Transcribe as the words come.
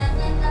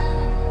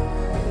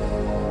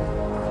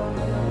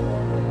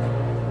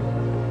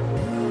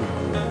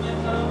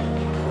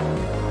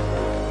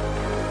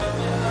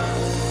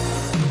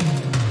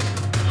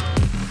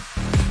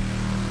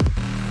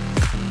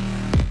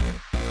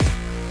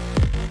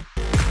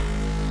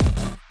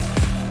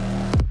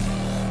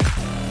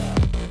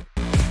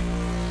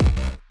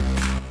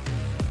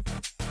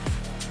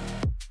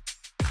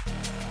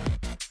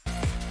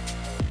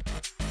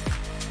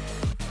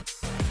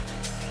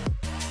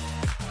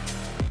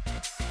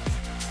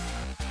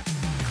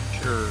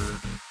Sure.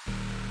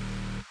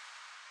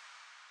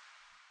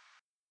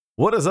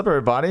 What is up,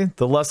 everybody?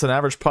 The Less Than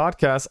Average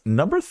podcast,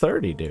 number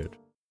 30, dude.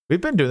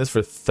 We've been doing this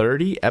for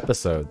 30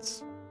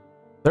 episodes.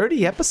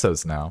 30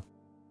 episodes now.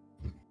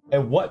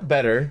 And what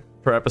better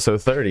for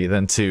episode 30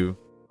 than to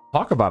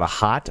talk about a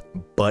hot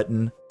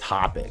button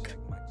topic?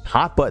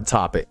 Hot button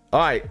topic. All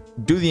right,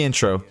 do the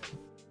intro.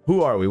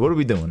 Who are we? What are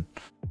we doing?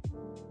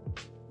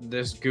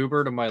 This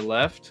goober to my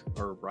left,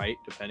 or right,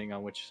 depending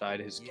on which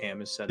side his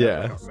cam is set Yeah.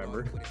 up, I don't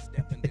remember,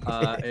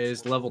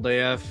 is Leveled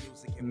AF,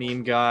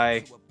 meme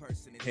guy,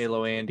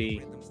 Halo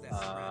Andy,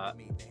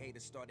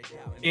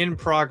 in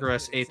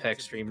progress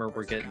Apex streamer,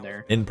 we're getting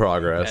there. In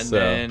progress. And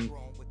then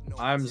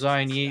I'm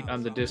Zion Yeet,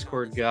 I'm the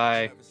Discord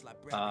guy.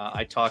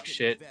 I talk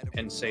shit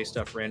and say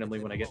stuff randomly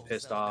when I get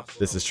pissed off.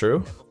 This is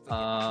true.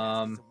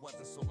 Yeah,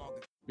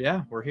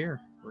 we're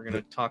here. We're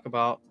going to talk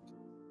about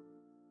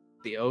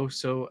the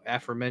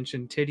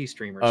aforementioned titty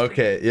streamers.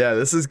 Okay, yeah,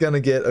 this is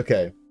gonna get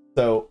okay.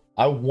 So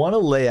I want to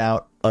lay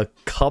out a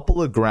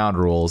couple of ground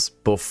rules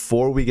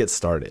before we get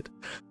started.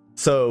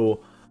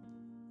 So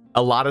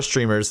a lot of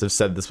streamers have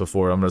said this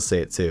before. I'm gonna say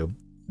it too.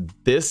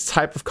 This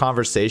type of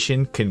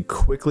conversation can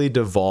quickly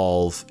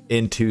devolve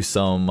into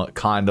some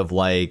kind of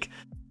like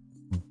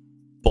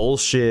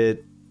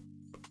bullshit,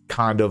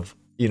 kind of,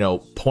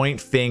 point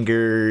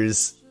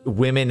fingers,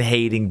 women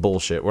hating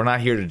bullshit. We're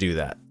not here to do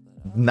that.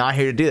 Not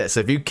here to do that. So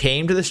if you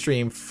came to the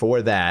stream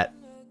for that,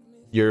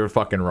 you're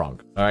fucking wrong.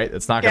 All right,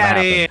 it's not gonna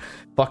happen.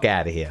 Fuck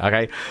out of here.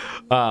 Okay.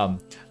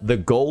 The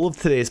goal of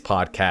today's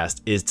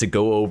podcast is to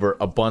go over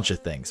a bunch of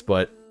things,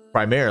 but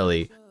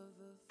primarily,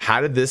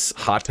 how did this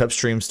hot tub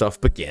stream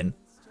stuff begin?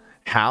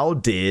 How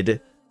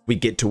did we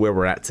get to where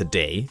we're at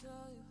today?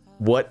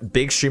 What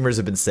big streamers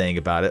have been saying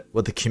about it?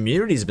 What the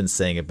community's been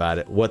saying about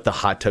it? What the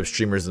hot tub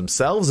streamers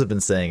themselves have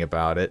been saying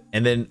about it?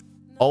 And then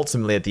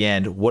ultimately at the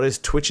end, what is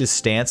Twitch's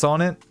stance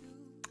on it?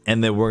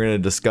 And then we're going to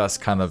discuss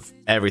kind of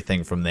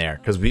everything from there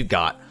because we've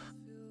got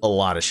a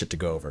lot of shit to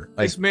go over.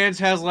 This man's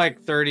has like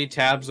 30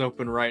 tabs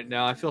open right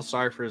now. I feel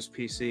sorry for his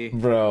PC.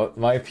 Bro,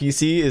 my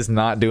PC is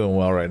not doing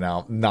well right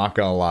now. Not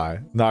gonna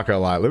lie.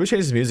 Let me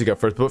change the music up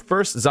first. But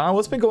first, Zion,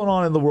 what's been going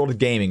on in the world of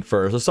gaming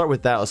first? Let's start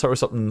with that. Let's start with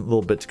something a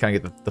little bit to kind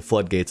of get the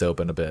floodgates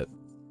open a bit.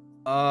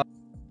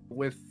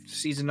 With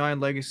Season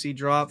 9 Legacy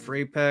drop for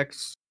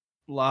Apex,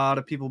 a lot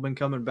of people been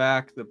coming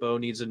back. The bow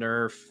needs a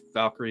nerf.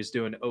 Valkyrie's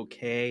doing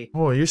okay.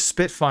 Oh, you're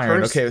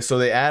spitfiring. Okay, so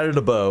they added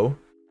a bow.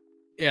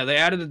 Yeah, they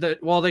added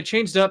they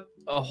changed up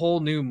a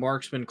whole new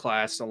marksman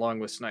class along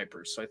with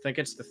snipers. So I think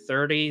it's the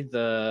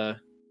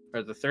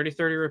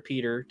 30-30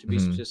 repeater to be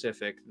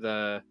specific.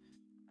 The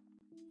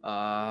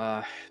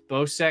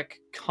Bowsec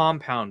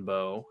compound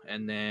bow,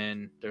 and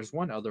then there's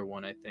one other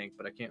one I think,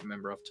 but I can't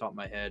remember off the top of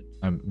my head.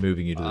 I'm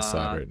moving you to the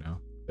side right now.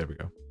 There we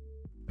go.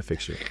 I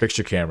fixed your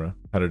camera.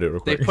 How to do it real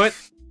quick. They put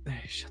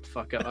shut the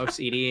fuck up. It's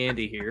Edie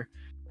Andy here.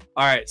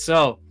 All right,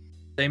 so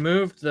they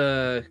moved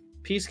the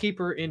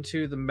Peacekeeper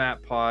into the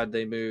map pod.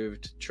 They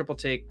moved triple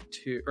take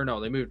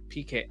they moved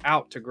PK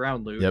out to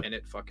ground loot, and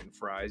it fucking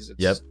fries.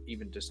 It's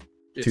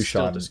it's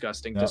still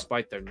disgusting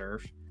despite their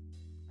nerf.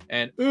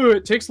 And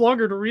it takes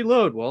longer to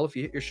reload. Well, if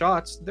you hit your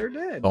shots, they're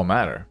dead. Don't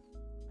matter.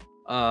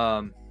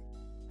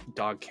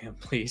 Dog cam,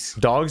 please.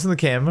 Dogs in the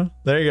camera.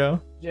 There you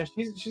go. Yeah,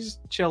 she's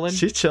chilling.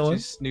 She's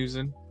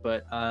snoozing,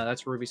 but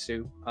that's Ruby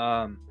Sue.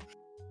 But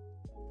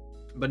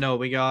no,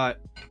 we got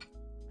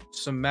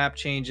some map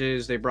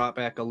changes. They brought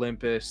back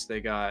Olympus. They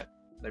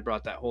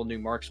brought that whole new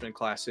marksman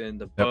class in.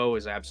 The bow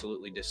is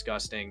absolutely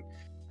disgusting.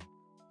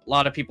 A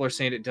lot of people are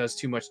saying it does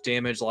too much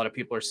damage. A lot of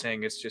people are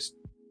saying it's just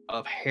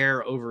a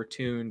hair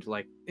overtuned.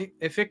 Like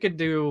if it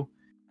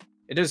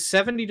does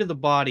 70 to the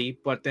body,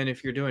 but then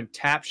if you're doing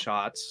tap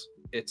shots,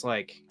 it's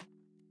like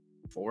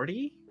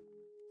 40.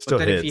 Still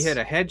but then hits. If you hit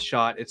a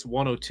headshot, it's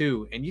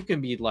 102, and you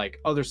can be like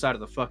other side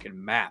of the fucking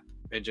map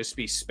and just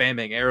be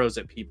spamming arrows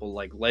at people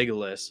like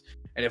Legolas.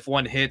 And if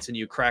one hits and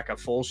you crack a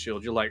full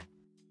shield, you're like,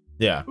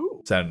 yeah, ooh.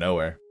 It's out of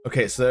nowhere.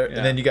 Okay, so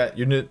and then you got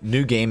your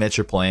new game that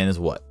you're playing is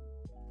what?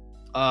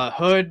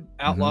 Hood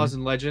Outlaws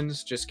and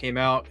Legends just came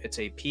out. It's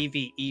a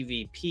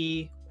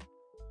PvEvP,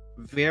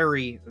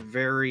 very,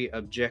 very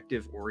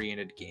objective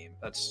oriented game.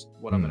 That's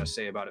what I'm going to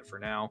say about it for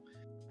now.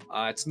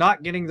 It's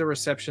not getting the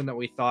reception that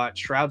we thought.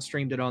 Shroud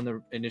streamed it on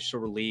the initial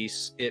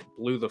release. It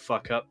blew the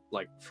fuck up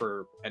like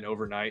for an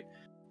overnight.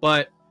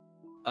 But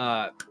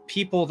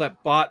people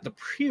that bought the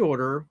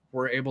pre-order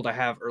were able to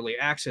have early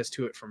access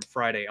to it from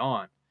Friday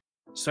on.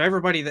 So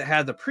everybody that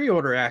had the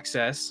pre-order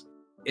access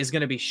is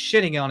going to be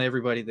shitting on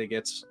everybody that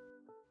gets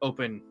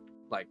open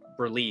like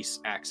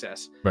release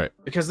access. Right.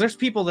 Because there's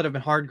people that have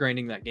been hard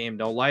grinding that game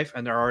no life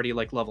and they're already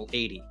like level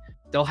 80.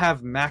 They'll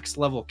have max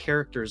level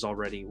characters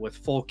already with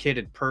full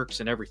kitted perks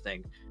and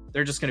everything.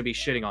 They're just going to be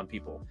shitting on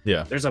people.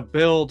 Yeah. There's a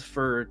build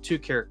for 2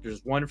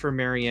 characters. One for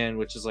Marianne,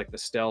 which is like the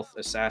stealth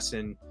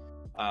assassin.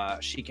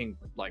 She can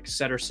like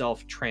set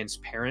herself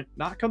transparent,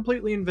 not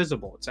completely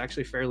invisible. It's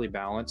actually fairly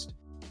balanced,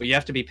 but you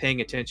have to be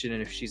paying attention.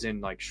 And if she's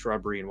in like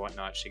shrubbery and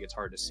whatnot, she gets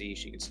hard to see.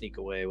 She can sneak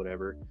away,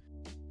 whatever.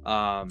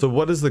 So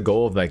what is the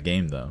goal of that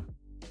game though?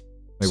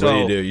 Like,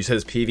 what do? You said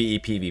it's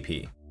PvE,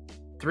 PvP.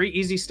 3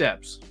 easy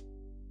steps.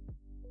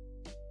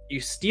 You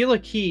steal a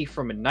key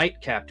from a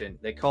knight captain.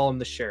 They call him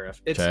the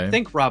sheriff.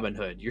 Think Robin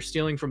Hood. You're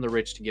stealing from the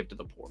rich to give to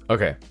the poor.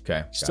 Okay.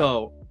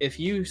 So if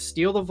you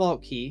steal the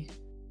vault key,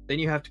 then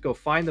you have to go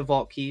find the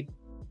vault key,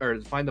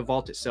 or find the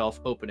vault itself,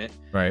 open it.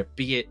 Right.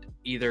 Be it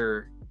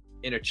either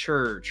in a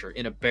church or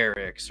in a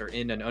barracks or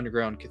in an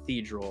underground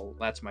cathedral.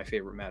 That's my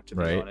favorite map, to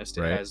be honest.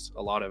 It has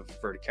a lot of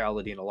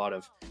verticality and a lot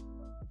of,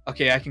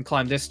 okay, I can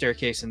climb this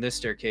staircase and this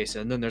staircase,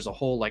 and then there's a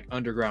whole like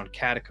underground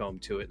catacomb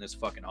to it, and it's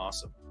fucking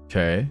awesome.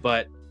 Okay.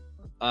 But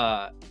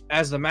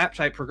as the map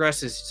type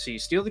progresses, so you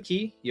steal the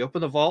key, you open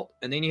the vault,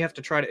 and then you have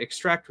to try to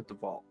extract with the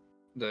vault.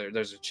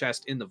 There's a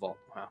chest in the vault.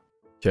 Wow.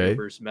 Okay.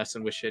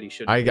 Messing with shit he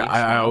shouldn't.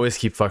 I always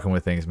keep fucking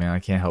with things, man. I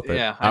can't help it.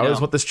 Yeah, I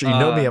always want the stream. You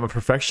know me, I'm a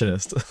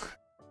perfectionist.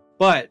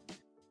 But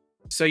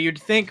so you'd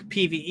think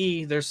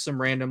PvE, there's some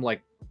random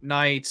like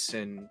knights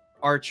and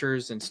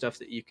archers and stuff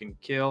that you can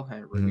kill.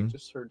 I really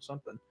just heard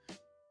something.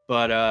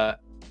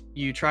 But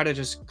you try to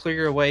just clear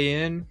your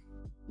way in,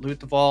 loot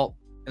the vault,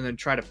 and then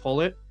try to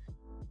pull it.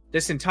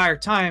 This entire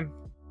time,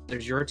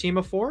 there's your team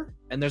of 4,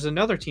 and there's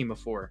another team of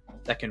 4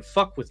 that can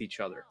fuck with each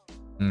other.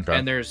 Okay.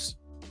 And there's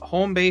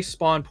home base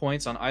spawn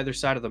points on either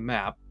side of the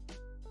map.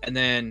 And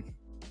then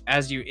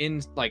as you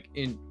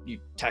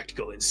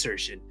tactical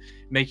insertion,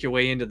 make your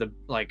way into the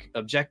like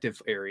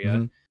objective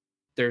area,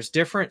 there's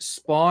different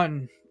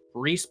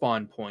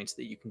respawn points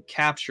that you can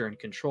capture and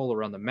control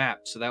around the map.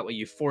 So that way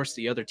you force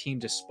the other team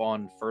to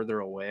spawn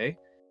further away.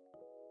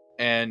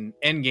 And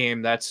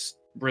endgame, that's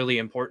really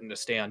important to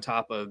stay on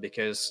top of,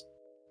 because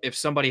if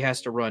somebody has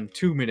to run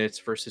 2 minutes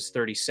versus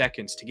 30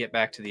 seconds to get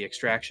back to the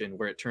extraction,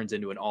 where it turns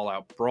into an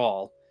all-out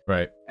brawl,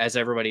 right? As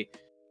everybody,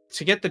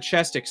 to get the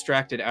chest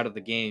extracted out of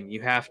the game,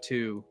 you have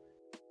to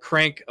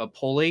crank a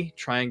pulley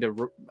trying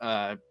to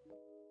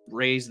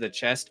raise the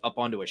chest up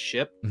onto a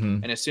ship,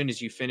 and as soon as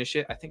you finish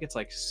it, I think it's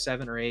like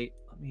 7 or 8.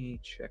 Let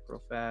me check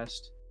real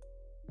fast.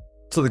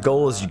 So the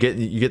goal is you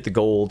get the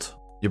gold,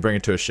 you bring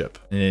it to a ship,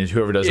 and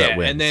whoever does that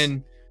wins. And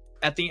then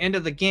at the end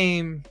of the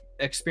game,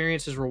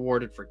 experience is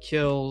rewarded for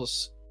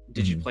kills.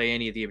 Did you play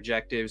any of the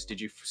objectives?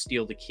 Did you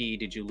steal the key?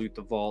 Did you loot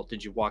the vault?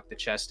 Did you walk the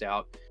chest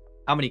out?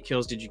 How many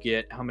kills did you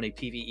get? How many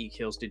PvE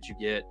kills did you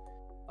get?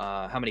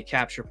 How many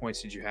capture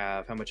points did you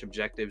have? How much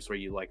objectives were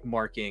you like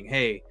marking?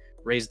 Hey,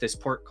 raise this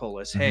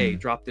portcullis. Hey,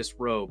 drop this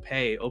rope.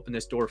 Hey, open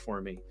this door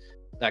for me.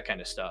 That kind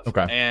of stuff.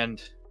 Okay.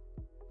 And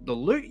the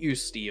loot you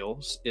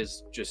steal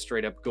is just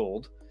straight up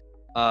gold.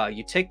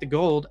 You take the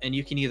gold and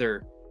you can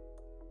either...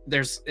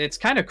 It's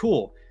kind of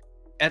cool.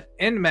 At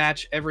end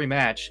match, every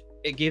match,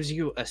 it gives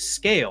you a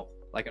scale,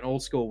 like an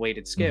old school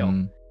weighted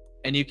scale.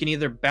 And you can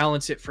either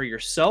balance it for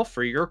yourself,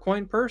 for your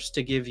coin purse,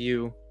 to give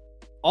you...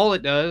 All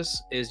it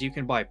does is you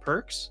can buy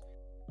perks,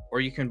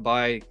 or you can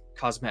buy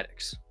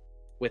cosmetics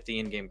with the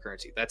in-game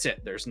currency. That's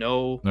it. There's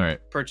no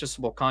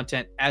purchasable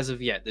content as of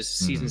yet. This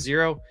is season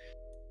 0.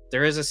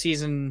 There is a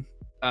season...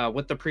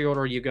 with the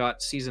pre-order, you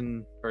got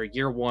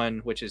year 1,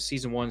 which is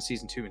season 1,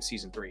 season 2, and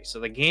season 3. So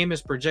the game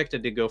is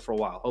projected to go for a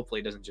while.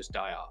 Hopefully it doesn't just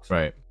die off.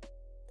 Right.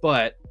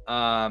 But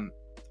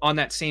on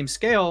that same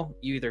scale,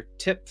 you either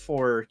tip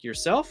for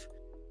yourself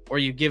or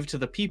you give to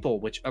the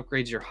people, which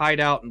upgrades your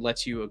hideout and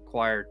lets you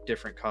acquire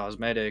different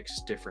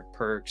cosmetics, different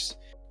perks.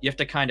 You have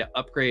to kind of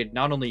upgrade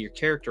not only your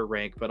character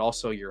rank, but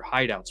also your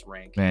hideout's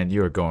rank. Man,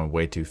 you are going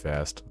way too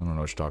fast. I don't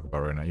know what you're talking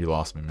about right now. You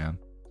lost me, man.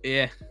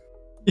 Yeah.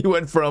 You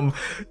went from,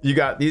 you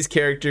got these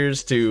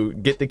characters to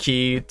get the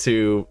key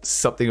to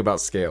something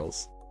about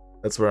scales.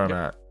 That's where I'm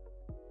at.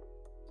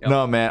 Yep.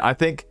 No, man, I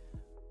think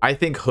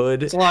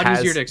Hood. It's a lot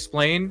easier to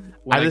explain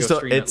when I go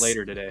stream it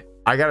later today.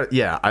 I got it.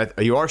 Yeah,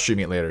 you are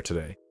streaming it later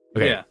today.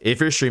 Okay. Yeah. If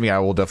you're streaming, I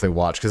will definitely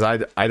watch, because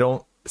I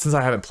don't, since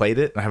I haven't played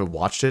it and I haven't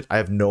watched it, I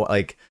have no,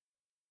 like,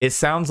 it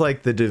sounds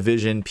like the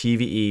Division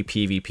PvE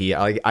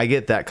PvP. I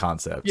get that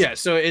concept. Yeah.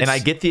 So it's, and I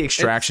get the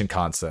extraction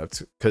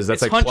concept, because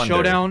that's like Hunt plunder.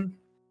 Showdown,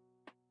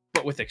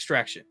 but with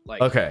extraction.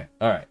 Like, okay,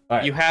 all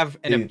right. You have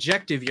an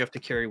objective you have to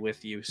carry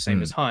with you,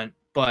 same as Hunt,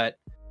 but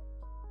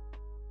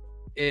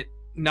it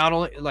not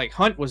only, like,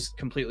 Hunt was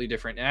completely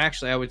different, and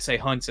actually I would say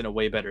Hunt's in a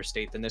way better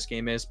state than this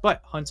game is,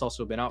 but Hunt's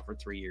also been out for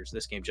 3 years.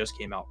 This game just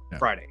came out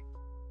Friday.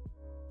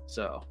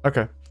 So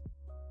okay.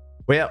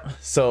 Well, yeah,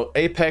 so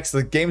Apex,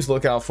 the games to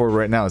look out for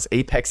right now is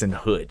Apex and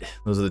Hood.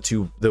 Those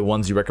are the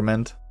ones you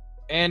recommend.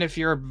 And if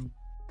you're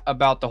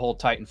about the whole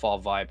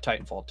Titanfall vibe,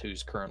 Titanfall 2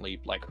 is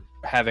currently like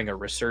having a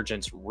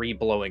resurgence,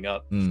 re-blowing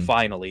up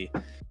finally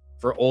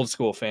for old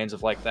school fans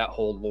of like that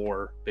whole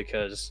lore,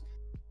 because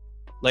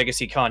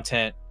legacy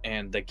content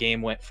and the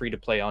game went free to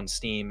play on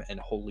Steam, and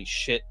holy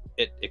shit,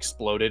 it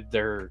exploded.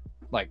 Their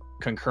like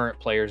concurrent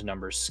players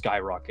numbers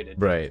skyrocketed.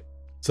 Right.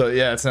 So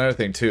yeah, it's another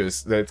thing too,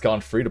 is that it's gone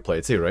free to play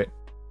too, right?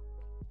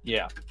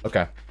 Yeah.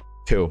 Okay.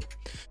 Cool.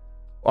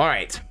 All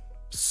right.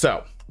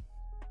 So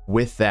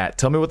with that,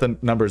 tell me what the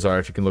numbers are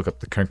if you can look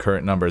up the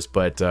concurrent numbers.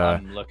 But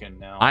I'm looking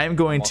now. I'm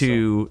going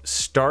to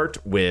start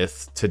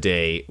with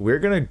today. We're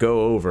going to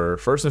go over,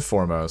 first and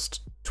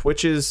foremost,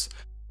 Twitch's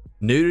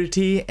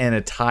nudity and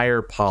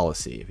attire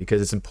policy,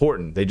 because it's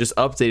important. They just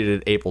updated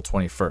it April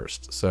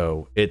 21st,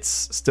 so it's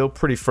still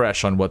pretty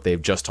fresh on what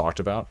they've just talked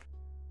about.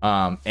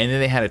 And then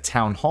they had a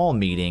town hall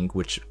meeting,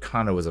 which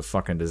kind of was a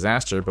fucking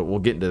disaster, but we'll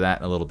get into that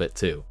in a little bit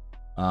too.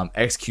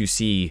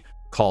 XQC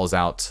calls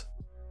out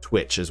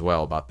Twitch as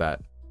well about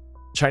that.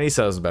 Chinese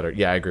sales is better.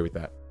 Yeah, I agree with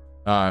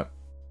that.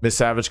 Miss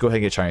Savage, go ahead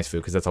and get Chinese food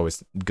because that's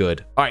always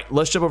good. All right,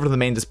 let's jump over to the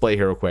main display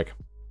here real quick.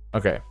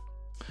 Okay.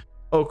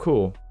 Oh,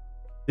 cool.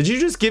 Did you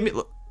just give me...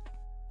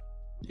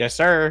 Yes,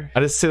 sir. I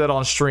just see that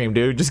on stream,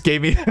 dude. Just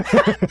gave me...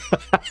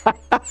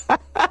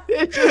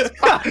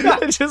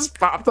 it just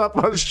popped up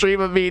on stream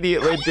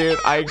immediately, dude.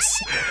 I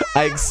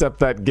accept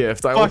that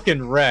gift. I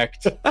fucking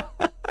wrecked.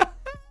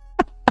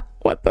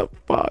 What the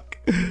fuck?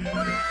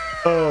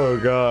 Oh,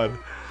 God.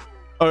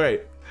 All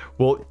right.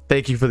 Well,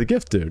 thank you for the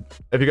gift, dude.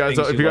 If you guys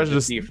are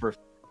just...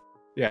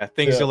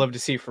 Things you'll love to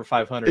see for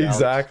 500.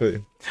 Exactly.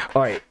 Alex.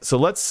 All right, so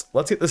let's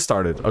get this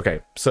started. Okay,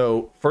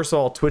 so first of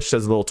all, Twitch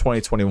does a little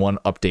 2021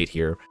 update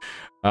here.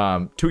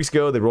 2 weeks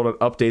ago, they rolled out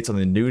updates on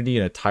the nudity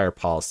and attire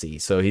policy.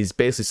 So he's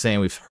basically saying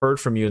we've heard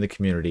from you in the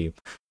community.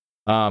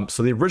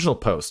 So the original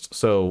post.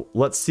 So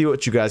let's see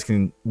what you guys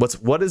can.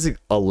 What is it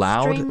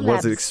allowed? Streamlabs what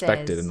is it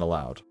expected says, and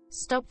allowed?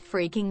 Stop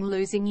freaking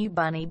losing, you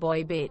bunny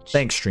boy bitch.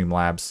 Thanks,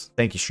 Streamlabs.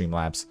 Thank you,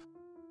 Streamlabs.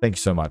 Thank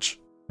you so much.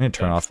 I'm gonna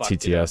turn off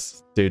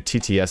TTS. Dude,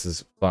 TTS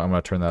is... I'm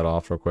gonna turn that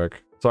off real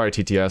quick. Sorry,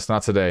 TTS.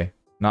 Not today.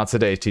 Not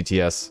today,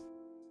 TTS.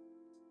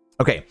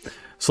 Okay,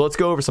 so let's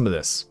go over some of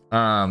this.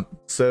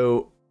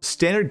 So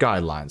standard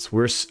guidelines.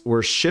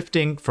 We're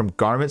shifting from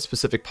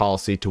garment-specific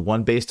policy to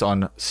one based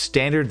on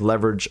standard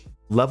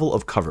level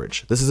of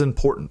coverage. This is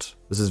important.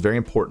 This is very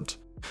important.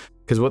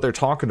 Because what they're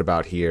talking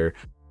about here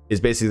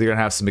is basically they're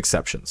gonna have some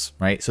exceptions,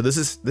 right? So this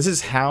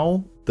is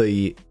how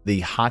the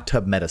hot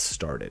tub meta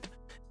started.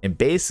 And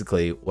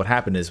basically what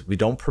happened is we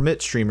don't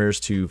permit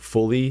streamers to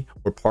fully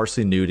or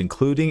partially nude,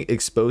 including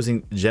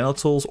exposing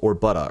genitals or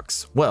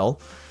buttocks. Well,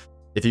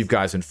 if you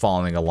guys been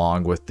following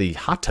along with the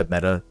hot tub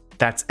meta,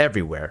 that's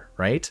everywhere,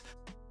 right?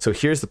 So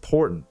here's the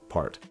important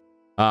part.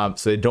 So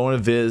they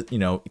don't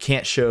you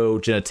can't show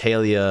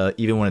genitalia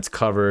even when it's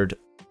covered.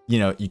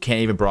 You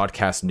can't even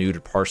broadcast nude or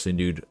partially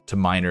nude to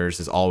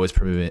minors is always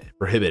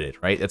prohibited,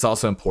 right? That's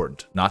also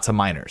important. Not to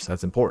minors.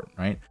 That's important,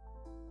 right?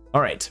 All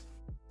right.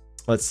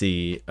 Let's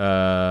see.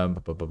 Where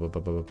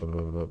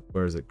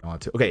is it gone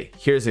to? Okay,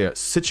 here's the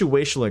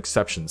situational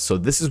exceptions. So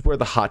this is where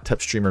the hot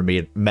tub streamer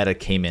meta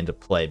came into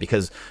play,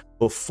 because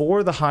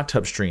before the hot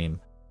tub stream,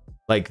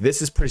 like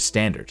this is pretty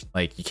standard.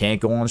 Like you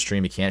can't go on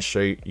stream, you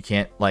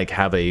can't like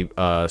have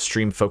a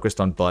stream focused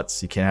on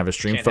butts, you can't have a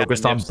stream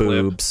focused on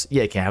boobs. Slip.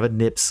 Yeah, you can't have a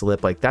nip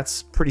slip. Like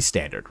that's pretty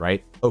standard,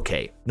 right?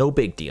 Okay, no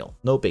big deal.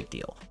 No big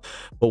deal.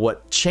 But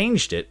what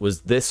changed it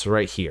was this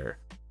right here.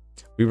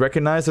 We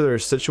recognize that there are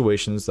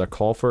situations that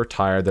call for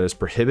attire that is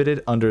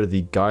prohibited under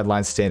the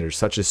guideline standards,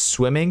 such as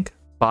swimming,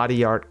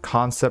 body art,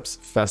 concepts,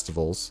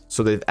 festivals.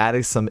 So they've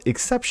added some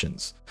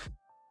exceptions.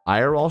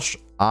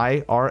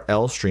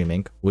 IRL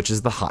streaming, which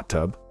is the hot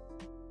tub,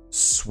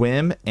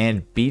 swim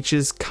and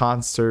beaches,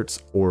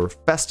 concerts, or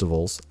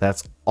festivals.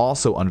 That's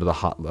also under the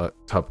hot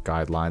tub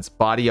guidelines.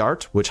 Body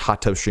art, which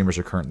hot tub streamers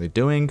are currently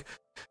doing.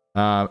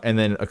 And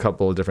then a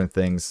couple of different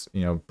things,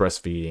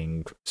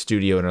 breastfeeding,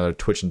 studio, and other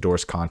Twitch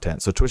endorsed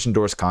content. So Twitch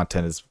endorsed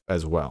content is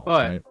as well.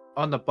 But right?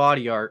 On the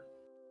body art,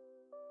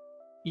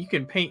 you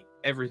can paint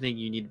everything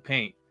you need to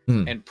paint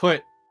and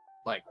put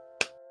like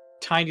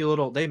tiny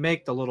little. They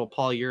make the little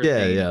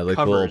polyurethane like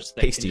covers,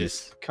 little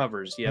pasties.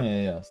 Covers.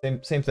 Yeah.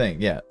 Same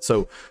thing. Yeah.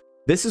 So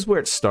this is where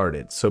it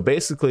started. So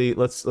basically,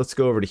 let's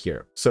go over to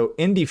here. So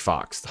Indie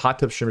Fox, the hot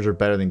tub streamers are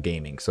better than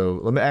gaming. So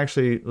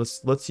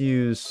let's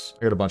use.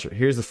 I got a bunch of.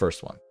 Here's the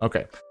first one.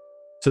 Okay.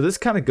 So this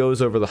kind of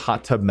goes over the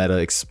hot tub meta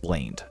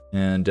explained,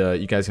 and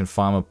you guys can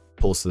find a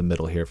pulse to the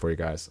middle here for you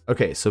guys.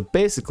 Okay. So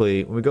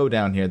basically, when we go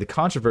down here, the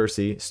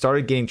controversy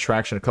started gaining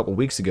traction a couple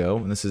weeks ago,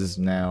 and this is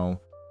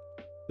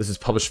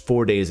published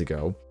 4 days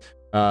ago.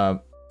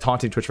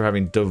 Taunting Twitch for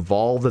having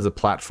devolved as a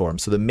platform.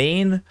 So the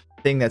main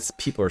thing that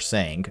people are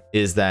saying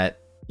is that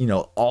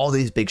all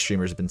these big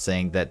streamers have been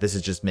saying that this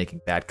is just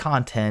making bad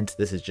content,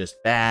 this is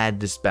just bad,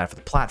 this is bad for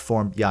the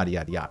platform, yada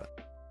yada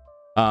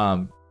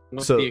yada.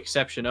 With the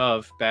exception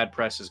of bad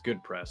press is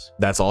good press.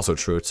 That's also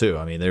true too.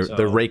 I mean,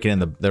 they're raking in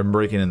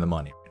the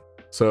money.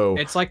 So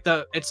it's like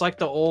the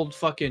old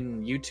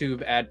fucking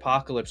YouTube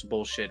adpocalypse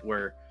bullshit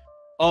where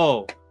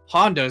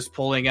Honda's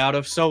pulling out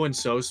of so and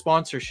so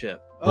sponsorship.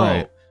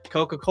 Right.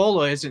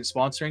 Coca-Cola isn't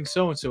sponsoring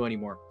so-and-so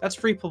anymore. That's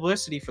free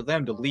publicity for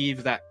them to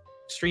leave that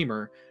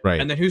streamer.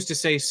 Right. And then who's to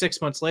say 6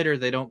 months later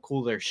they don't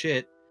cool their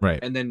shit? Right.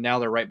 And then now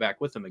they're right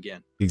back with them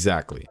again.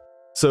 Exactly.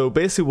 So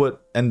basically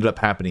what ended up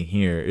happening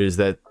here is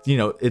that,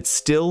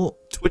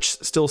 Twitch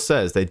still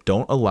says they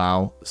don't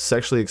allow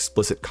sexually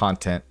explicit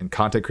content, and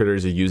content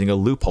creators are using a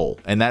loophole.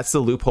 And that's the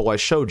loophole I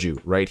showed you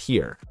right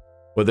here,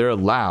 where they're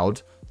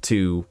allowed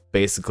to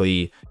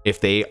basically, if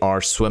they are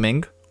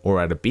swimming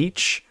or at a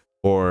beach,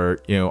 or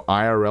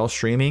IRL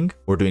streaming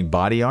or doing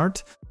body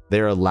art,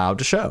 they're allowed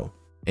to show.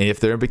 And if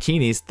they're in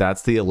bikinis,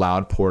 that's the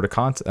allowed port of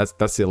content.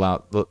 That's the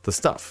allowed the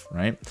stuff,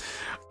 right?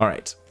 All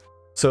right.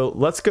 So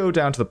let's go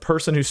down to the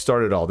person who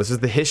started it all. This is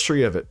the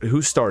history of it.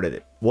 Who started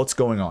it? What's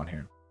going on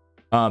here?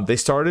 They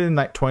started in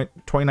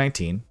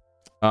 2019.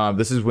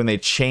 This is when they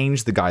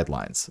changed the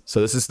guidelines.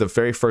 So this is the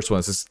very first one.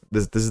 This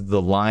is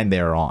the line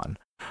they're on.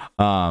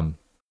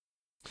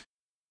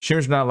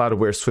 Streamers are not allowed to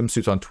wear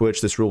swimsuits on Twitch.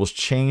 This rule was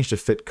changed to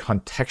fit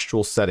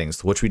contextual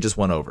settings, which we just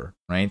went over,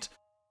 right?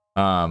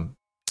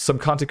 Some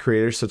content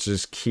creators, such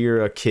as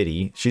Kira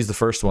Kitty, she's the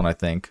first one, I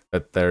think,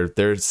 that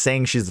they're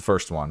saying she's the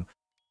first one,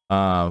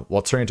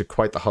 while turning to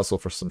quite the hustle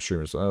for some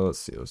streamers. Let's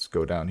see, let's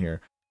go down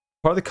here.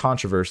 Part of the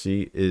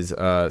controversy is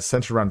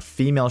centered around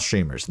female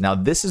streamers. Now,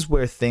 this is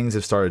where things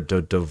have started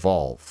to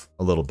devolve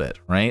a little bit,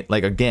 right?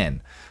 Like,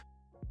 again,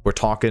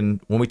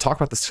 when we talk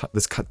about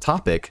this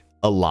topic,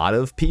 a lot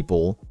of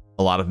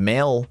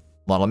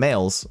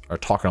males are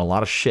talking a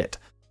lot of shit.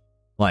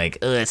 Like,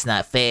 oh, it's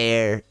not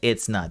fair.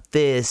 It's not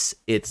this.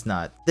 It's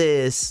not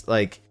this.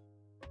 Like,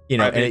 you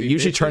know, right, and it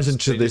usually turns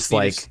into this,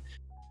 like...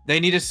 They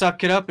need to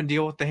suck it up and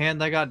deal with the hand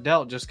they got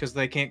dealt just because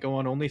they can't go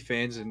on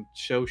OnlyFans and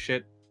show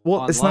shit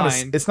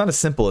online. It's not as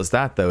simple as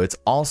that, though. It's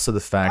also the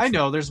fact... I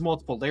know, there's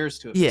multiple layers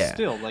to it. Yeah. But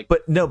still, like...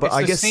 But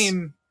I guess...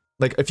 Same...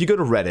 Like, if you go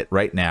to Reddit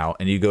right now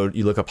and you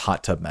look up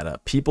hot tub meta,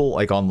 people,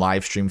 like, on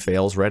live stream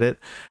fails Reddit,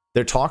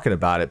 they're talking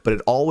about it, but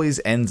it always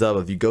ends up,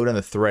 if you go down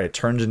the thread, it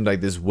turns into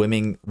like this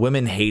women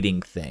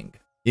hating thing.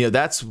 You know,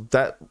 that's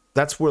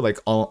where like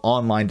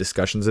online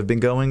discussions have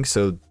been going.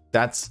 So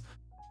that's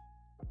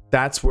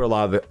where a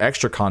lot of the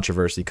extra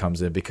controversy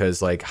comes in,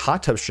 because like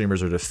hot tub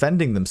streamers are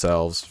defending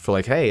themselves for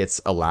like, hey,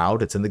 it's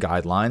allowed, it's in the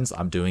guidelines,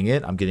 I'm doing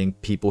it, I'm getting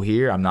people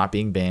here, I'm not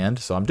being banned,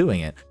 so I'm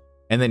doing it.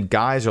 And then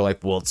guys are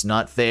like, well, it's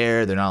not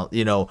fair, they're not,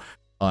 you know,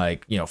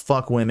 like, you know,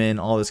 fuck women,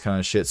 all this kind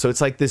of shit. So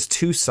it's like this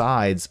two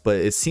sides, but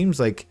it seems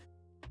like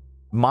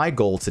my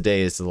goal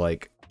today is to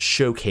like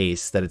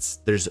showcase that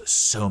there's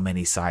so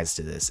many sides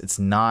to this. It's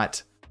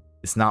not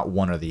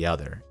one or the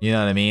other. You know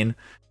what I mean?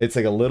 It's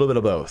like a little bit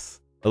of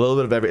both, a little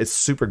bit of every. It's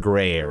super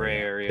gray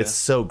area. It's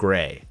so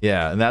gray.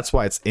 Yeah, and that's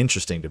why it's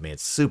interesting to me.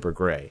 It's super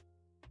gray.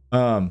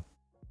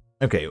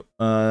 Okay.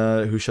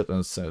 Who shut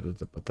down?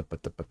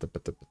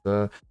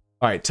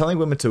 All right, telling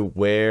women to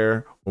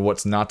wear or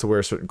what's not to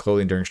wear certain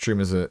clothing during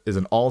stream is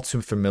an all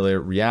too familiar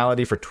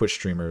reality for Twitch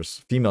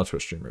streamers, female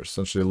Twitch streamers,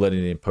 essentially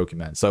letting in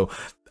Pokemon. So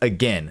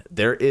again,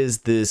 there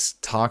is this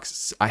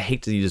I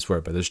hate to use this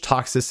word, but there's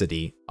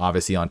toxicity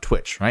obviously on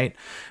Twitch, right?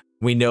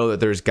 We know that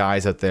there's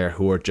guys out there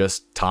who are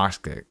just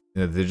toxic.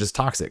 You know, they're just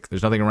toxic.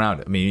 There's nothing around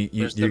it. I mean,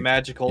 there's the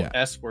magical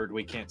S word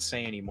we can't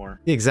say anymore.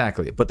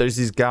 Exactly. But there's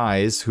these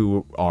guys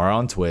who are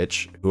on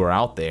Twitch, who are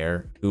out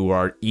there, who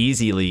are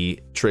easily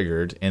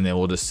triggered, and they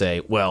will just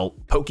say, well,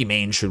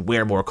 Pokimane should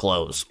wear more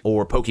clothes,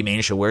 or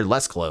Pokimane should wear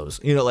less clothes.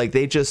 You know, like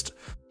they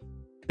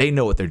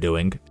know what they're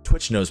doing.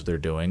 Twitch knows what they're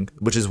doing,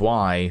 which is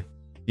why,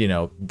 you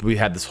know, we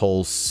had this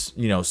whole,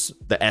 you know,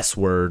 the S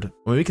word.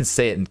 I mean, we can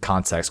say it in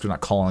context. We're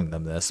not calling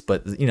them this,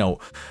 but, you know,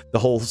 the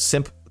whole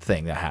simp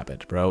thing that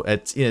happened, bro.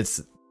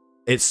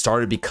 It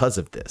started because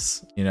of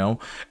this, you know.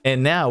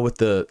 And now with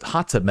the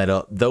hot tub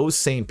meta, those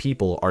same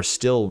people are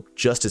still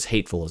just as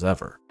hateful as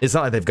ever. It's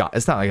not like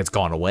it's not like it's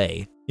gone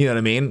away. You know what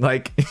I mean?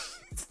 Like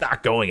it's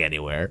not going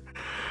anywhere.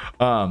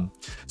 So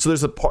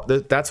there's a part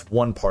that's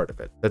one part of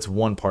it. That's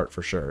one part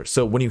for sure.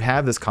 So when you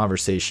have this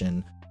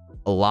conversation,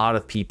 a lot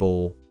of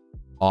people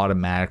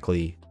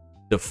automatically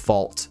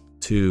default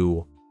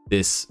to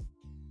this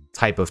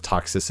type of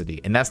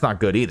toxicity, and that's not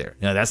good either.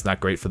 You know, that's not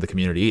great for the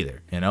community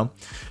either, you know.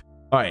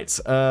 All right,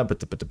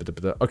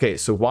 okay,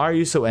 so why are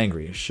you so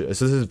angry? So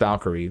this is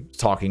Valkyrie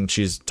talking.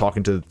 She's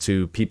talking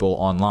to people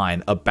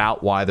online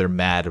about why they're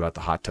mad about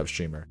the hot tub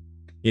streamer.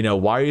 You know,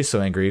 why are you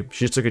so angry?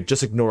 She just took a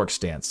just ignore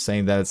stance,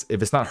 saying that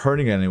if it's not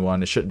hurting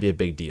anyone, it shouldn't be a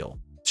big deal.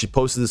 She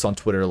posted this on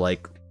Twitter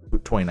like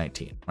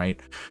 2019, right?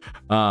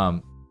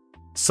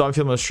 Some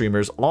female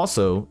streamers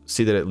also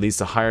see that it leads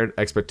to higher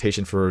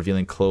expectation for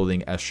revealing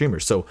clothing as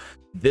streamers. So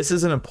this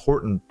is an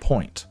important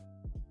point.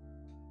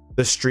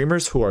 The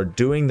streamers who are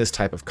doing this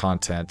type of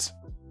content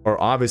are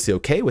obviously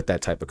okay with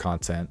that type of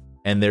content,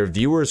 and their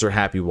viewers are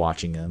happy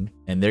watching them,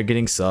 and they're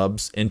getting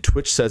subs, and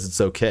Twitch says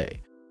it's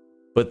okay.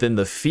 But then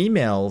the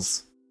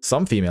females,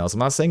 some females, I'm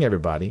not saying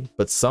everybody,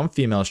 but some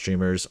female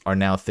streamers are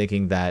now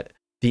thinking that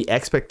the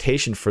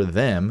expectation for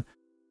them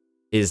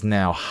is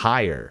now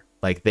higher.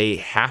 Like they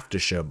have to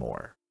show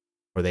more,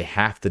 or they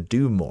have to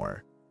do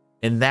more.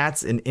 And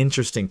that's an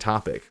interesting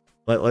topic.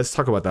 Let's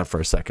talk about that for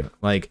a second.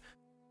 Like,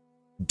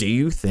 do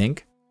you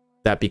think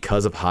that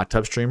because of hot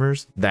tub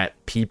streamers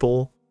that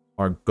people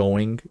are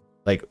going,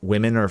 like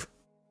women are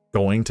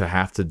going to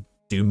have to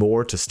do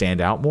more to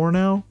stand out more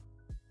now?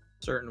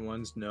 Certain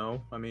ones,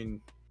 no. I mean,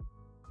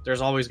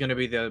 there's always going to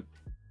be the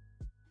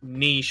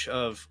niche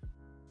of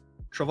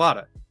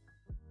Travada.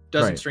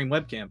 Doesn't stream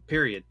webcam,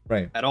 period.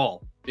 Right. At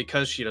all.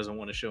 Because she doesn't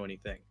want to show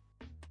anything.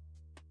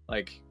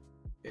 Like,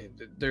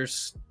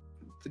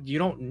 you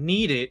don't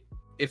need it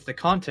if the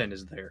content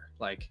is there.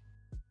 Like,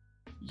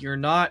 you're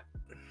not,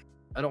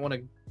 I don't want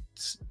to,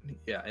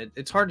 yeah,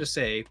 it's hard to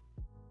say,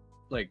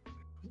 like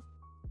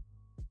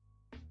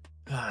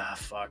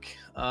fuck.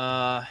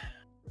 Well,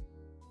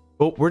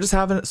 we're just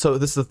having. So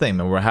this is the thing,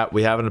 man.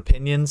 We having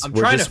opinions. I'm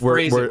we're trying just to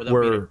phrase it without being a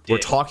we're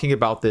dick. talking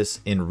about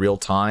this in real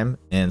time,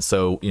 and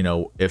so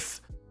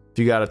if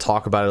you got to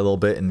talk about it a little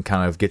bit and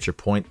kind of get your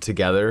point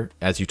together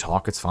as you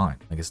talk, it's fine.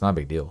 Like it's not a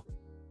big deal.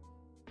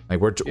 Like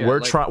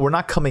we're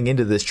not coming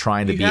into this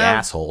trying to be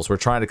assholes. We're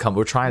trying to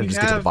just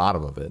get to the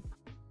bottom of it.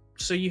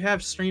 So you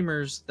have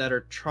streamers that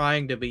are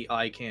trying to be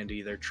eye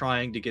candy. They're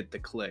trying to get the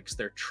clicks.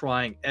 They're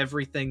trying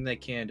everything they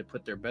can to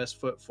put their best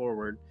foot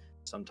forward.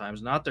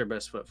 Sometimes not their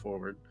best foot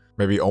forward.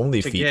 Maybe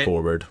only feet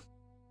forward.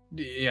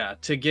 Yeah,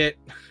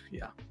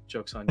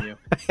 joke's on you.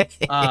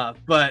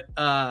 But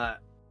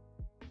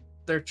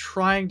they're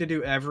trying to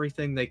do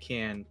everything they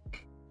can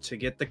to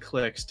get the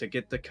clicks, to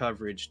get the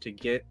coverage, to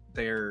get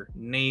their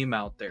name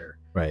out there.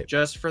 Right.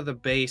 Just for the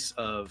base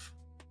of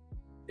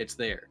it's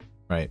there.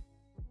 Right.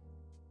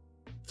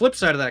 Flip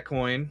side of that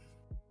coin,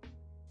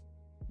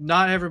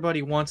 not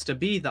everybody wants to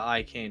be the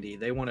eye candy.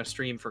 They want to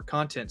stream for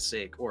content's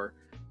sake, or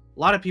a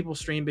lot of people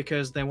stream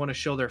because they want to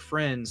show their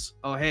friends,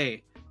 oh,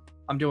 hey,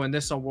 I'm doing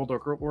this on World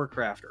of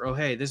Warcraft, or oh,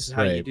 hey, this is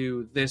how you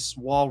do this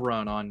wall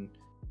run on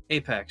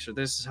Apex, or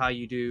this is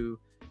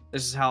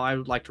how I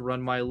would like to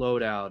run my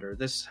loadout, or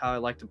this is how I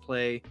like to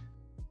play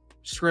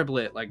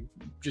Scribblet, like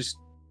just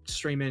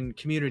streaming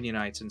community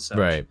nights and such.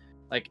 Right.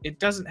 Like, it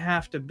doesn't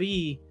have to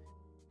be,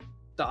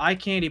 the eye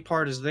candy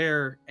part is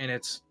there, and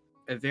it's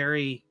a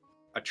very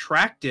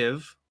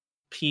attractive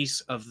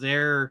piece of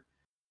their,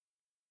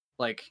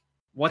 like,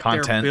 what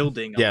content. They're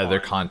building. Yeah, upon. their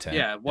content.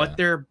 Yeah, what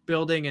they're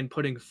building and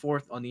putting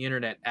forth on the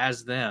internet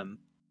as them.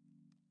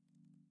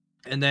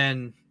 And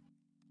then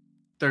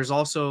there's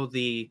also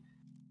the,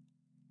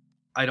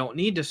 I don't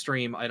need to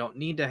stream, I don't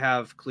need to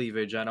have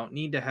cleavage, I don't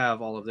need to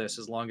have all of this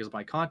as long as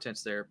my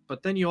content's there.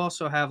 But then you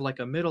also have like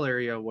a middle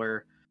area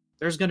where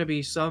there's going to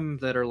be some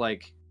that are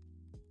like,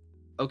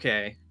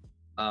 okay,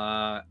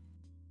 that'd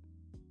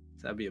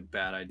be a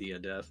bad idea,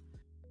 Death.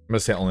 I'm gonna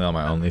say only on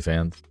my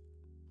OnlyFans.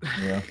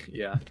 Yeah.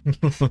 Yeah.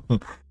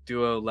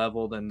 Duo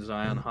level than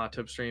Zion hot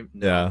tub stream.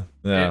 No.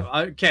 Yeah.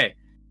 Okay.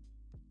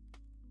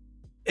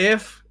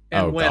 If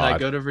and when I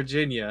go to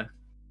Virginia,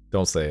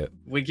 don't say it.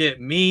 We get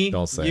me,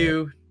 don't say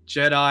you, it.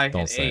 Jedi,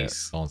 don't and say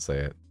Ace. It. Don't say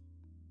it.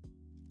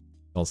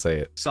 Don't say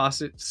it.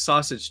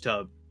 Sausage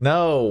tub.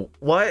 No.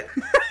 What?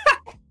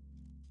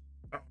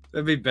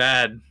 That'd be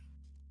bad.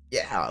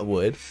 Yeah, I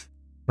would.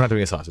 We're not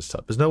doing a sausage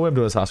tub. There's no way I'm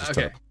doing a sausage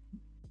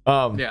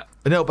tub. Yeah.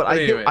 No, but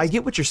I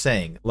get what you're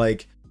saying.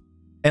 Like,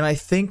 and I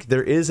think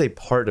there is a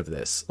part of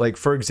this. Like,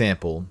 for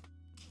example,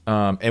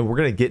 and we're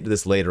gonna get into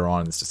this later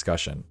on in this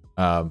discussion,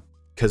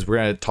 because we're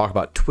gonna talk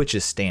about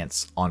Twitch's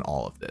stance on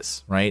all of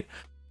this, right?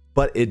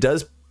 But it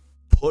does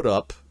put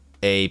up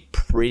a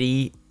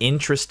pretty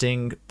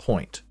interesting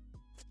point.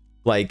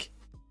 Like,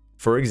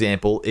 for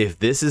example, if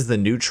this is the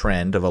new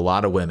trend of a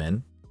lot of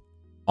women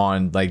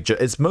on, like,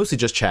 it's mostly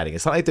just chatting.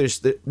 It's not like that's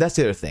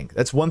the other thing.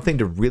 That's one thing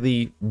to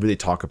really, really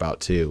talk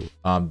about too,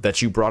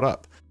 that you brought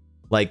up.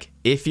 Like,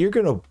 if you're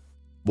gonna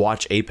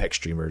watch Apex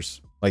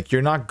streamers, like,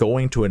 you're not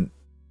going to a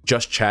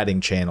just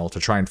chatting channel to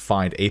try and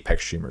find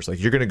Apex streamers.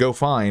 Like, you're gonna go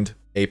find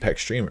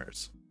Apex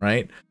streamers,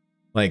 right?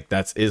 Like,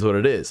 is what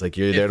it is. Like,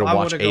 you're there to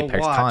watch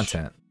Apex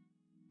content.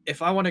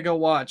 If I want to go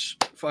watch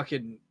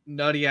fucking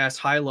nutty ass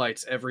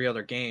highlights every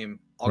other game,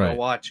 I'll go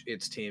watch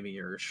It's Timmy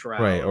or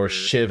Shroud, right, or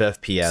Shiv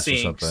FPS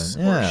Sinks, or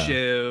something, or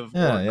Shiv,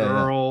 or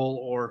Girl,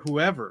 or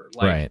whoever.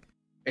 Like,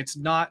 it's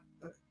not.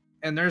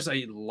 And there's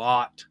a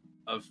lot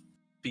of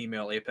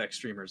female Apex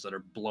streamers that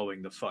are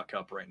blowing the fuck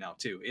up right now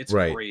too. It's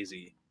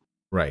crazy,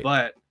 right?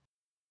 But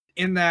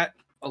in that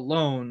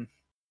alone,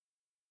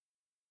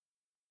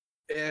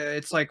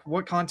 it's like,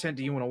 what content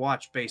do you want to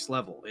watch base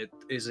level?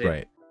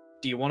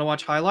 Do you want to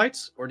watch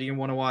highlights, or do you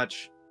want to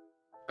watch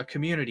a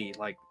community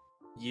like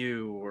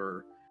you,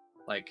 or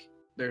like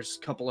there's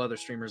a couple other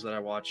streamers that I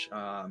watch,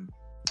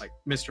 like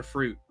Mr.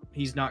 Fruit.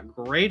 He's not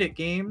great at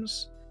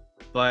games,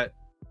 but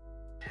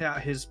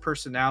his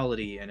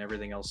personality and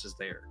everything else is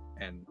there,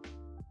 and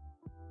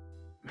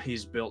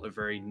he's built a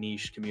very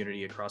niche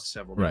community across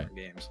several different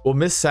games. Well,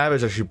 Miss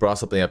Savage actually brought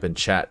something up in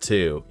chat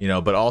too,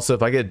 but also,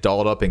 if I get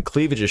dolled up and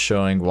cleavage is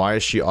showing, why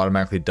is she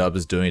automatically dubbed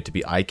as doing it to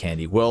be eye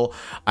candy? Well,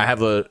 I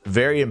have a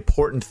very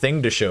important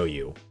thing to show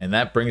you, and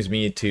that brings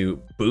me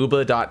to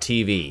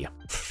booba.tv.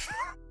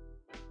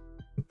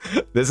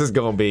 This is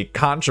going to be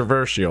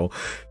controversial.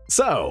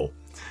 So,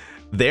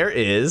 there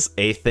is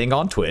a thing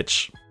on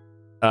Twitch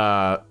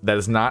that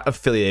is not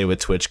affiliated with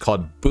Twitch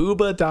called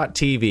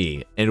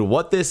booba.tv, and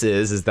what this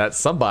is that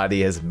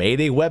somebody has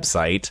made a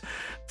website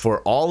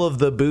for all of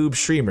the boob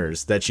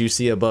streamers that you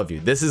see above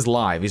you. This is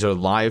live. These are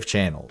live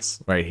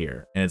channels right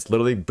here, and it's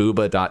literally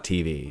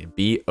booba.tv,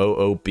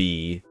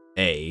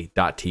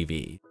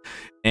 BOOBA.tv.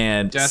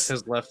 And Death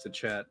has left the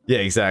chat. Yeah,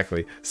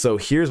 exactly. So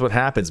here's what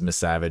happens, Miss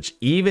Savage.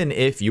 Even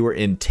if your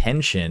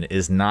intention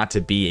is not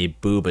to be a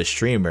booba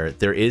streamer,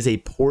 there is a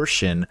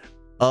portion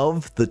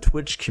of the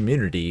Twitch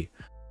community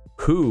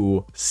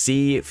who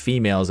see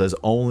females as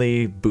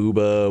only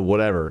booba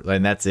whatever,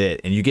 and that's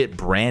it, and you get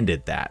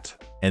branded that.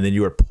 and then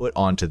you are put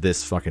onto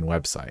this fucking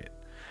website.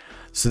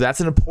 So that's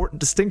an important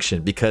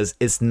distinction, because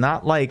it's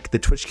not like the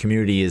Twitch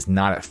community is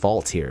not at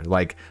fault here,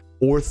 like,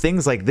 or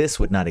things like this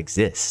would not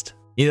exist.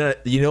 You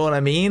know what I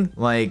mean?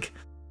 Like,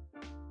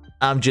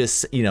 I'm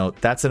just,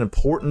 that's an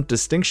important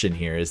distinction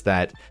here, is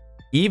that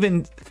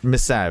even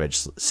Miss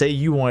Savage, say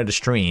you wanted to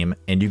stream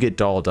and you get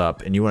dolled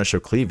up and you want to show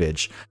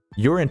cleavage,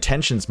 your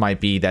intentions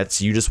might be that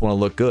you just want to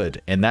look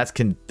good, and that's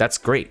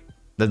great.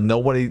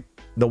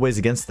 Nobody's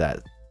against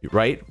that,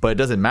 right? But it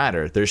doesn't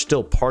matter. There's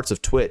still parts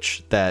of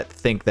Twitch that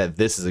think that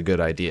this is a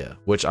good idea,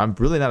 which I'm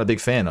really not a big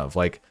fan of.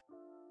 Like,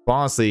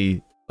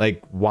 honestly,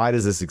 like, why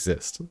does this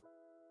exist?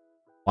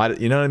 Why,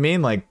 you know what I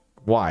mean? Like,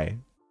 why?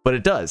 But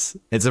it does.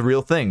 It's a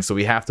real thing, so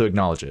we have to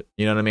acknowledge it.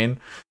 You know what I mean?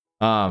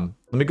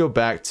 Let me go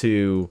back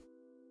to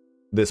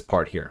this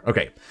part here.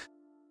 Okay.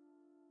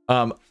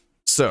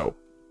 So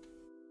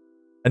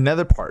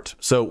another part.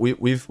 So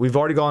we've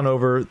already gone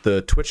over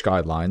the Twitch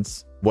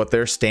guidelines, what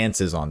their stance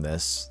is on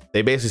this.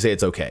 They basically say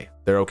it's okay.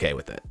 They're okay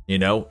with it.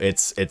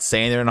 It's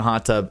saying they're in a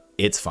hot tub.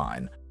 It's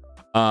fine.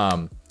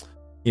 The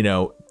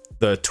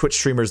Twitch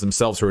streamers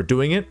themselves who are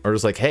doing it are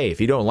just like, hey, if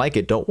you don't like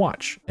it, don't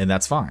watch, and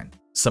that's fine.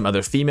 Some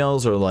other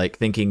females are like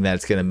thinking that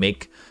it's gonna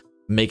make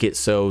it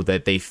so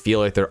that they feel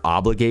like they're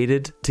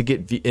obligated to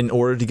in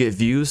order to get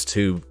views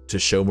to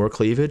show more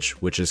cleavage,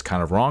 which is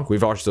kind of wrong.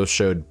 We've also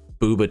showed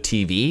Booba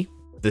TV.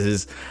 This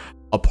is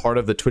a part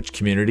of the Twitch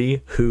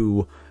community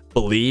who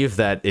believe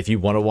that if you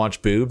want to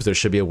watch boobs, there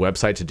should be a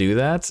website to do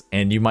that,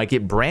 and you might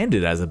get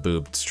branded as a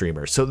boob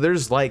streamer. So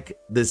there's like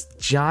this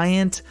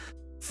giant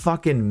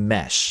fucking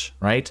mesh,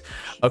 right?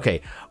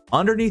 Okay,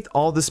 underneath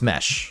all this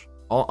mesh,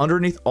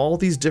 underneath all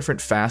these different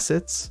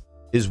facets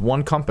is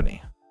one company,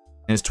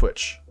 and it's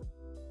Twitch.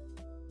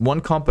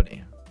 One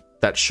company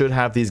that should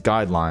have these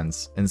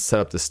guidelines and set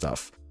up this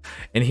stuff.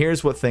 And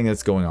here's what thing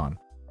that's going on.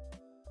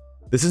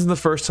 This isn't the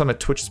first time that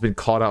Twitch has been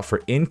called out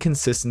for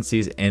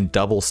inconsistencies and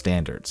double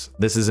standards.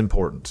 This is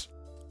important.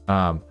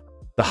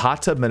 The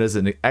hot tub meta is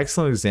an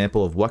excellent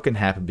example of what can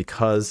happen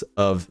because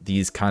of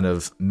these kind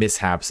of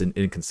mishaps and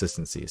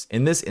inconsistencies.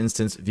 In this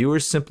instance,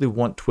 viewers simply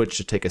want Twitch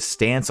to take a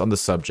stance on the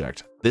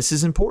subject. This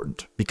is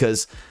important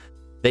because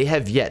they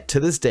have yet, to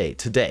this day,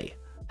 today,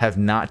 have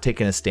not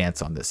taken a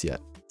stance on this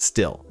yet.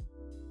 Still,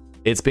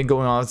 it's been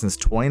going on since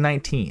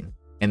 2019,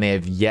 and they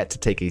have yet to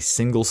take a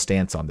single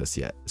stance on this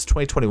yet. It's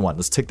 2021.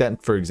 Let's take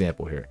that for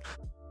example here.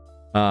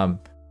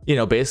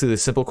 Basically the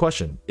simple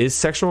question: is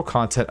sexual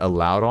content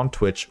allowed on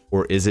Twitch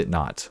or is it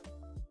not?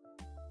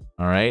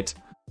 All right.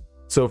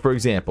 So for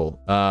example,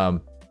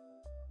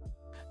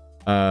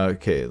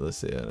 okay, let's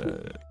see.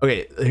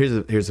 Okay,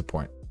 here's the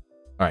point.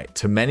 All right,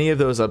 to many of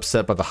those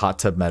upset by the hot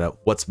tub meta,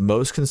 what's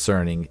most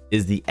concerning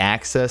is the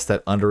access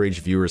that underage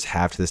viewers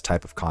have to this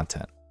type of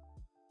content.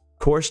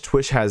 Of course,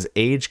 Twitch has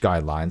age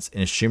guidelines,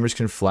 and streamers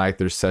can flag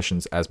their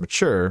sessions as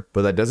mature,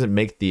 but that doesn't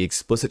make the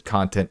explicit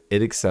content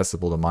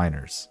inaccessible to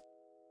minors.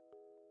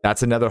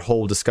 That's another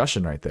whole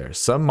discussion right there.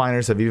 Some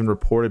minors have even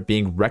reported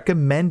being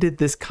recommended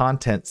this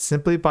content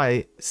simply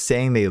by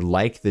saying they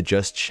like the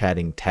just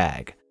chatting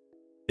tag.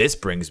 This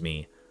brings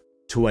me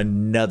to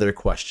another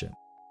question.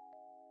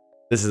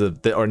 This is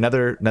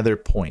another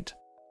point.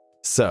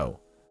 So,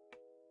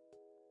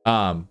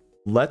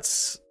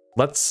 let's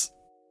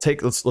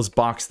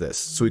box this.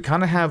 So we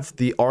kind of have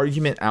the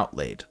argument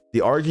outlaid.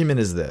 The argument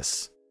is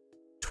this: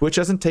 Twitch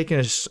hasn't taken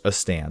a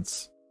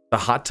stance. The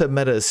hot tub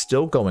meta is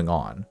still going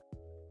on.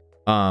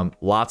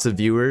 Lots of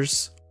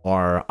viewers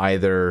are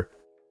either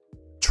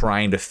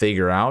trying to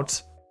figure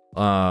out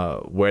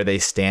where they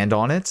stand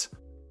on it.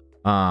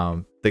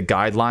 The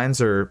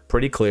guidelines are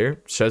pretty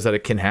clear, shows that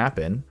it can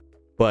happen,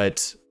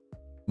 but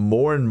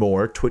more and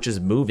more Twitch is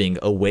moving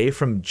away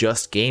from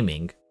just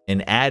gaming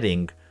and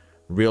adding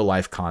real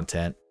life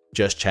content,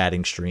 just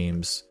chatting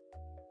streams,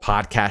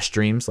 podcast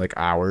streams like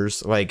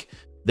ours. Like,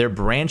 they're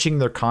branching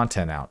their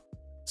content out.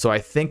 So I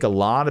think a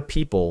lot of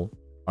people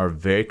are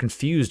very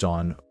confused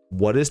on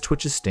what is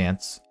Twitch's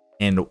stance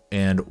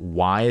and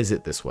why is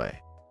it this way.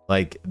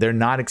 Like, they're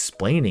not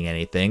explaining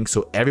anything,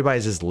 so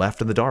everybody's just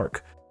left in the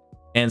dark.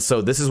 And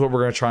so this is what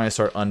we're going to try and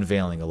start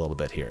unveiling a little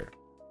bit here.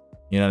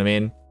 You know what I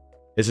mean?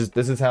 This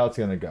is how it's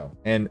going to go.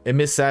 And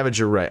Miss Savage,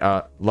 you're right.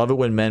 Love it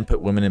when men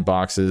put women in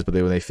boxes, but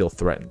when they feel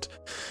threatened.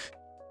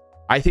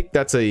 I think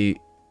that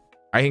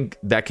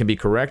can be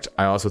correct.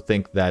 I also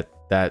think that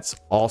that's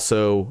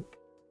also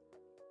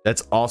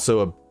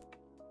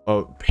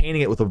a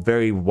painting it with a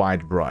very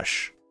wide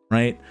brush,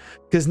 right?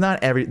 Because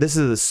this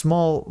is a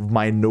small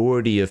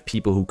minority of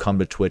people who come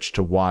to Twitch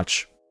to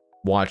watch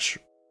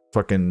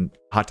fucking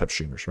hot tub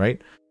streamers, right?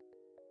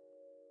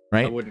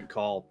 I wouldn't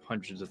call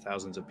hundreds of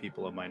thousands of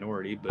people a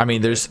minority, but I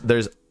mean, there's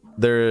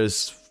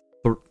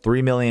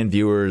 3 million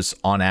viewers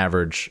on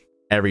average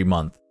every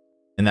month,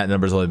 and that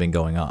number's only been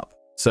going up.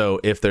 So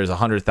if there's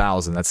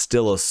 100,000, that's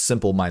still a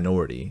simple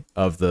minority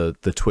of the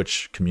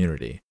Twitch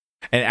community.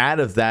 And out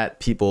of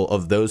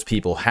those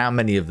people, how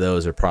many of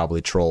those are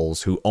probably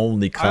trolls who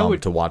only come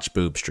to watch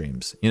boob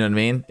streams? You know what I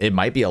mean? It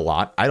might be a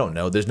lot. I don't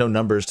know. There's no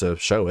numbers to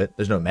show it.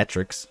 There's no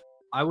metrics.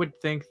 I would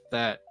think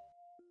that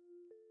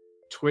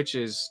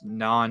Twitch's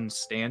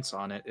non-stance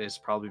on it is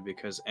probably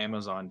because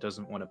Amazon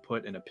doesn't want to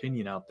put an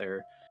opinion out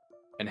there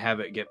and have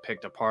it get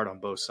picked apart on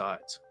both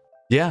sides.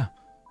 Yeah,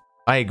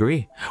 I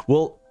agree.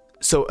 Well,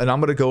 so, and I'm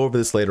going to go over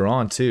this later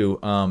on too.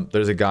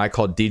 There's a guy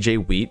called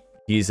DJ Wheat.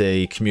 He's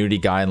a community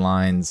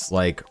guidelines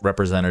like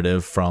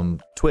representative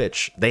from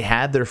Twitch. They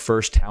had their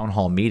first town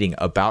hall meeting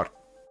about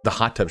the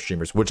hot tub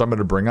streamers, which I'm going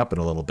to bring up in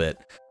a little bit.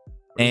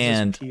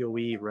 And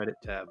PoE Reddit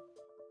tab.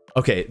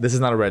 Okay, this is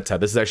not a Reddit tab.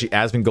 This is actually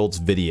Asmongold's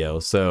video.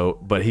 So,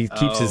 but he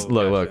keeps his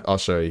look. Gotcha. I'll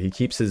show you. He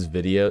keeps his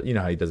video. You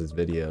know how he does his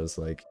videos.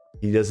 Like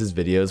he does his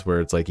videos where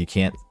it's like you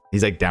can't.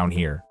 He's like down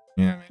here.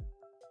 You know what I mean?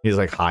 He's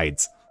like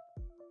hides.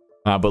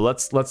 But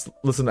let's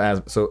listen to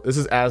As. So this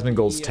is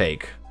Asmongold's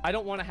take. I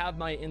don't want to have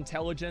my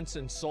intelligence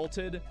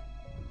insulted.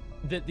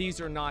 That these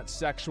are not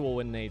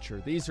sexual in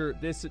nature. These are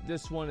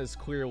this one is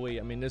clearly.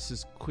 I mean, this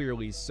is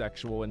clearly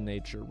sexual in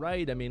nature,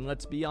 right? I mean,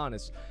 let's be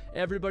honest.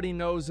 Everybody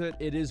knows it.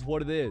 It is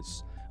what it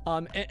is.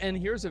 And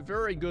here's a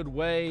very good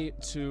way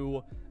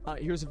to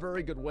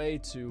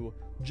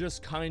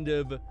just kind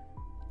of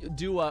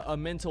do a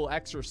mental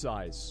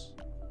exercise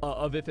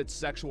of if it's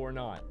sexual or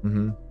not.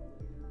 Mm-hmm.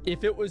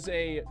 If it was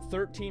a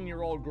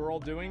 13-year-old girl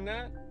doing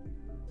that,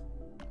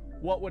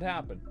 what would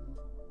happen?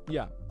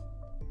 Yeah.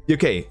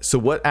 Okay, so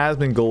what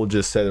Asmongold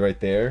just said right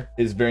there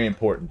is very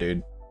important,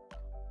 dude.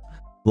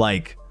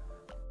 Like,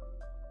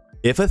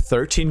 if a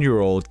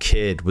 13-year-old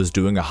kid was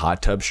doing a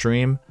hot tub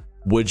stream,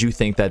 would you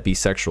think that'd be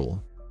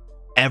sexual?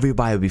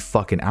 Everybody would be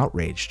fucking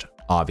outraged,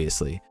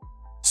 obviously.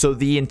 So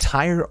the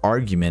entire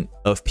argument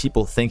of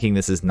people thinking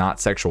this is not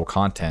sexual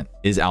content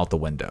is out the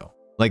window.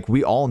 Like,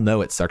 we all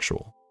know it's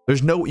sexual.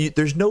 There's no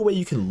way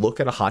you can look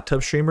at a hot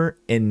tub streamer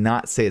and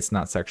not say it's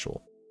not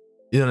sexual.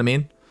 You know what I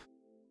mean?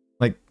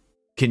 Like,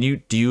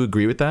 do you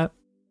agree with that?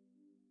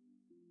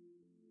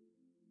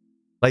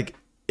 Like,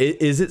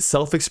 is it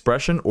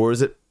self-expression or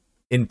is it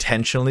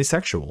intentionally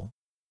sexual?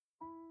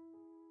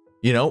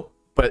 You know,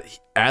 but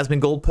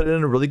Asmongold put it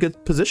in a really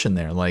good position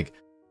there. Like,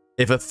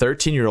 if a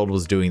 13-year-old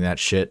was doing that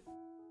shit,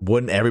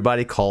 wouldn't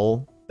everybody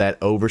call that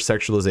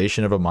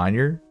over-sexualization of a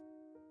minor?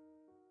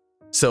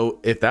 So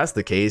if that's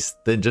the case,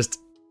 then just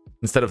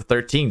instead of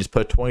 13, just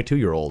put a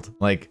 22-year-old.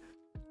 Like,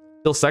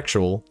 still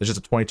sexual. It's just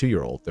a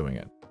 22-year-old doing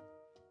it.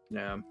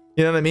 Yeah.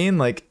 You know what I mean?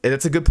 Like,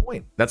 that's a good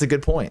point. That's a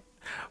good point.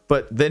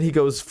 But then he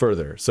goes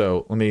further.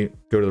 So let me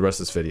go to the rest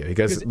of this video. He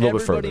goes a little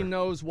bit further. Everybody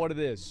knows what it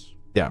is.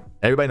 Yeah,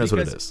 everybody knows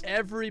what it is.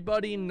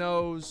 Everybody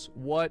knows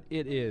what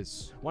it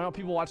is. Why don't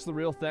people watch The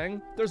Real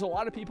Thing? There's a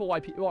lot of people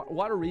a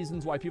lot of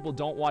reasons why people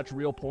don't watch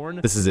real porn.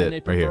 This is it, and they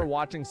right prefer here.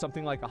 watching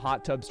something like a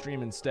hot tub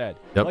stream instead.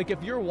 Yep. Like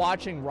if you're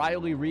watching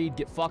Riley Reid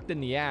get fucked in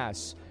the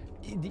ass,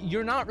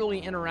 you're not really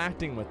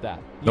interacting with that.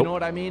 You Nope. know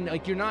what I mean?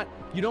 Like you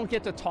don't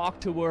get to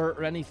talk to her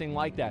or anything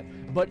like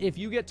that. But if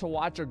you get to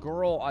watch a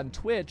girl on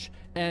Twitch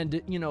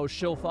and, you know,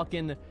 she'll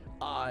fucking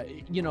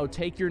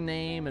take your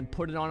name and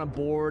put it on a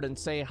board and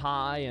say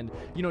hi, and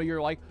you know,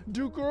 you're like,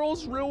 do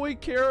girls really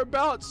care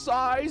about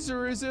size,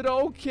 or is it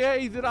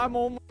okay that I'm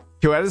only?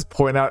 Can I just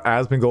point out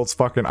Asmongold's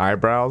fucking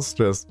eyebrows?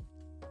 Just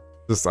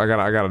I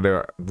gotta do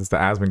it. It's the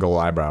Asmongold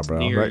eyebrow, bro.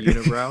 Near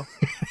unibrow.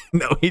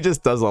 No, he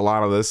just does a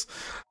lot of this,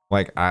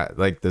 like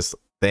this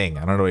thing.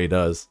 I don't know what he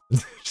does.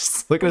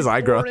 Just look at his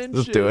eyebrows.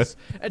 Just do it.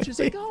 And she's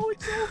like, oh,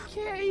 it's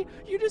okay.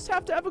 You just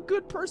have to have a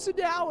good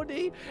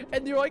personality.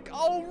 And you're like,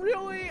 oh,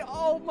 really?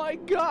 Oh my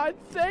God,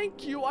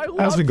 thank you. I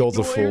love you. Asmongold's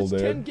a fool, dude.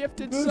 10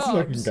 gifted This subs.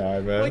 fucking guy,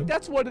 man. Like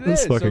that's what it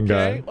This is. fucking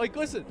Okay. guy. Like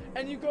listen,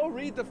 and you go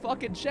read the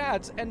fucking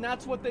chats, and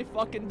that's what they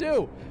fucking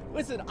do.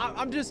 Listen,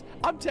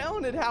 I'm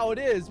telling it how it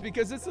is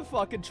because it's the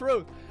fucking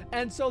truth.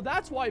 And so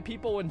that's why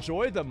people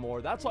enjoy them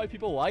more. That's why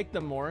people like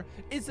them more,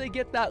 is they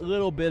get that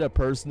little bit of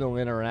personal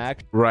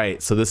interaction. Right.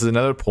 So this is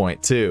another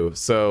point too.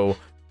 So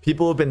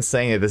people have been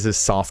saying that this is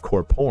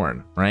softcore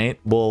porn, right?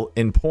 Well,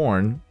 in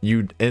porn,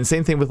 and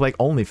same thing with like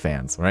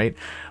OnlyFans, right?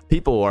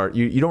 People are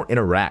you don't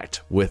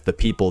interact with the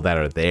people that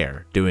are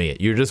there doing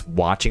it. You're just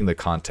watching the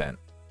content.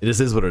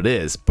 This is what it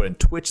is. But in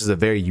Twitch is a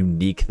very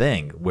unique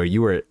thing where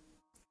you are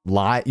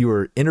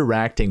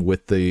interacting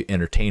with the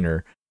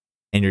entertainer,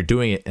 and you're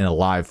doing it in a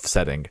live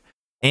setting,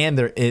 and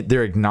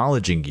they're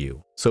acknowledging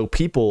you. So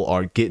people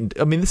are getting.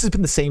 I mean, this has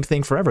been the same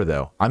thing forever,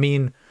 though. I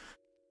mean,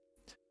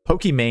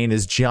 Pokimane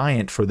is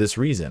giant for this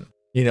reason.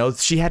 You know,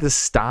 she had to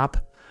stop.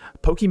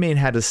 Pokimane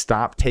had to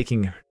stop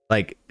taking.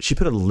 Like, she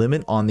put a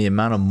limit on the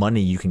amount of money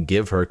you can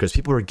give her because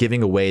people were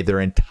giving away their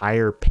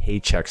entire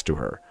paychecks to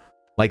her,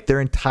 like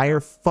their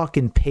entire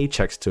fucking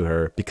paychecks to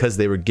her because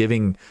they were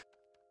giving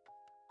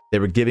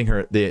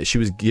her she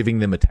was giving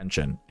them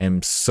attention.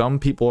 And some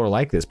people are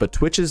like this, but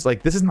Twitch is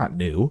like, this is not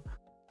new.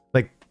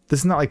 Like, this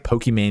is not like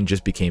Pokimane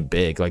just became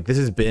big. Like, this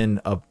has been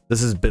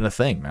a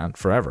thing, man,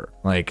 forever.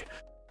 Like,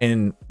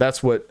 and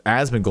that's what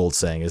Asmongold's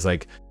saying is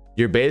like,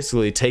 you're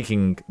basically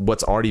taking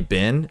what's already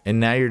been, and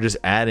now you're just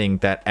adding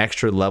that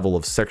extra level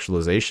of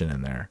sexualization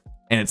in there,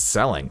 and it's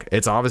selling.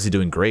 It's obviously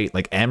doing great.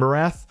 Like,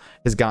 Amarath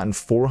has gotten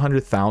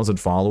 400,000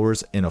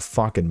 followers in a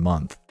fucking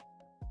month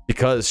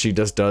because she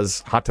just does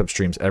hot tub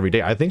streams every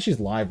day. I think she's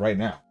live right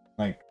now.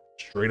 Like,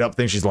 straight up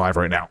think she's live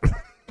right now.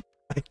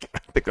 Like,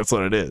 think that's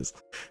what it is.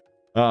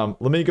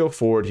 Let me go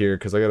forward here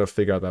because I gotta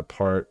figure out that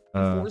part.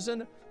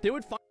 Forzen, they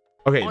would find.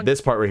 Okay,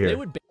 this part right They here.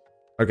 would.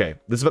 Okay,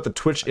 this is about the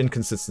Twitch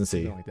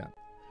inconsistency. Something like that.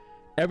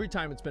 Every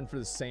time it's been for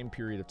the same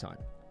period of time.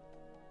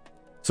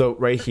 So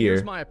right here.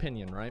 Here's my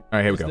opinion, right? All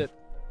right, here we is go. that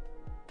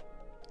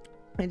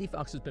Andy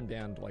Fox has been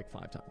banned like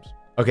 5 times.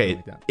 Okay,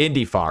 Something like that.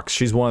 Indie Fox.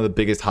 She's one of the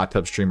biggest hot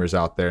tub streamers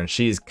out there, and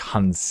she's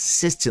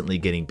consistently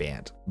getting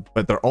banned.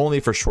 But they're only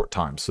for short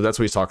times. So that's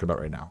what he's talking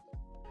about right now.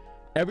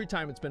 Every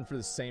time it's been for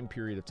the same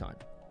period of time.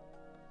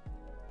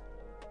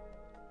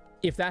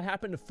 If that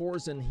happened to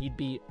Forzen, he'd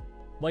be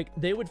like,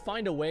 they would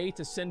find a way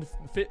to send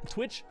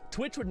Twitch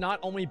would not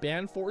only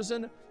ban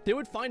Forzen, they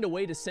would find a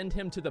way to send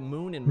him to the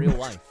moon in real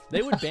life.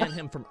 They would ban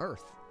him from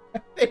Earth.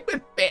 They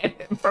would ban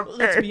him from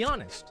Let's be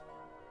honest.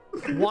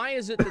 Why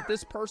is it that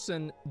this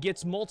person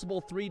gets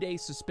multiple 3-day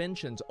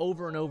suspensions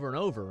over and over and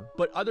over,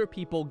 but other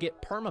people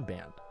get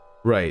permabanned?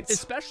 Right.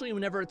 Especially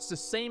whenever it's the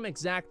same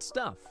exact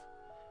stuff.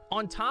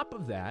 On top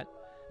of that,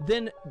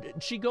 then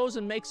she goes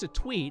and makes a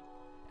tweet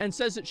and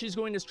says that she's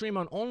going to stream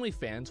on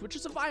OnlyFans, which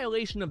is a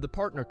violation of the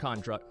partner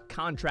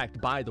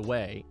contract, by the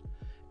way.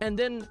 And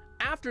then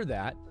after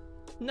that,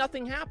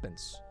 nothing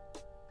happens.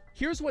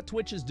 Here's what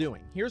Twitch is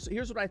doing. Here's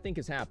what I think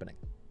is happening.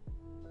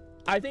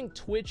 I think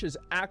Twitch is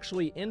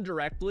actually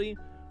indirectly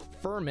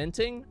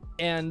fermenting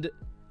and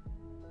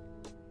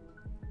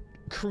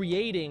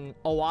creating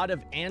a lot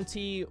of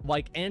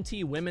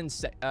anti-women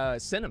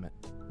sentiment.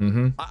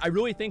 Mm-hmm. I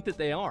really think that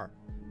they are,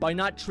 by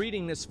not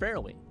treating this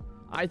fairly.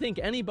 I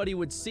think anybody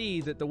would see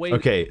that the way.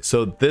 Okay,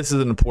 so this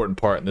is an important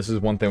part, and this is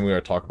one thing we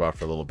gotta talk about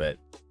for a little bit.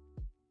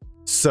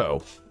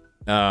 So,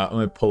 let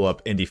me pull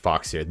up Indie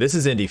Fox here. This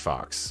is Indie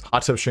Fox.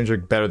 Hot tub streams are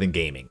better than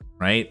gaming,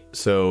 right?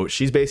 So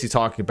she's basically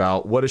talking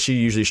about, what does she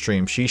usually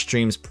stream? She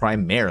streams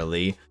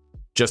primarily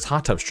just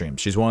hot tub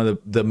streams. She's one of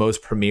the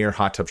most premier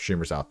hot tub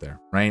streamers out there,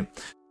 right?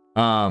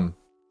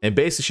 And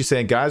basically she's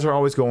saying guys are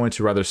always going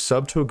to rather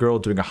sub to a girl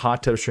doing a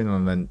hot tub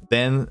stream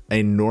than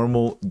a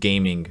normal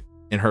gaming,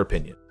 in her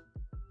opinion.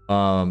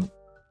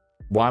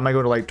 Why am I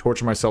going to like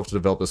torture myself to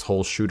develop this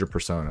whole shooter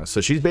persona? So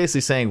she's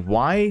basically saying,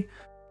 why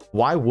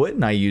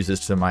wouldn't I use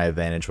this to my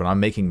advantage when I'm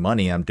making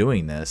money? I'm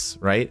doing this,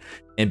 right?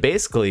 And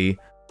basically,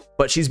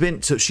 but she's been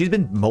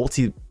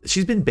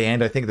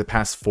banned, I think, the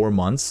past 4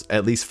 months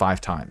at least 5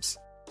 times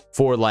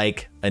for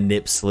like a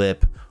nip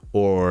slip,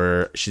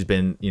 or she's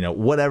been,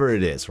 whatever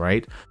it is,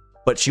 right?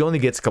 But she only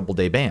gets a couple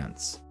day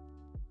bans.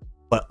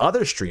 But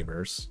other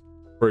streamers,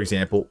 for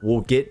example,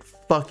 will get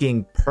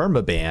fucking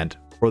permabanned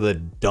for the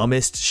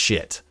dumbest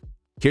shit.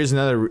 Here's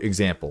another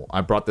example. I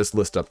brought this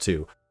list up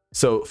too.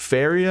 So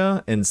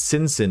Faria and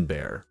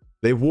Sinsinbear,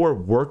 they wore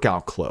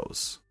workout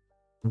clothes.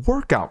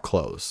 Workout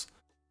clothes.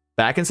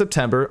 Back in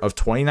September of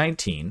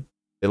 2019,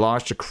 they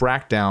launched a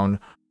crackdown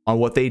on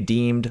what they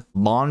deemed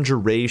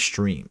lingerie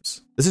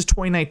streams. This is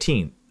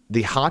 2019.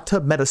 The hot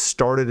tub meta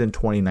started in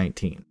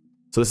 2019.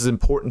 So this is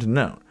important to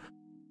note.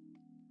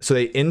 So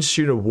they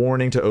issued a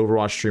warning to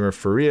Overwatch streamer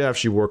Faria if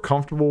she wore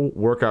comfortable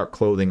workout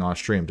clothing on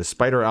stream.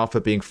 Despite her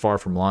outfit being far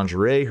from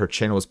lingerie, her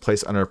channel was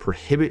placed under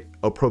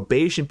a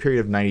probation period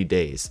of 90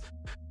 days.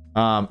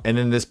 And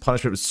then this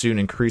punishment was soon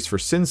increased for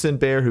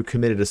Sinsinbear, who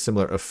committed a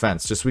similar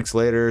offense. Just weeks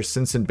later,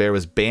 Sinsinbear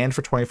was banned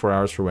for 24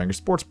 hours for wearing a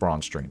sports bra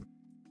on stream.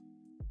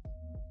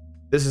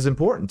 This is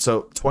important.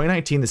 So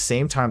 2019, the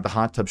same time the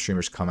hot tub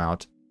streamers come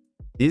out,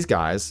 these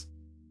guys,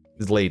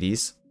 these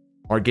ladies,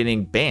 are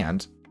getting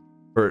banned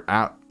for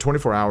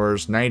 24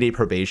 hours, 90-day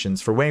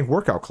probations for wearing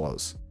workout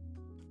clothes.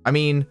 I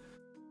mean,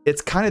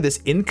 it's kind of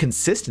this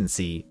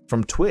inconsistency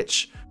from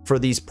Twitch for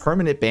these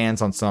permanent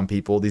bans on some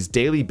people, these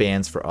daily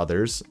bans for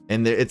others,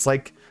 and it's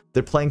like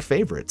they're playing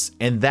favorites.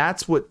 And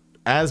that's what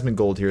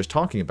Asmongold here is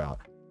talking about.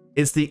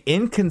 It's the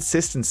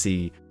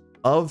inconsistency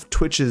of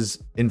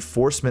Twitch's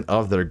enforcement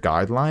of their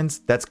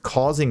guidelines that's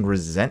causing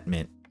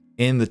resentment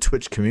in the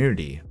Twitch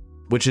community,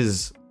 which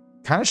is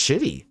kind of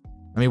shitty.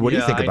 I mean, what do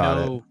you think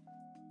about it?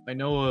 I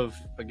know of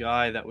a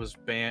guy that was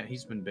banned.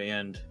 He's been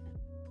banned.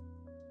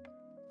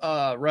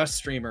 Rust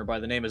streamer by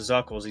the name of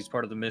Zuckles. He's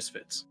part of the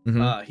Misfits.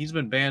 Mhm. He's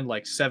been banned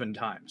like 7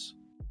 times.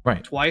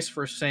 Right. Twice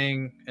for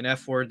saying an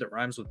F word that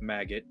rhymes with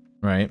maggot.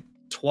 Right.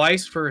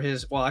 Twice for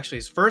his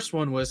first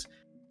one was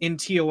in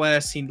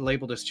TOS. He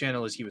labeled his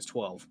channel as he was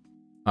 12.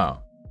 Oh,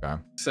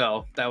 okay.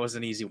 So that was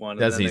an easy one.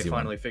 That's and then an easy they one.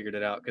 finally figured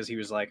it out because he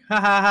was like, ha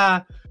ha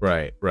ha.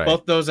 Right. Right.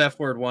 Both those F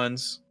word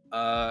ones.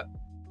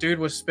 Dude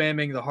was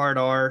spamming the hard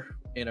R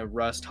in a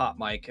Rust hot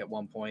mic at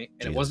one point,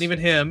 and Jesus. it wasn't even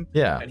him.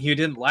 Yeah. And he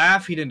didn't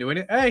laugh. He didn't do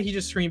anything. Hey, he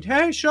just screamed,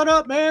 "Hey, shut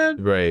up,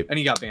 man!" Right. And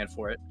he got banned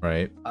for it.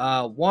 Right.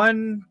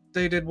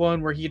 They did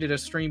one where he did a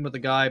stream with a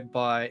guy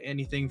by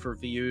Anything for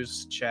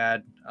Views,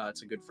 Chad.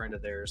 It's a good friend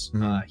of theirs.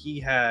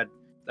 Mhm.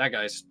 That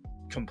guy's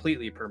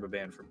completely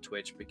permabanned from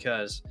Twitch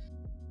because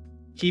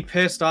he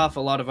pissed off a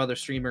lot of other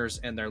streamers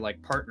and their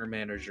like partner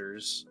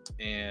managers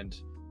and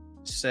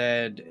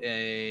said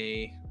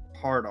a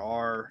hard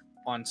R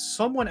on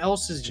someone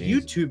else's Jeez.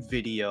 YouTube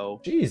video,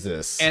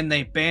 Jesus. and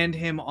they banned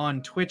him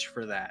on Twitch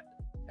for that.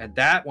 And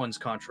that one's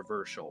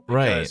controversial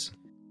Right. because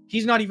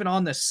he's not even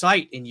on the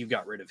site and you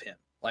got rid of him.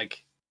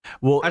 Like,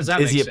 Well, How does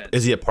that is make he sense?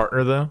 is he a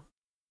partner though?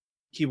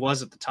 He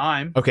was at the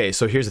time. Okay,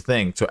 so here's the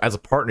thing. So as a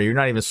partner, you're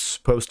not even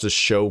supposed to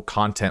show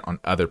content on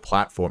other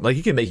platforms. Like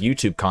you can make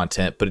YouTube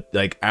content, but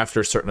like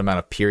after a certain amount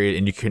of period,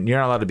 and you're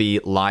not allowed to be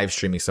live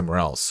streaming somewhere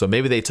else. So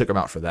maybe they took him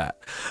out for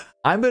that.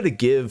 I'm gonna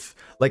give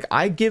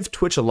I give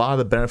Twitch a lot of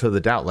the benefit of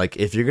the doubt. Like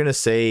if you're gonna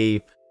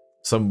say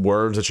some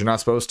words that you're not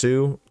supposed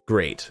to,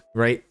 great,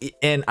 right?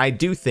 And I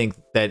do think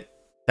that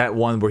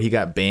one where he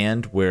got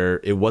banned, where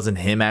it wasn't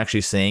him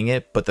actually saying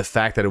it, but the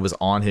fact that it was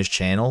on his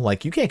channel,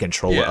 like you can't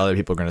control what other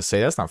people are gonna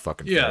say. That's not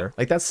fucking fair.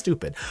 Like that's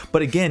stupid.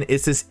 But again,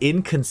 it's this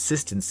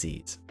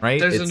inconsistencies, right?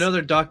 There's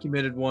another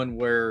documented one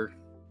where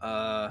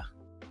what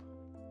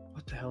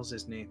the hell's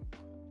his name?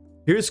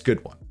 Here's a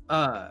good one.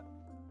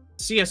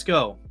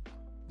 CS:GO,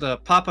 the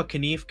Papa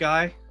Knief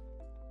guy,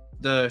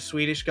 the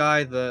Swedish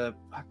guy,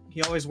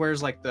 he always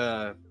wears like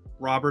the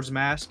robber's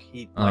mask.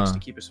 He likes to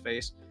keep his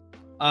face.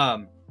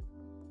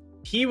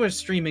 He was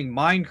streaming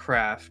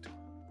Minecraft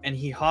and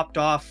he hopped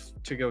off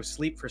to go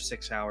sleep for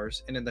 6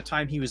 hours, and in the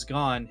time he was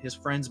gone, his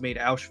friends made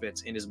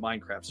Auschwitz in his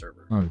Minecraft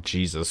server. Oh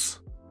Jesus.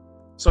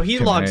 So he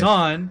logs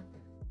on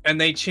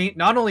and they change,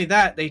 not only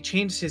that, they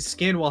changed his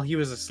skin while he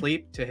was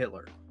asleep to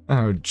Hitler.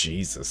 Oh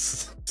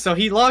Jesus. So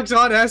he logs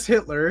on as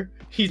Hitler.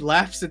 He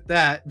laughs at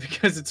that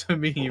because it's a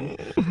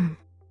meme.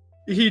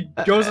 He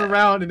goes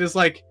around and is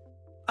like,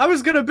 I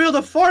was gonna build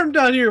a farm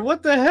down here.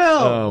 What the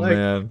hell? Oh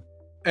man.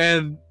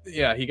 And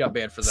yeah, he got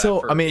banned for that.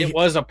 So I mean, it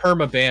was a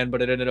perma ban,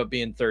 but it ended up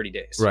being 30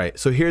 days. Right.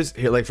 So here,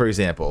 like for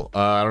example,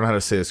 I don't know how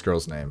to say this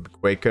girl's name.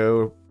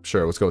 Quaco.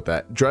 Sure, let's go with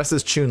that. Dressed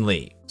as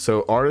Chun-Li.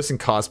 So artist and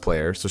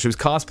cosplayer. So she was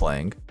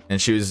cosplaying,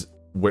 and she was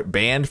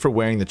banned for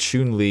wearing the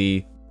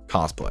Chun-Li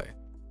cosplay.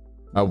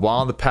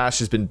 While in the past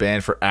she's been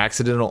banned for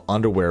accidental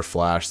underwear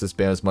flash, this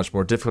ban is much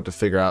more difficult to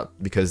figure out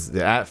because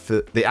the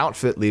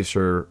outfit leaves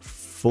her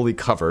fully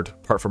covered,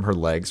 apart from her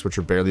legs, which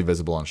are barely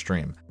visible on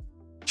stream.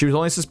 She was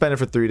only suspended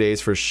for 3 days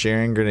for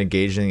sharing and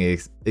engaging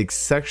in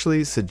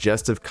sexually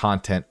suggestive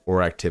content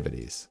or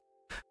activities.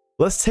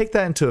 Let's take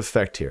that into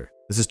effect here.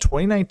 This is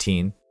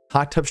 2019.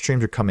 Hot tub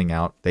streams are coming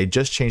out. They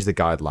just changed the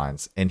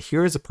guidelines. And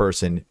here is a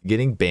person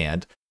getting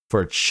banned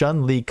for a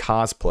Chun-Li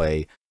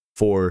cosplay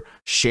for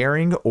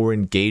sharing or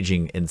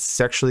engaging in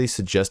sexually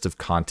suggestive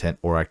content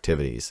or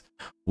activities.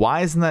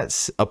 Why isn't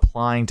that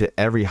applying to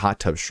every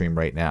hot tub stream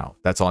right now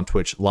that's on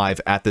Twitch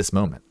live at this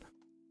moment?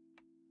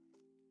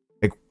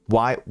 Like,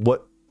 why?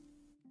 What?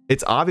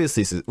 It's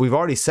obviously, we've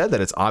already said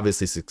that it's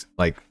obviously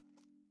like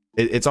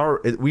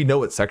we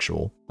know it's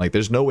sexual. Like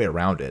there's no way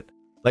around it.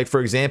 Like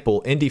for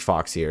example, Indie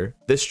Fox here,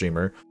 this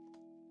streamer,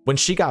 when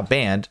she got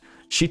banned,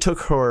 she took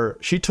her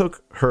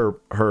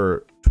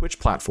Twitch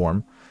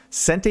platform,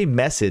 sent a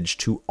message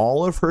to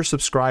all of her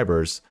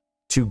subscribers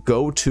to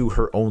go to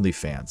her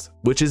OnlyFans,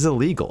 which is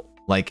illegal.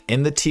 Like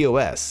in the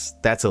TOS,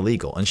 that's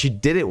illegal. And she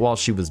did it while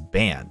she was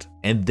banned,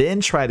 and then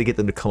tried to get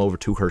them to come over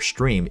to her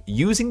stream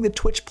using the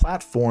Twitch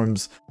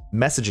platform's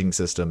messaging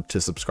system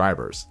to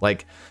subscribers.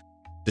 Like,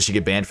 did she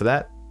get banned for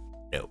that?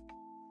 No.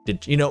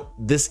 Did you know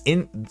this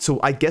so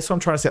I guess what I'm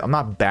trying to say, I'm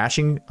not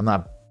bashing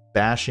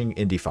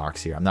Indie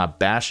Fox here. I'm not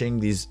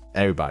bashing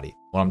everybody.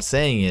 What I'm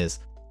saying is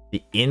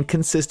the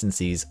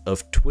inconsistencies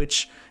of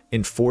Twitch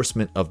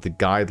enforcement of the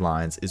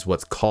guidelines is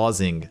what's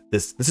causing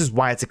this. This is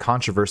why it's a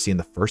controversy in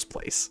the first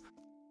place.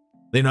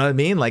 You know what I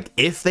mean? Like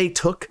if they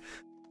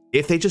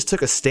just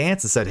took a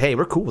stance and said, hey,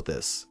 we're cool with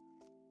this,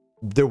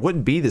 there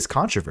wouldn't be this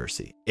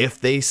controversy.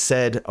 If they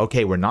said,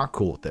 okay, we're not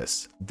cool with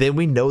this, then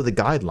we know the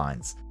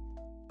guidelines.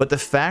 But the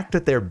fact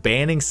that they're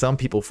banning some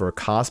people for a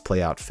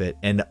cosplay outfit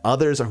and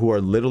others who are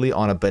literally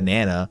on a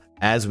banana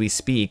as we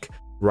speak,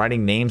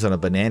 writing names on a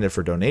banana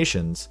for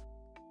donations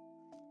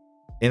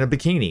in a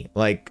bikini,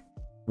 like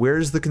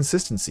where's the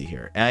consistency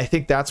here? And I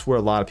think that's where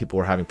a lot of people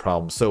are having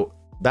problems. So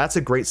that's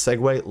a great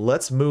segue.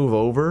 Let's move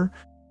over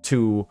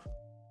to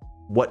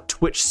what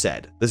Twitch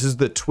said. This is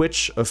the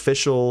Twitch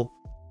official,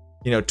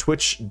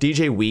 Twitch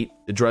DJ Wheat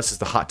addresses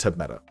the hot tub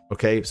meta.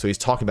 Okay, so he's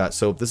talking about,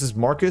 so this is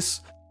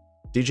Marcus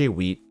DJ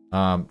Wheat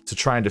to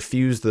try and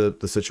diffuse the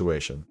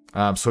situation.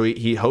 So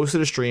he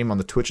hosted a stream on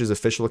the Twitch's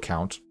official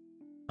account.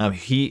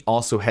 He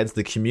also heads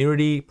the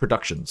community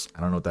productions.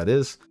 I don't know what that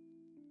is,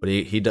 but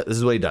he does, this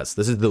is what he does.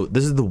 This is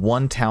the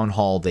one town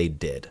hall they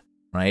did,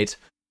 right?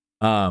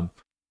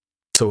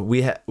 So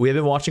we have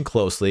been watching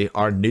closely.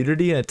 Our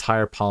nudity and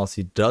attire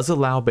policy does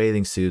allow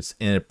bathing suits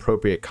in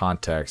appropriate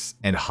contexts,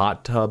 and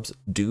hot tubs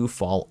do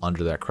fall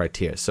under that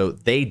criteria. So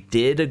they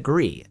did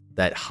agree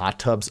that hot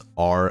tubs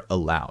are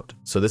allowed.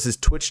 So this is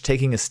Twitch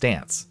taking a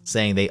stance,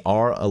 saying they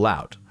are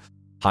allowed.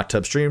 Hot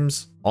tub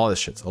streams, all this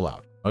shit's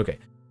allowed. Okay.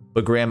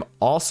 But Graham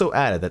also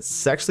added that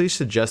sexually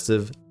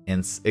suggestive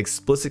and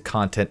explicit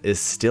content is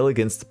still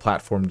against the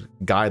platform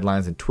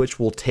guidelines, and Twitch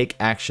will take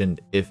action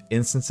if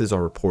instances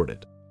are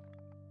reported.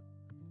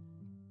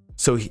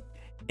 So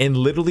in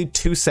literally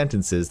 2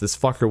 sentences, this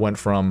fucker went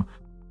from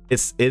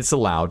it's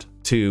allowed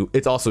to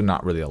it's also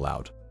not really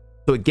allowed.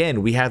 So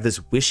again, we have this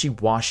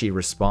wishy-washy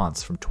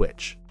response from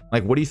Twitch.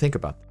 Like, what do you think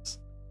about this?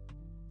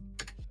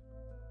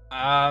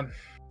 I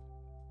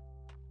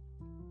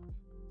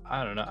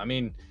don't know. I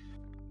mean,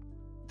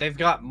 they've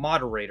got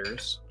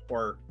moderators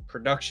or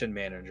production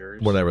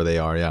managers, Whatever they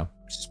are, yeah.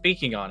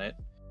 speaking on it,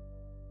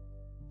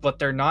 but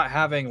they're not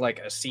having like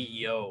a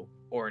CEO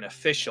or an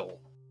official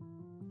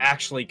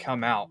actually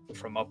come out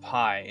from up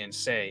high and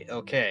say,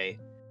 okay,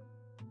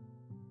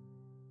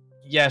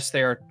 yes,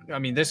 they are. I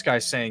mean, this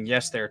guy's saying,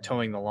 yes, they're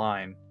towing the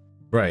line.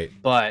 Right.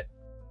 But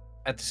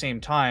at the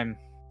same time,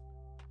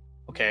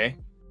 okay,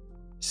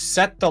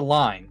 set the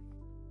line.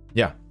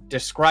 Yeah.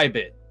 Describe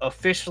it.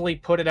 Officially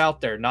put it out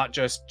there, not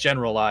just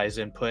generalize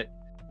and put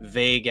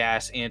vague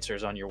ass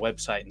answers on your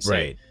website and say,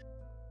 Right.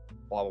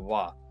 blah, blah,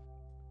 blah.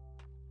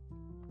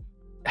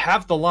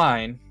 Have the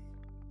line.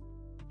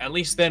 At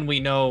least then we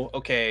know,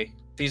 okay,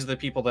 these are the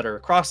people that are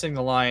crossing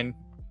the line.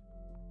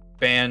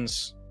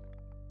 Bans,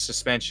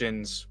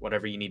 suspensions,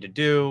 whatever you need to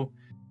do.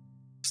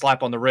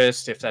 Slap on the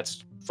wrist if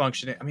that's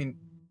functioning. I mean,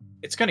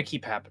 it's going to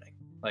keep happening.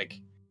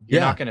 Like, you're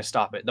not going to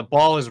stop it. The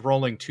ball is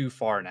rolling too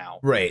far now.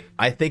 Right.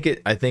 I think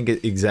it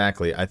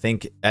exactly. I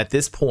think at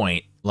this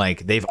point,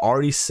 like, they've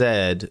already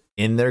said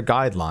in their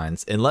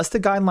guidelines, unless the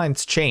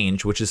guidelines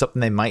change, which is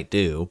something they might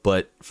do,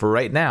 but for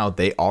right now,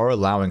 they are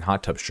allowing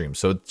hot tub streams.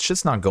 So it's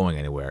just not going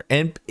anywhere.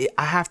 And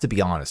I have to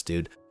be honest,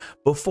 dude,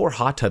 before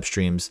hot tub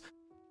streams,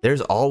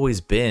 there's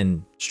always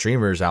been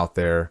streamers out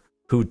there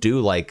who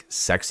do like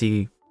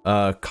sexy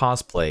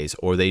cosplays,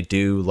 or they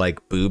do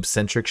like boob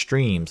centric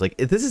streams. Like,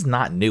 this is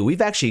not new.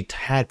 We've actually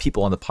had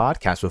people on the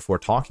podcast before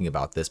talking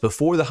about this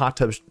before the hot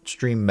tub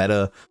stream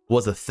meta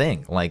was a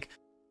thing. Like,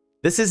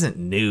 this isn't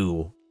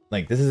new.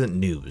 Like, this isn't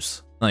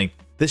news. Like,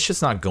 this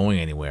shit's not going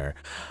anywhere.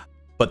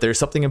 But there's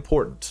something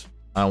important.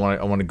 I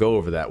want to go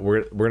over that.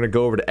 We're going to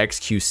go over to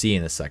XQC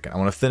in a second. I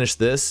want to finish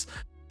this.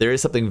 There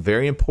is something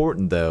very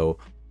important though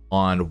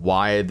on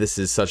why this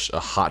is such a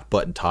hot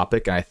button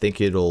topic, and I think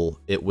it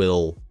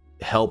will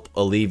help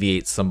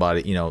alleviate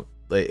somebody, you know,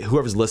 like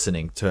whoever's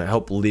listening, to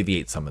help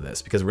alleviate some of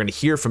this, because we're going to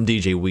hear from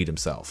DJ Weed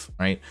himself,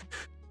 right?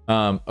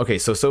 Okay,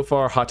 so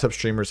far hot tub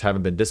streamers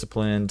haven't been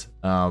disciplined,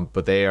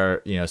 but they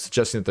are, you know,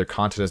 suggesting that their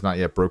content has not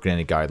yet broken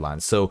any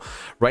guidelines. So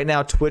right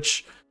now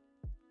Twitch,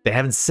 they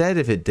haven't said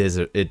if it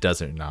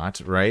does or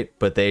not, right?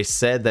 But they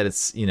said that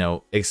it's, you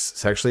know,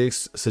 sexually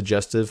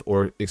suggestive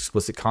or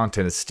explicit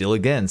content is still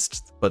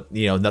against, but,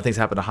 you know, nothing's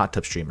happened to hot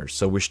tub streamers.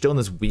 So we're still in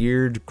this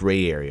weird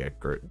gray area,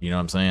 you know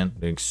what I'm saying?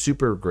 Like,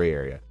 super gray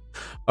area.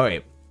 All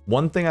right,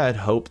 one thing I'd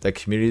hope that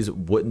communities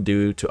wouldn't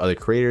do to other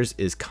creators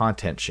is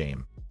content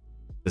shame.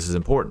 This is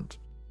important.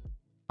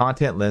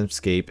 Content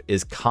landscape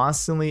is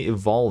constantly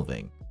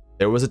evolving.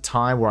 There was a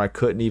time where I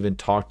couldn't even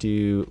talk to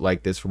you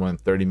like this for more than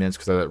 30 minutes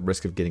because I was at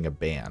risk of getting a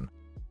ban,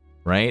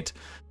 right?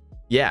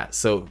 Yeah,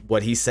 so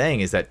what he's saying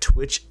is that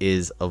Twitch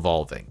is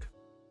evolving.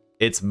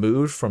 It's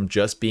moved from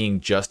just being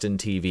Justin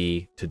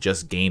TV to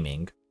just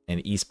gaming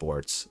and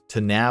esports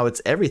to now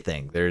it's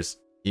everything. There's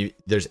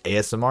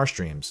ASMR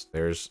streams,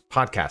 there's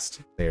podcasts,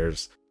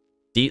 there's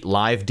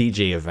live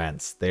DJ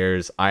events,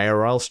 there's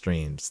IRL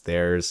streams,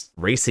 there's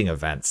racing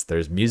events,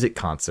 there's music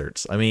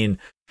concerts. I mean,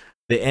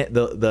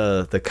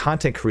 the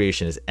content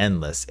creation is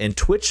endless, and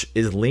Twitch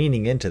is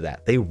leaning into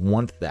that. They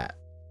want that.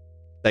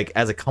 Like,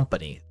 as a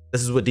company,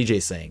 this is what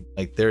DJ's saying.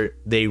 Like,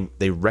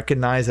 they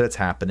recognize that it's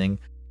happening,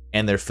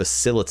 and they're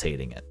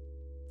facilitating it.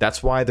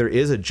 That's why there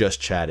is a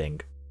just chatting.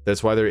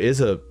 That's why there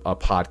is a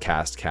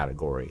podcast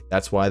category.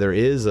 That's why there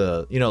is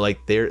a, you know,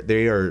 like, they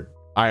are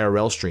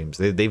IRL streams.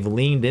 They've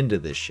leaned into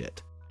this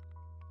shit.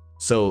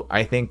 So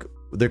I think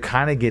they're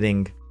kind of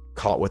getting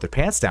caught with their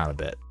pants down a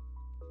bit,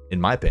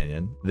 in my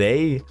opinion.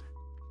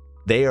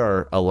 They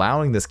are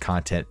allowing this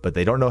content, but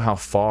they don't know how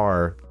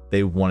far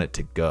they want it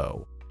to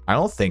go. I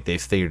don't think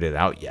they've figured it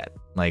out yet.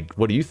 Like,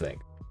 what do you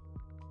think?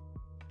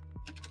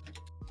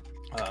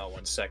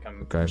 1 sec.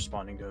 I'm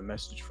responding to a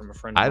message from a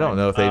friend. I don't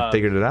know if they've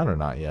figured it out or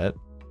not yet.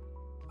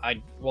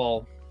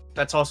 Well,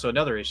 that's also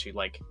another issue.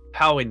 Like,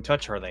 how in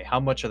touch are they? How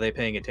much are they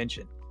paying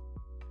attention?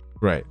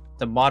 Right.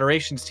 The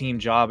moderations team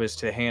job is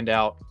to hand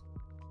out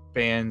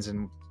bans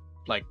and,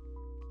 like,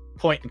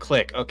 point and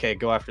click. Okay,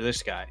 go after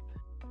this guy.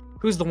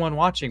 Who's the one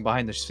watching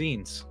behind the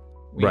scenes?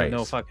 We have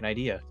no fucking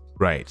idea.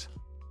 Right.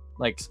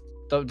 Like,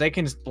 they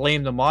can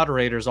blame the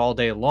moderators all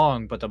day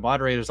long, but the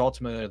moderators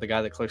ultimately are the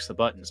guy that clicks the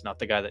buttons, not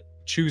the guy that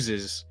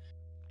chooses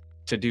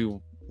to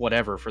do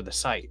whatever for the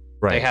site.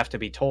 Right. They have to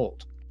be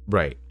told.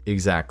 Right.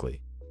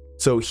 Exactly.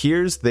 So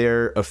here's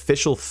their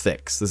official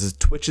fix. This is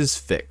Twitch's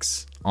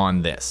fix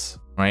on this,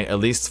 right? At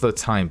least for the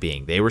time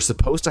being. They were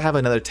supposed to have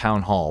another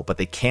town hall, but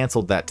they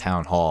canceled that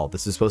town hall.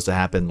 This is supposed to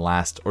happen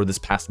this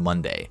past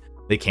Monday.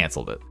 They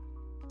canceled it.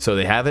 So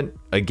they haven't,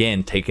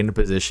 again, taken a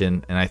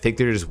position, and I think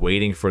they're just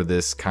waiting for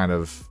this kind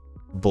of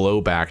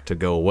blowback to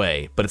go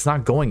away, but it's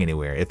not going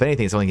anywhere. If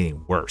anything, it's only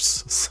getting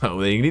worse. So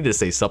they need to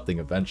say something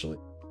eventually.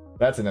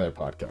 That's another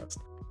podcast.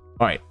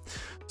 All right.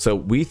 So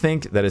we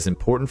think that it's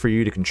important for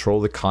you to control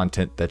the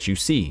content that you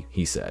see,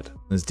 he said.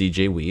 This is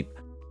DJ Wheat.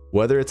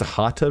 Whether it's a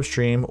hot tub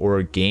stream or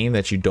a game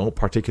that you don't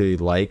particularly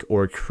like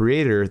or a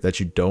creator that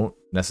you don't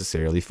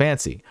necessarily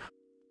fancy.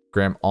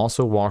 Graham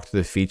also walked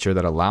through the feature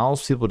that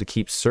allows people to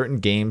keep certain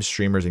game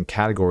streamers and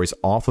categories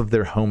off of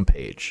their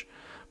homepage,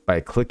 by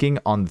clicking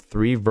on the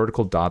 3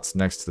 vertical dots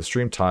next to the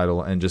stream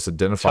title and just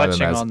identify Touching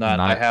them as on that,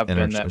 not I have an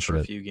been that for a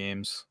instrument. few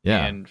games,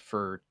 Yeah. and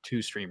for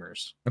 2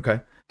 streamers.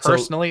 Okay. So,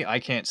 Personally, I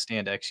can't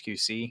stand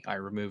XQC. I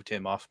removed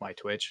him off my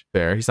Twitch.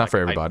 fair. He's not for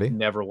I everybody.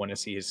 never want to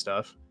see his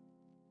stuff.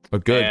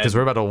 But good, because and-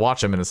 we're about to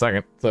watch him in a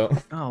second. So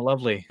Oh,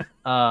 lovely.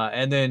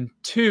 And then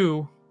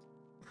 2,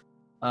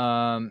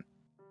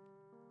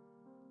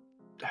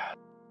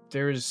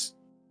 there's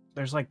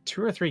like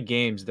 2 or 3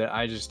 games that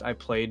I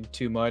played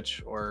too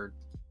much, or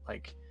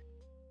like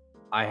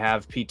I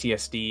have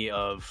PTSD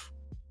of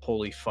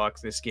holy fuck,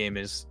 this game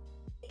is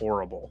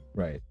horrible.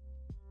 right.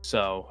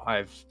 So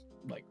I've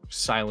like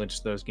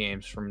silenced those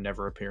games from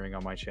never appearing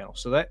on my channel.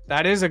 So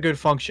that is a good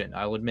function,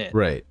 I'll admit.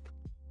 Right.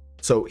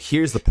 So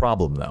here's the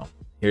problem, though.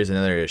 Here's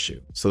another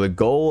issue. So the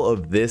goal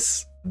of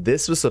this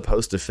was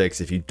supposed to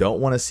fix, if you don't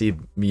want to see,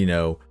 you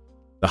know,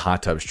 the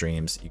hot tub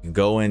streams, you can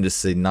go in to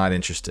say not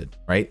interested,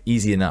 right?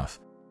 Easy enough.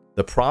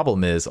 The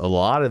problem is a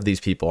lot of these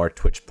people are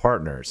Twitch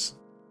partners.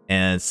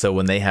 And so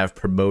when they have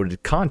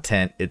promoted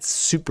content, it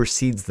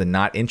supersedes the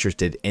not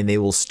interested, and they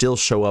will still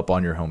show up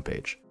on your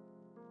homepage.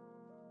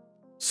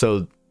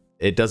 So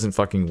it doesn't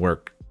fucking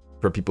work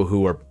for people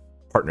who are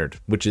partnered,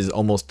 which is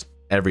almost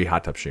every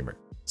hot tub streamer.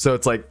 So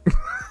it's like,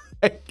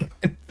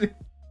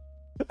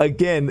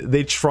 again,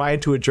 they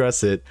tried to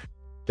address it.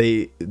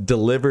 They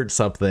delivered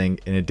something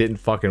and it didn't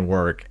fucking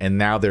work. And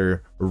now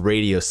they're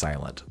radio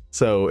silent.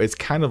 So it's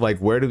kind of like,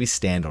 where do we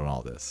stand on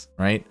all this?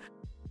 Right?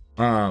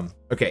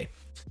 Okay.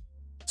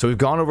 So we've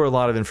gone over a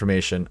lot of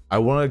information. I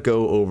want to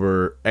go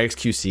over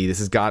XQC. This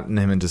has gotten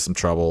him into some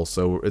trouble.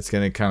 So it's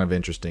going to kind of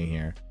interesting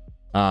here.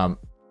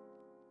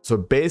 So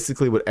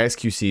basically what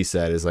XQC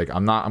said is like,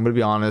 I'm going to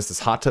be honest, this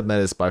hot tub meta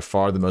is by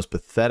far the most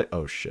pathetic.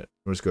 Oh shit.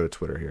 Let's go to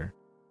Twitter here.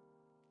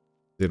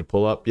 Did it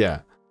pull up?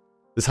 Yeah.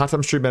 This hot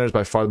tub stream meta is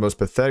by far the most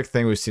pathetic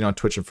thing we've seen on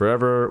Twitch in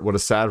forever. What a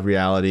sad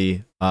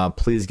reality.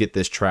 Please get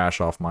this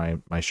trash off my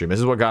stream. This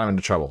is what got him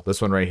into trouble.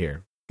 This one right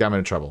here got him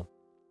into trouble.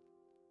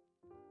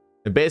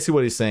 And basically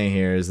what he's saying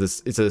here is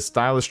this, it's a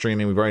style of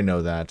streaming. We've already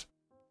know that.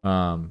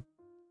 So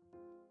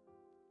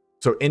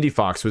Indie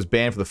Fox was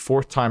banned for the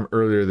 4th time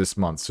earlier this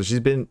month. So she's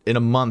been in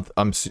a month.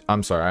 I'm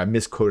sorry, I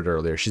misquoted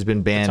earlier. She's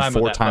been banned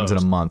 4 times in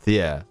a month.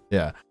 Yeah.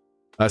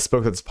 I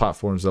spoke that this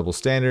platform's double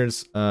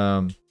standards.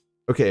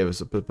 Okay, it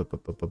was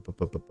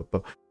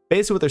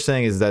basically what they're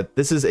saying is that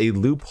this is a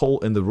loophole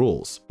in the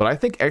rules. But I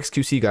think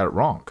XQC got it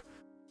wrong.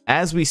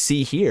 As we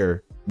see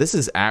here, this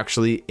is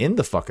actually in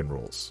the fucking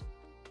rules.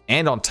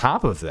 And on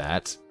top of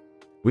that,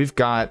 we've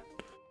got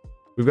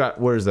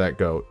where does that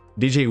go?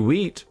 DJ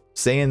Wheat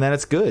saying that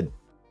it's good.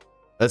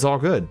 That's all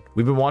good.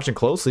 We've been watching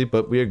closely,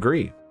 but we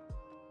agree.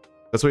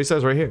 That's what he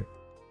says right here.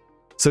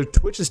 So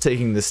Twitch is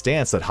taking the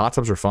stance that hot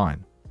tubs are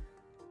fine.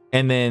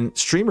 And then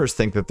streamers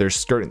think that they're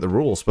skirting the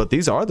rules, but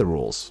these are the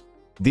rules.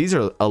 These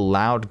are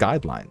allowed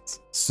guidelines.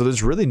 So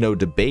there's really no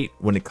debate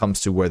when it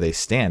comes to where they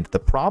stand. The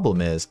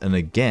problem is, and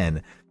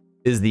again,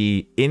 is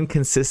the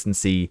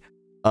inconsistency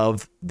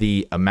of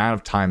the amount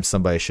of time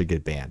somebody should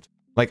get banned.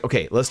 Like,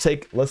 okay, let's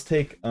take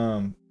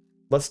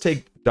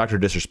Dr.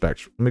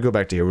 Disrespect. Let me go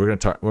back to here. We're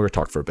gonna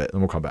talk for a bit,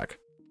 and we'll come back.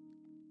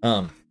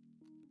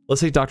 Let's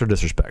take Dr.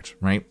 Disrespect,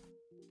 right?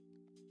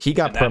 He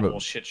got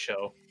permanent shit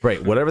show.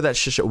 Right, whatever that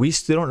shit show. We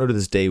still don't know to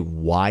this day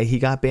why he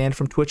got banned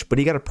from Twitch, but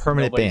he got a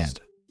permanent ban.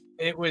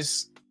 It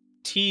was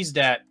teased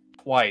at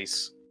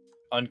twice,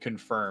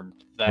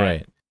 unconfirmed,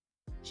 that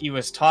he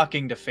was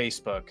talking to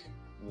Facebook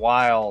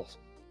while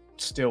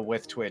still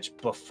with Twitch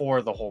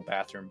before the whole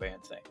bathroom ban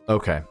thing.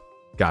 Okay,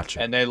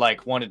 gotcha. And they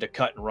like wanted to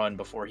cut and run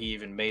before he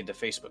even made the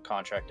Facebook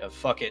contract of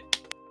fuck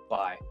it,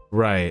 bye.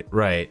 Right.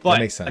 But that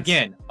makes sense.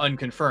 Again,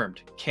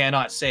 unconfirmed.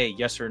 Cannot say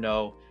yes or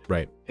no.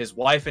 Right. His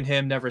wife and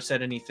him never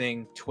said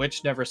anything.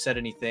 Twitch never said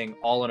anything.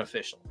 All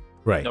unofficial.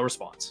 Right. No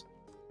response.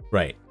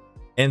 Right.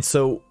 And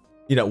so,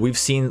 you know, we've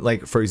seen,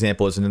 like, for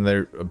example, there's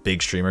another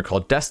big streamer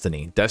called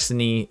Destiny.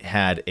 Destiny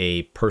had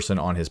a person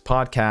on his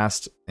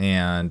podcast,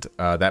 and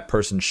that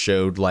person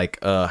showed like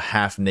a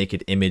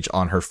half-naked image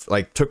on her,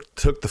 like took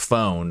the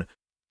phone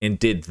and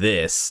did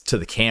this to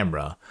the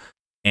camera.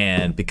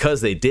 And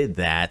because they did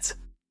that,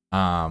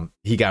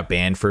 he got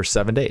banned for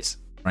 7 days,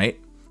 right?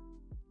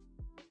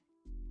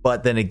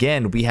 But then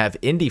again, we have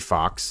Indie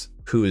Fox,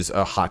 who is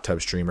a hot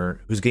tub streamer,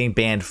 who's getting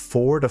banned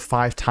 4 to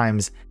 5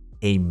 times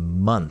a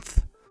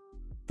month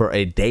for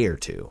a day or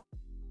two,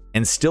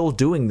 and still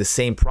doing the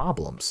same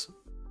problems.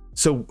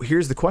 So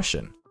here's the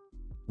question.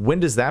 When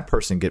does that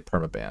person get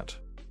permabanned?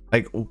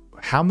 Like,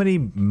 how many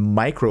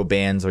micro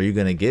bans are you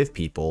going to give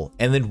people?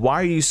 And then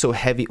why are you so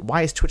heavy?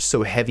 Why is Twitch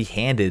so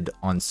heavy-handed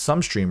on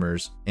some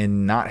streamers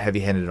and not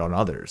heavy-handed on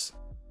others?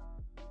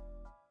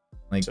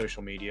 Like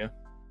social media.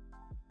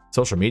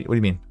 Social media? What do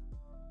you mean?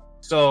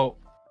 So,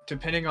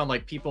 depending on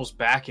like people's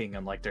backing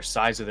and like their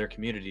size of their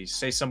communities,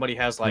 say somebody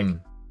has like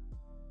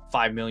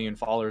 5 million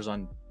followers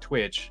on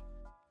Twitch,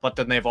 but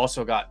then they've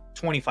also got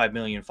 25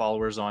 million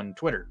followers on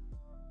Twitter.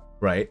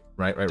 Right.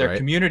 Their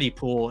community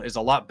pool is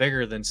a lot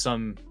bigger than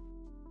some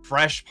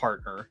fresh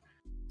partner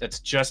that's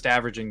just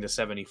averaging the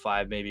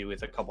 75, maybe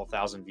with a couple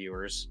thousand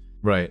viewers,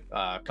 Right.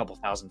 a couple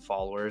thousand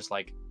followers,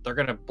 like they're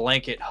gonna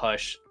blanket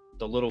hush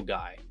the little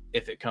guy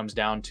if it comes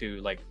down to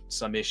like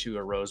some issue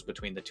arose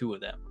between the two of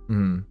them,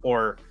 Mhm.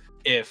 or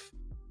if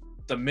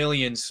the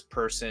millions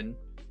person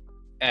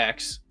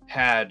X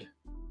had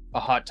a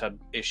hot tub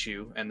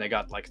issue and they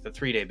got like the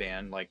 3-day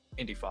ban, like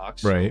Indie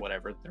Fox or Right.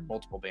 whatever, they're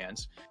multiple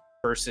bans,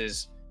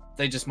 versus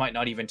they just might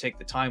not even take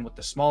the time with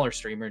the smaller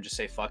streamer and just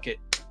say fuck it,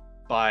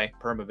 bye,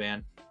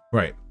 permaban.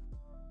 Right.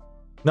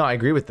 No, I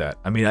agree with that.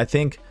 I mean, I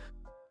think,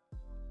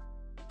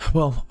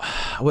 well,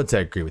 I wouldn't say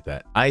I agree with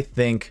that. I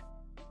think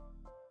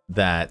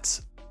that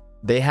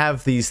they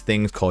have these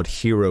things called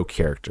hero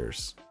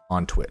characters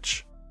on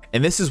Twitch.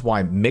 And this is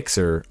why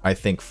Mixer, I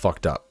think,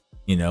 fucked up,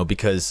 you know,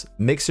 because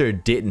Mixer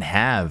didn't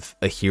have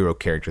a hero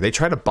character. They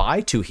tried to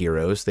buy 2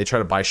 heroes. They tried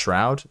to buy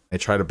Shroud. They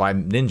tried to buy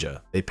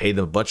Ninja. They paid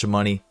them a bunch of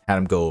money, had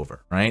them go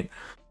over, right?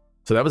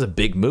 So that was a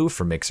big move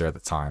for Mixer at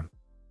the time.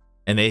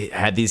 And they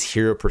had these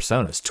hero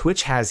personas.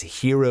 Twitch has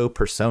hero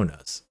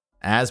personas.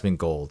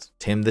 Asmongold,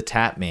 Tim the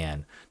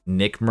Tapman,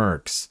 Nick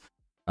Merckx,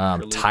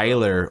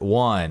 Tyler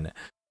One.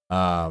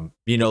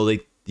 You know,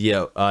 like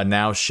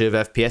now Shiv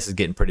FPS is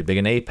getting pretty big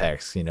in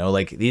Apex. You know,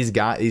 like these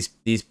guys,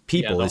 these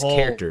people, these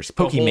characters,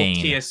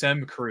 Pokimane,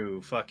 TSM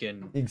crew,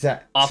 fucking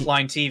exactly,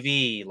 Offline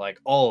TV, like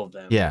all of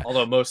them. Yeah.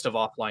 Although most of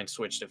Offline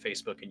switched to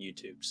Facebook and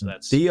YouTube, so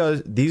that's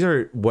these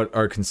are what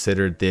are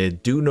considered the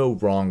do no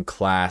wrong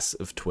class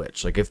of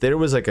Twitch. Like if there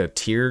was like a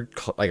tier,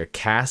 like a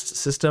caste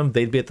system,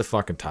 they'd be at the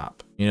fucking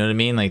top. You know what I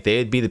mean? Like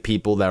they'd be the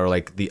people that were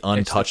like the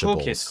untouchables. It's the Cool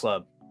Kids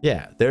Club.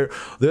 Yeah, they're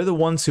the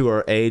ones who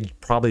are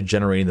probably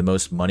generating the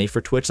most money for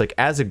Twitch. Like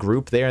as a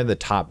group, they're in the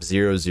top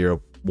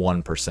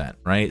 0.001%,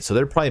 right? So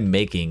they're probably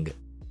making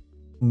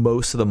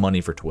most of the money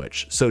for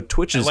Twitch. So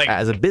Twitch is, like,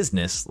 as a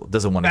business,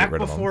 doesn't want to get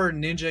rid of them. Back before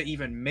Ninja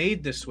even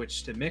made the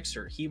switch to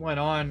Mixer, he went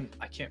on,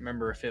 I can't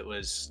remember if it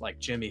was like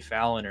Jimmy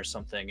Fallon or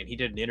something, and he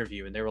did an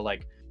interview and they were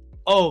like,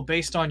 oh,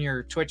 based on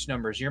your Twitch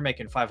numbers, you're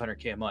making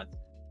 500K a month.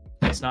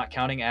 That's not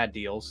counting ad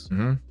deals.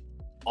 Mm-hmm.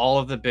 All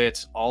of the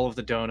bits, all of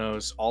the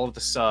donos, all of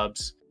the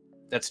subs.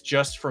 That's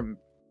just from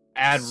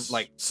ad,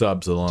 like,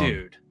 subs alone.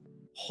 Dude,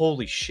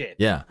 holy shit.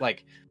 Yeah.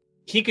 Like,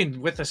 he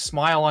can, with a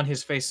smile on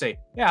his face, say,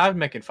 yeah, I'm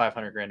making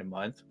 500 grand a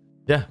month.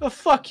 Yeah. The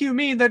fuck you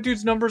mean? That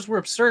dude's numbers were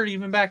absurd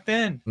even back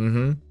then.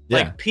 Mm-hmm. Yeah.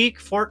 Like,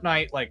 peak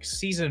Fortnite, like,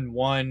 season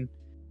 1,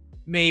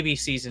 maybe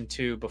season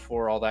 2,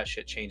 before all that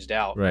shit changed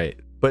out. Right.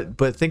 But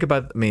think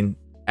about, I mean,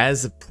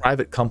 as a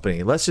private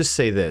company, let's just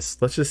say this.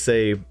 Let's just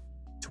say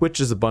Twitch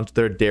is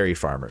they're dairy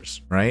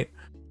farmers, right?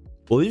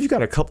 Well, if you've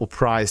got a couple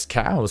prized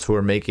cows who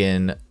are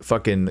making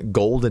fucking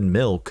golden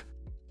milk,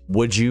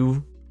 would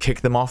you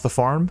kick them off the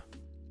farm?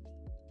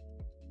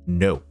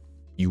 No,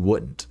 you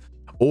wouldn't.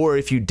 Or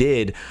if you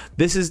did,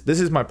 this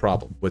is my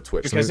problem with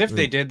Twitch. Because if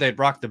they did, they'd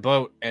rock the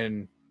boat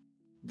and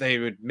they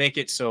would make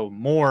it so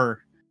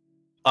more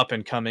up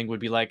and coming would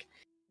be like,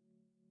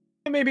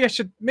 maybe I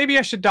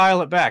should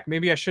dial it back.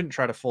 Maybe I shouldn't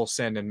try to full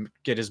send and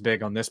get as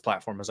big on this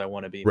platform as I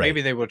want to be. Right.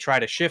 Maybe they will try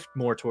to shift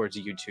more towards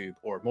YouTube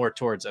or more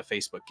towards a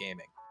Facebook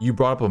gaming. You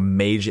brought up a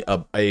major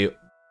a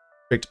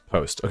big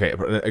post. Okay,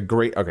 a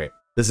great. Okay,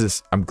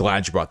 I'm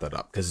glad you brought that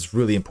up because it's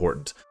really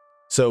important.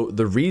 So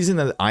the reason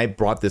that I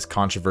brought this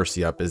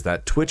controversy up is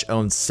that Twitch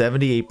owns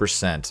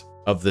 78%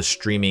 of the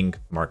streaming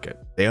market.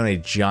 They own a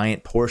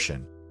giant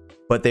portion,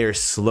 but they are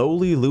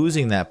slowly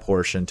losing that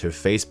portion to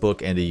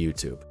Facebook and to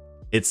YouTube.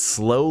 It's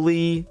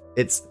slowly,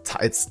 it's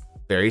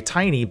very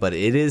tiny, but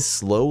it is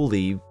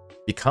slowly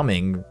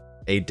becoming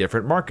a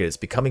different market. It's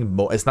becoming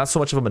it's not so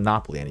much of a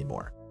monopoly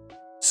anymore.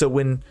 So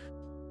when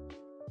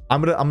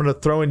I'm gonna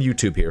throw in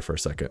YouTube here for a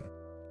second.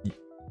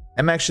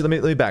 I'm actually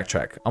let me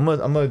backtrack. I'm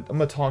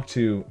gonna talk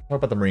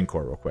about the Marine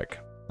Corps real quick.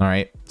 All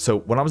right.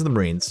 So when I was in the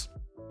Marines,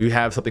 we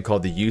have something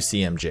called the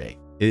UCMJ.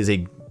 It is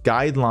a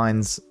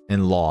guidelines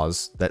and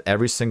laws that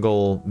every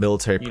single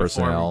military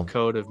personnel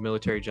code of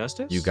military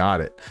justice. You got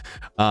it.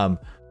 The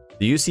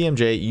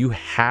UCMJ, you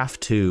have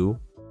to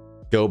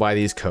go by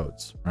these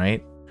codes,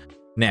 right?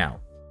 Now,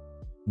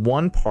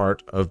 one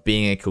part of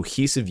being a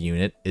cohesive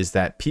unit is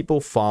that people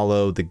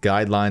follow the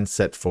guidelines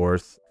set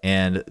forth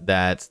and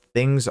that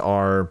things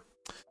are,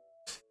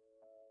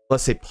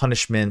 let's say,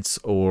 punishments,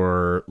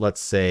 or let's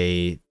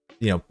say,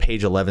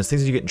 page 11,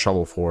 things that you get in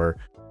trouble for,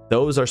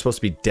 those are supposed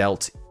to be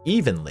dealt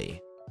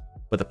evenly.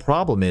 But the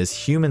problem is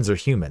humans are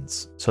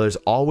humans. So there's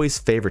always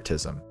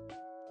favoritism,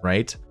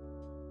 right?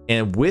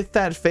 And with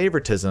that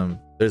favoritism,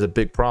 there's a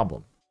big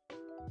problem.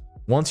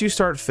 Once you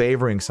start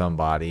favoring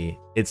somebody,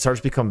 it starts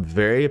to become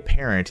very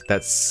apparent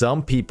that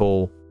some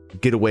people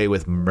get away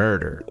with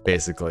murder,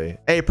 basically.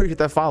 Hey, appreciate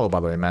that follow, by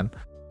the way, man.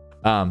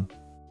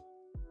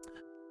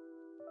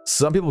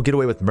 Some people get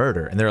away with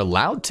murder, and they're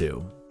allowed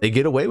to. They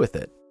get away with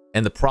it.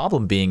 And the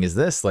problem being is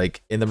this,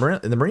 like in the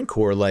Marine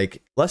Corps,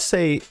 like let's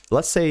say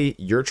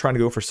you're trying to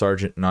go for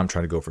sergeant and I'm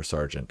trying to go for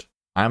sergeant.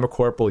 I'm a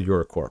corporal, you're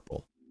a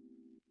corporal.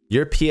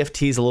 Your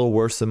PFT is a little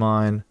worse than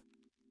mine.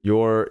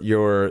 Your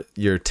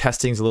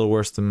testing's a little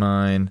worse than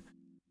mine.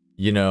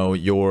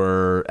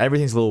 Your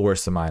everything's a little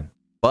worse than mine.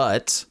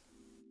 But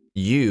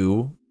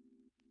you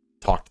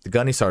talk to the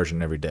gunny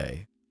sergeant every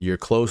day. You're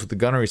close with the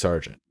gunnery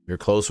sergeant. You're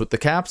close with the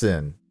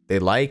captain. They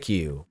like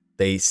you.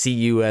 They see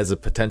you as a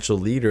potential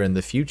leader in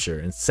the future.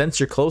 And since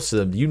you're close to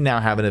them, you now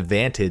have an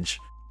advantage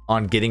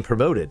on getting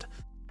promoted.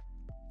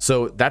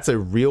 So that's a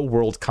real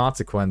world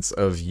consequence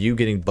of you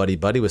getting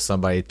buddy with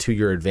somebody to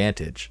your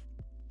advantage.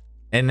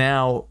 And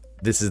now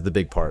this is the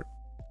big part.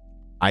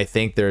 I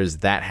think there's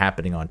that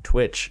happening on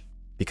Twitch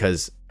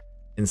because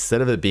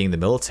instead of it being the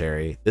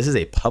military, this is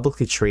a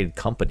publicly traded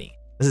company.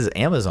 This is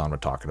Amazon we're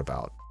talking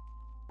about.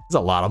 It's a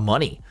lot of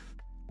money.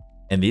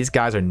 And these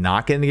guys are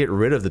not going to get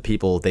rid of the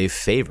people they've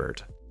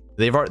favored.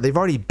 They've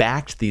already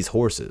backed these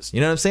horses.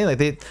 You know what I'm saying? Like,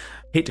 they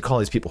hate to call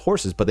these people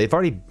horses, but they've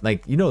already,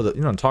 like, you know what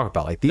I'm talking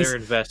about. Like, these, they're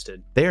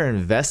invested. They're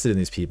invested in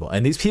these people,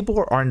 and these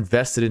people are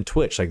invested in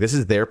Twitch. Like, this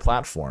is their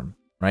platform,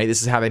 right?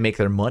 This is how they make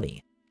their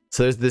money.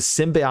 So there's this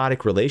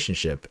symbiotic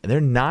relationship, and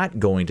they're not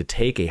going to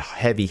take a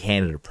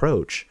heavy-handed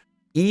approach,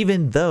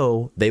 even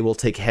though they will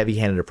take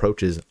heavy-handed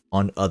approaches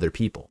on other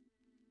people.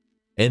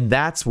 And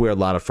that's where a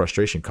lot of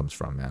frustration comes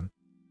from, man.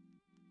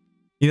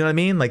 You know what I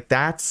mean? Like,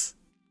 that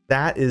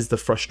is the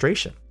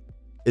frustration.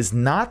 It's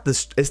not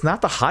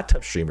the hot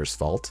tub streamers'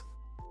 fault.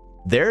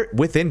 They're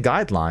within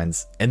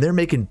guidelines and they're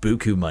making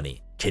buku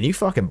money. Can you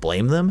fucking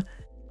blame them?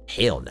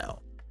 Hell no.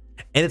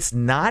 And it's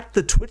not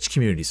the Twitch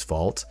community's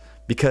fault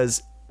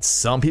because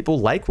some people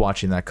like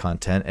watching that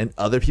content and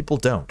other people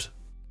don't.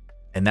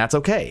 And that's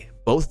okay.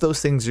 Both those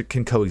things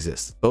can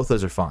coexist. Both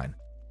those are fine.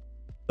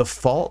 The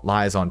fault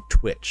lies on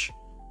Twitch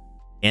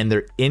and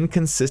their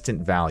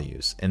inconsistent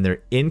values and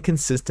their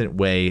inconsistent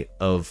way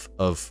of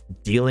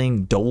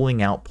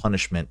doling out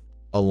punishment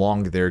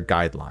along their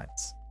guidelines.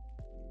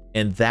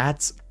 And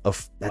that's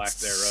lack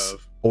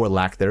thereof. Or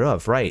lack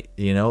thereof, right?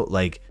 You know,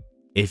 like,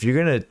 if you're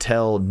gonna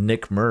tell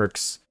Nick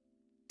Merckx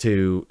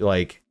to,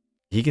 like,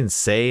 he can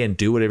say and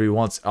do whatever he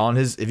wants on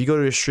his, if you go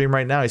to his stream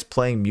right now, he's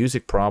playing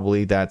music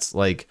probably that's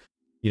like,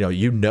 you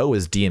know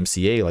is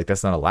DMCA, like,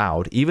 that's not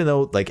allowed. Even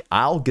though, like,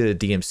 I'll get a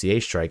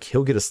DMCA strike,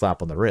 he'll get a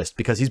slap on the wrist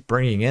because he's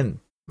bringing in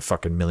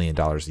fucking $1 million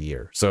a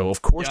year. So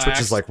of course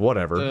Twitch is like,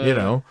 whatever, you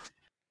know.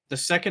 The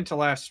second to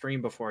last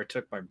stream before I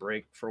took my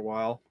break for a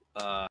while,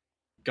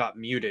 got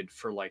muted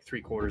for like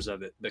 3/4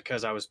 of it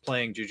because I was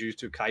playing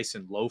Jujutsu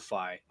Kaisen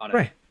Lo-Fi on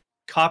a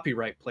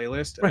copyright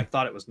playlist, and I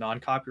thought it was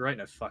non-copyright,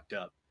 and I fucked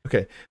up.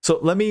 Okay, so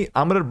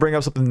I'm gonna bring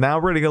up something now.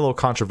 We're gonna get a little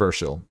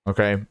controversial.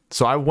 Okay,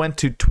 so I went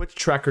to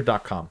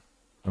twitchtracker.com.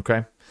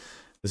 Okay,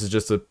 this is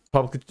just a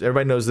public,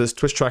 everybody knows this.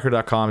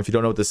 Twitchtracker.com, if you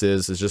don't know what this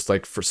is just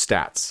like for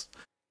stats.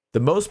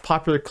 The most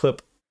popular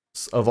clips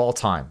of all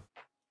time.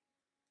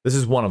 This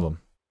is one of them.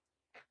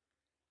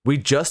 We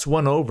just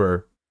went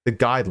over the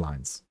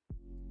guidelines.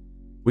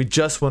 We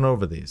just went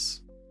over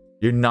these.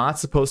 You're not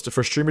supposed to,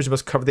 for streamers, you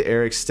must cover the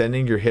area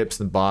extending your hips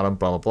and bottom,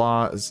 blah,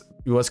 blah, blah.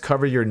 You must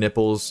cover your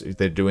nipples if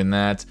they're doing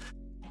that.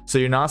 So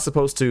you're not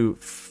supposed to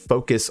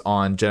focus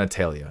on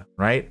genitalia,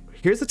 right?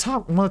 Here's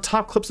one of the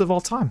top clips of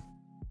all time.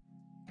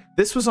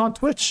 This was on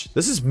Twitch.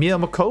 This is Mia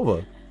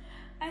Makova.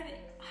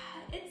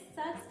 It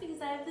sucks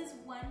because I have this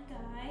one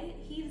guy.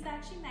 He was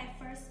actually my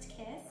first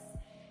kiss.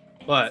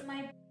 But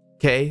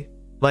okay,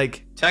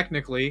 like,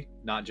 technically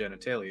not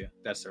genitalia.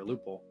 That's their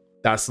loophole.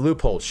 That's the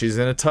loophole. She's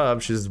in a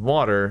tub. She's in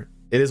water.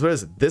 It is what it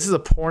is. This is a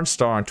porn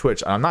star on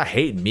Twitch. I'm not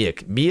hating Mia.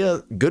 Mia,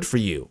 good for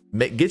you.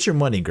 Get your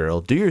money,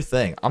 girl. Do your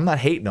thing. I'm not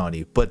hating on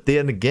you. But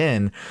then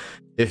again,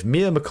 if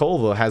Mia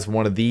Makova has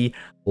one of the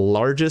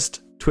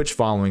largest Twitch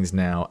followings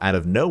now out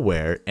of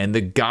nowhere, and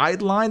the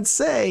guidelines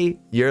say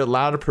you're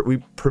allowed to we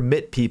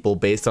permit people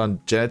based on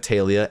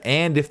genitalia,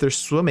 and if they're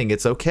swimming,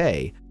 it's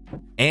okay.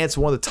 And it's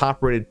one of the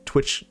top rated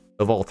Twitch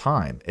of all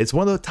time. It's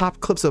one of the top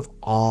clips of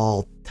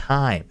all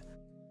time.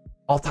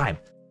 All time.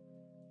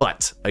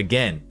 But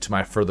again, to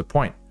my further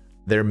point,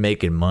 they're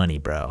making money,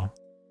 bro.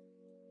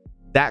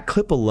 That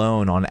clip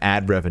alone on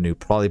ad revenue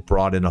probably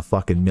brought in a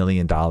fucking $1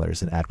 million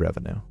in ad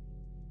revenue.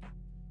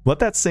 Let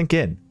that sink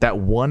in. That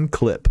one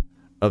clip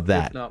of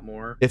that. If not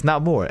more. If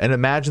not more. And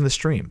imagine the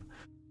stream.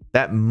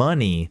 That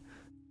money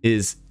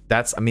is,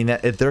 that's, I mean,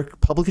 they're a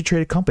publicly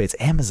traded company. It's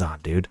Amazon,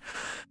 dude.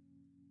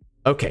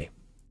 Okay.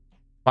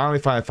 Finally.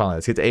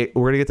 Let's get to,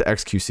 we're going to get to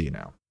XQC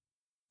now.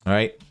 All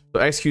right.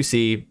 So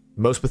XQC,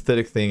 most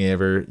pathetic thing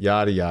ever,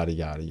 yada, yada,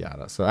 yada,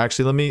 yada. So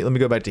actually, let me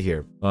go back to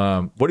here.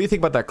 What do you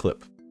think about that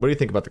clip? What do you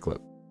think about the clip,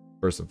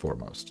 first and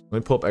foremost? Let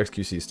me pull up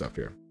XQC stuff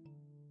here.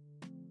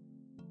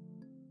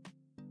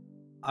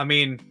 I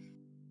mean,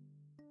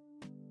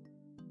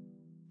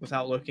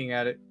 without looking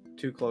at it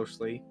too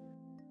closely,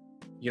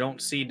 you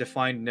don't see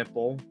defined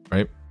nipple.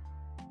 Right.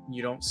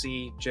 You don't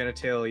see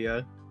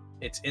genitalia.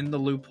 It's in the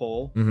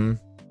loophole. Mm-hmm.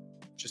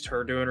 Just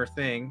her doing her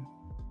thing.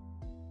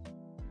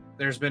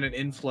 There's been an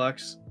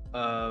influx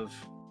of,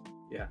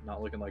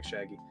 not looking like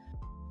Shaggy.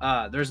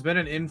 There's been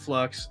an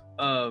influx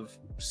of,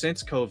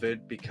 since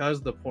COVID,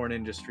 because the porn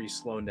industry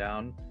slowed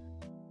down,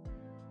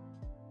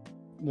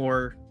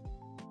 more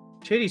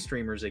titty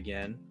streamers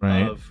again.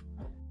 Right. Of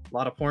a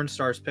lot of porn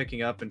stars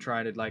picking up and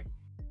trying to, like,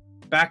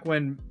 back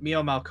when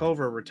Mia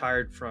Malkova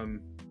retired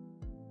from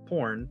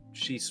porn,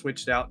 she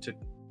switched out to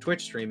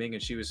Twitch streaming,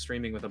 and she was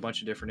streaming with a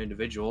bunch of different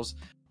individuals,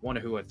 one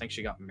of who I think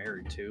she got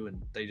married to, and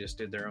they just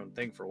did their own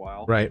thing for a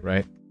while.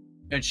 Right.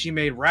 And she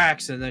made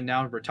racks and then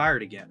now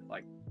retired again.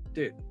 Like,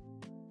 dude,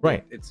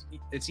 Right.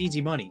 It's easy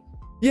money.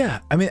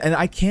 Yeah, I mean, and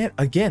I can't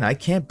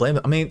blame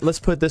it. I mean, let's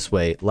put it this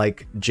way,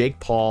 like Jake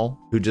Paul,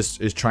 who just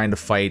is trying to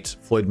fight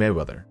Floyd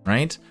Mayweather,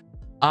 right?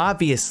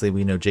 Obviously,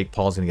 we know Jake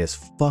Paul's gonna get his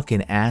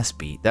fucking ass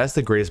beat. That's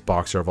the greatest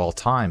boxer of all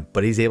time,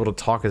 but he's able to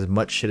talk as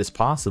much shit as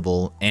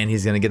possible, and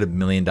he's gonna get $1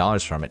 million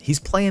from it. He's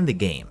playing the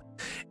game,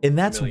 and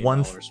that's $1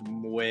 one.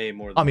 million, way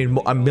more. Than I mean,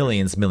 $1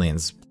 million.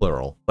 millions,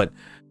 plural. But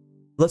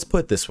let's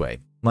put it this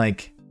way,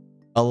 like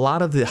a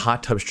lot of the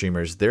hot tub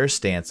streamers, their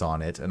stance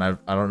on it, and I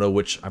don't know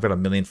which. I've got a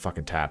million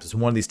fucking tabs. It's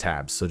one of these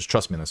tabs, so just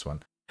trust me on this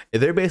one.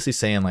 They're basically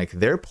saying like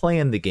they're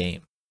playing the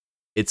game.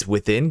 It's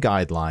within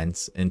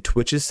guidelines, and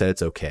Twitch has said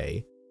it's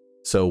okay.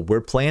 So we're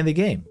playing the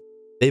game.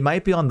 They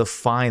might be on the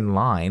fine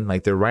line,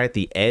 like they're right at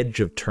the edge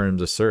of terms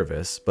of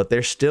service, but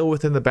they're still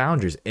within the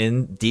boundaries.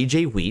 And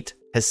DJ Wheat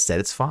has said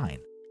it's fine,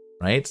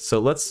 right? So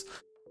let's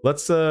go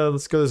to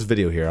this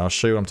video here. I'll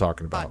show you what I'm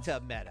talking about. Hot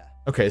tub meta.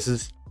 Okay, this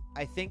This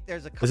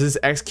is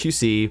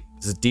XQC.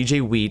 This is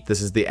DJ Wheat.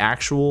 This is the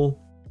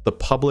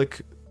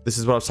public. This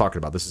is what I was talking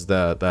about. This is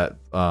that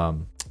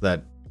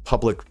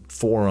public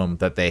forum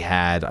that they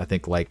had, I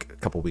think, like a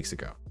couple weeks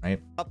ago,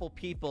 right? Couple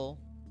people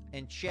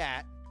in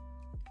chat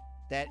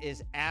that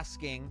is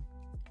asking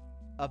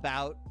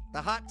about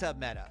the hot tub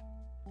meta,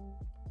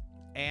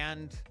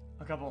 and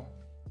A couple.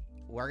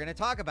 we're gonna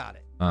talk about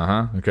it.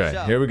 Okay,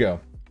 So- here we go.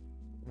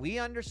 We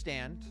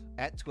understand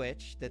at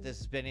Twitch that this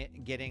has been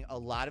getting a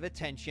lot of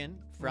attention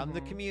from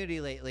the community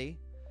lately,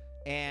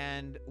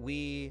 and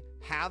we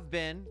have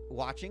been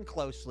watching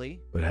closely.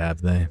 What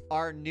have they?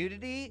 Our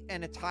nudity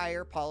and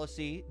attire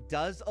policy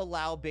does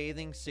allow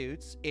bathing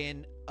suits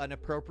in an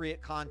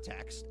appropriate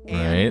context,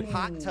 and Right.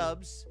 hot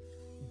tubs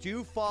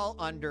do fall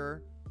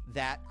under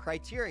that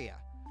criteria.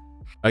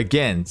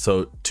 Again,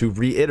 so to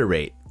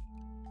reiterate,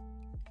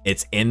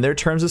 it's in their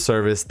terms of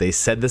service. They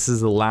said this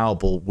is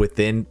allowable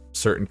within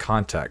certain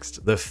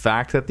context. The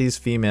fact that these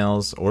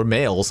females or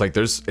males, like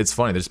it's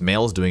funny, there's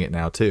males doing it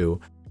now too.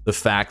 The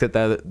fact that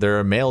there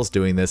are males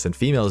doing this and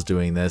females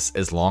doing this,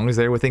 as long as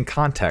they're within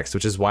context,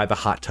 which is why the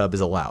hot tub is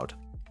allowed.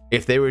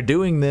 If they were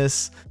doing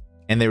this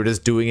and they were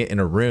just doing it in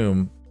a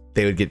room,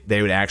 they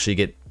would actually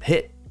get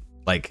hit.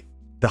 Like,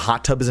 the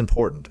hot tub is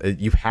important.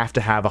 You have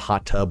to have a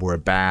hot tub or a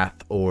bath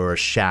or a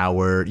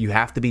shower. You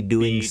have to be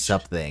doing Beach.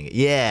 something.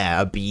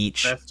 Yeah, a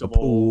beach, Festival. a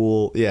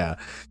pool. Yeah,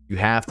 you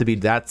have to be.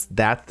 That's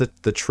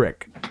the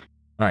trick. All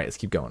right, let's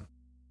keep going.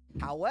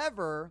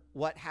 However,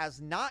 what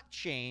has not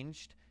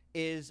changed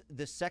is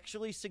the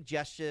sexually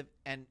suggestive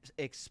and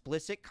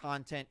explicit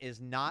content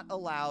is not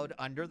allowed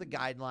under the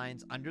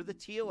guidelines, under the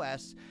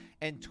TOS,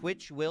 and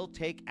Twitch will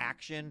take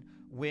action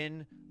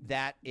when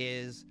that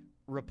is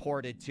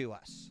reported to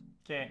us.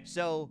 Okay.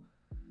 So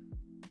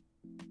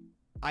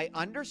I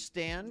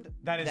understand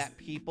That is- that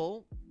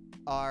people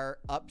are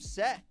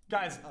upset.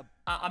 Guys,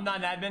 I'm not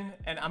an admin,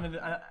 and I'm in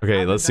the,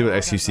 Okay, I'm let's in see what the-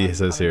 XQC I'm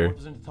says in the here.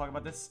 position to talk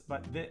about this,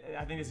 but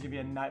I think this is gonna be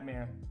a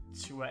nightmare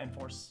to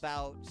enforce.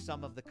 About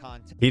some of the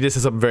content. He just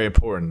said something very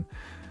important.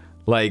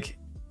 Like,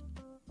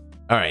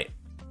 all right.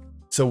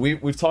 So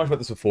we've talked about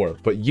this before,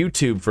 but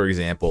YouTube, for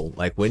example,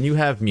 like when you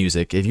have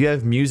music, if you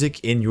have music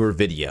in your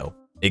video,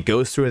 it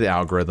goes through the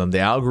algorithm. The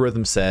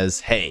algorithm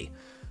says, hey,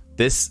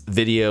 this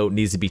video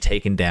needs to be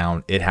taken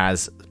down. It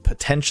has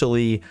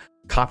potentially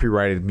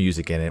copyrighted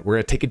music in it. We're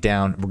going to take it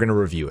down. We're going to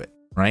review it,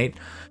 right?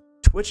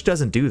 Twitch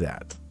doesn't do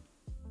that.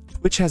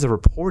 Twitch has a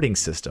reporting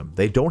system.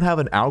 They don't have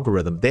an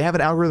algorithm. They have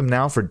an algorithm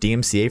now for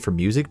DMCA for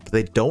music, but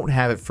they don't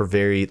have it for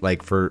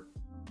for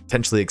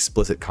potentially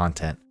explicit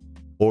content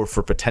or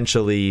for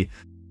potentially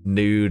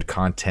nude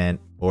content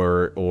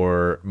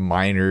or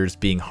minors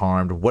being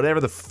harmed, whatever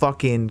the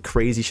fucking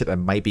crazy shit that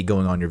might be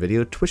going on in your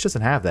video. Twitch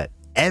doesn't have that.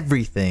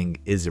 Everything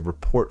is a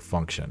report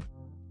function.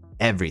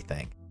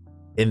 Everything.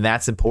 And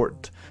that's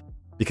important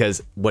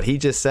because what he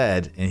just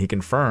said and he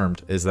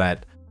confirmed is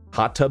that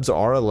hot tubs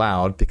are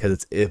allowed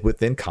because it's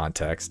within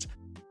context.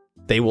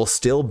 They will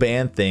still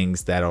ban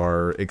things that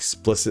are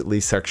explicitly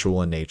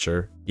sexual in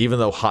nature, even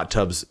though hot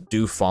tubs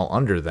do fall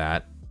under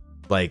that.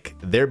 Like,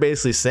 they're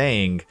basically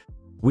saying,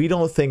 we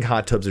don't think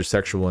hot tubs are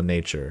sexual in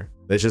nature.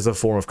 It's just a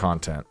form of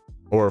content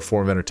or a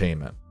form of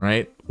entertainment,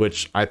 right?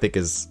 Which I think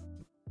is,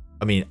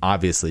 I mean,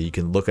 obviously you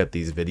can look at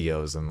these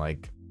videos and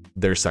like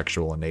they're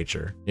sexual in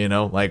nature, you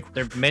know? Like,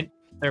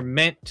 They're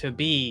meant to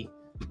be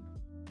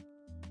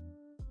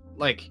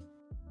like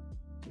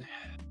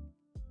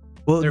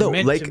well, they're no,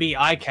 meant like, to be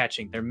eye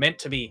catching. They're meant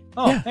to be.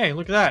 Oh, Yeah. hey,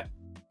 look at that!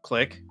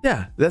 Click.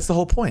 yeah, that's the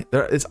whole point.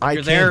 It's eye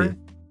You're candy. there. As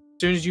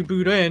soon as you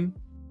boot in,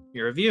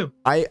 your review.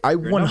 I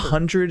number.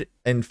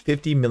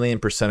 150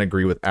 million%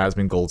 agree with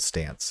Asmongold's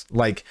stance.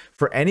 Like,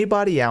 for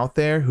anybody out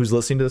there who's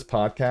listening to this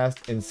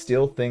podcast and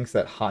still thinks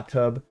that hot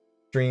tub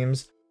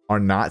streams are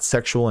not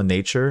sexual in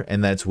nature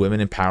and that it's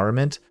women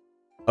empowerment,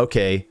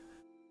 okay,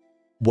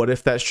 what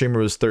if that streamer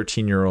was a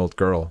 13-year-old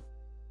girl?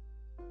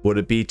 Would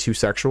it be too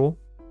sexual?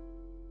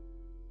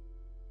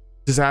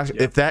 Just ask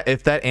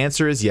if that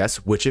answer is yes,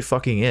 which it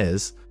fucking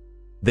is,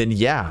 then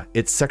yeah,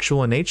 it's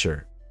sexual in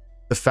nature.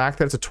 The fact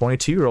that it's a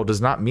 22-year-old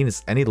does not mean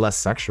it's any less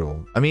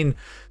sexual. I mean,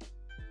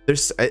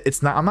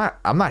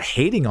 I'm not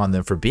hating on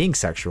them for being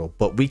sexual,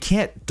 but we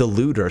can't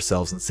delude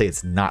ourselves and say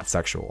it's not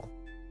sexual.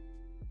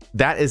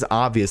 That is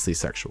obviously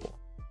sexual.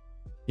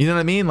 You know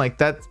what I mean? Like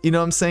that, you know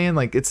what I'm saying?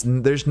 Like it's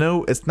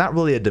not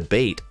really a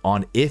debate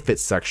on if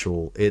it's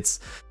sexual. It's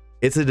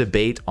a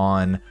debate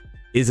on,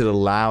 is it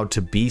allowed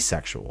to be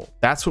sexual?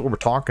 That's what we're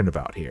talking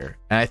about here.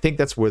 And I think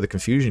that's where the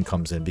confusion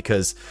comes in,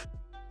 because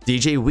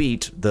DJ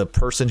Wheat, the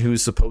person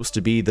who's supposed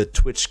to be the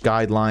Twitch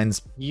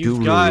guidelines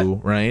guru,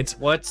 right?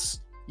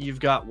 You've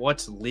got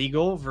what's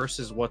legal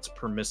versus what's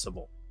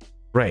permissible.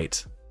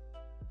 Right.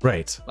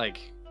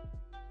 Like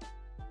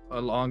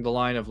along the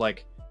line of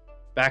like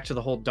back to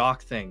the whole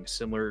Doc thing,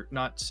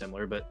 not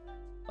similar, but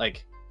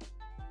like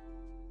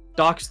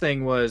Doc's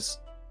thing was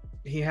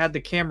he had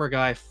the camera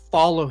guy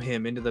follow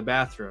him into the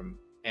bathroom,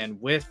 and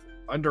with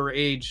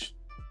underage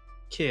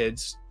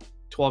kids,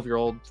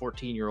 12-year-old,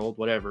 14-year-old,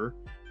 whatever,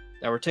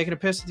 that were taking a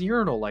piss at the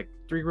urinal like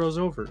 3 rows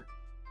over.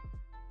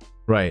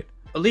 Right.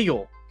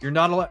 Illegal. You're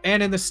not allowed,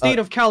 and in the state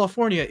of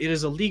California, it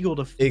is illegal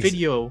to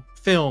video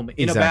film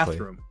in a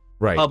bathroom.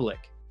 Right.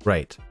 Public.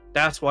 Right.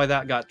 That's why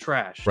that got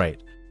trashed.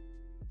 Right.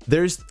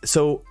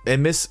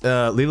 And Miss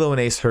Lilo and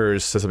Ace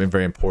Hers says something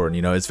very important.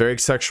 You know, it's very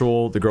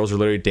sexual. The girls are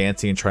literally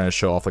dancing and trying to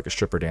show off like a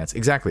stripper dance.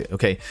 Exactly.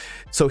 Okay.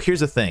 So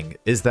here's the thing: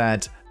 is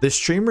that the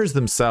streamers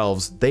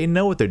themselves, they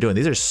know what they're doing.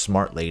 These are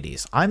smart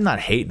ladies. I'm not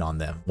hating on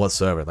them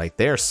whatsoever. Like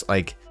they're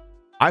like,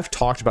 I've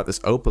talked about this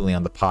openly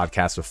on the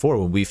podcast before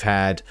when we've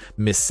had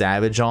Miss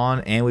Savage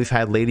on and we've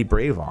had Lady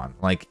Brave on.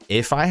 Like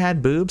if I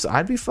had boobs,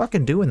 I'd be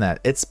fucking doing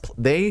that.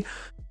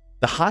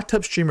 The hot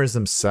tub streamers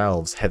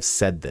themselves have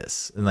said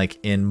this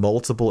in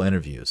multiple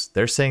interviews.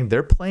 They're saying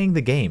they're playing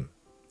the game.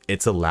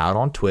 It's allowed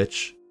on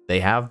Twitch. They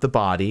have the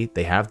body,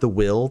 they have the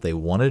will, they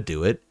want to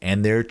do it,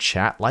 and their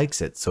chat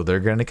likes it, so they're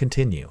going to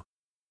continue.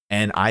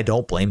 And I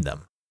don't blame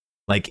them.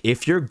 Like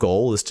if your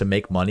goal is to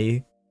make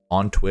money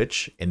on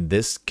Twitch and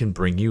this can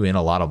bring you in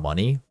a lot of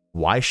money,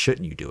 why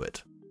shouldn't you do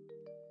it?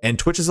 And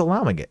Twitch is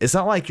allowing it. It's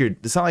not like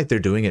they're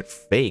doing it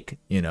fake,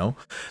 you know.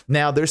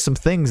 Now there's some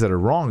things that are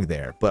wrong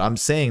there, but I'm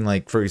saying,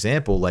 like, for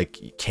example, like,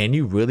 can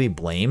you really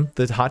blame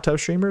the hot tub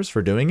streamers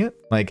for doing it?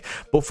 Like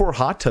before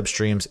hot tub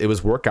streams, it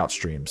was workout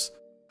streams.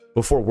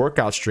 Before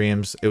workout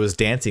streams, it was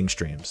dancing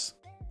streams.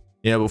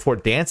 You know, before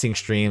dancing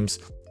streams,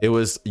 it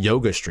was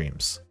yoga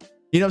streams.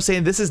 You know what I'm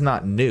saying? This is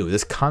not new.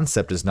 This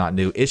concept is not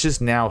new. It's just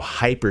now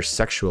hyper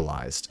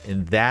sexualized,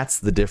 and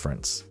that's the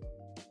difference.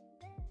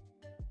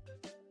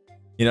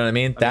 You know what I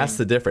mean? That's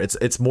the difference.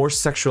 It's more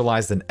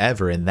sexualized than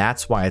ever, and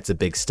that's why it's a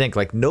big stink.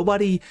 Like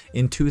nobody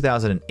in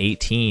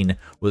 2018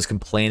 was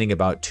complaining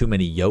about too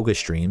many yoga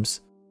streams.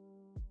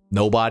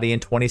 Nobody in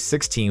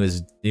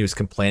 2016 was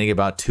complaining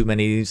about too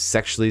many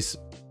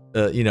sexual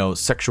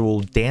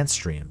dance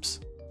streams.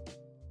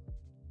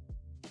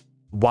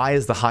 Why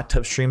is the hot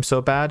tub stream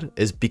so bad?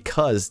 Is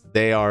because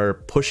they are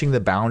pushing the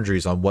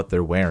boundaries on what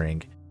they're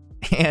wearing,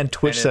 and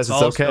Twitch says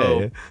it's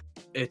okay.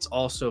 It's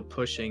also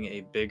pushing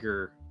a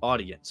bigger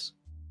audience.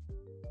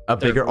 A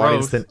bigger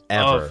audience than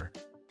ever.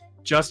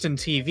 Justin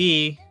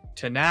TV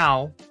to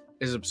now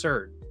is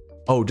absurd.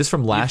 Oh, just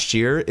from last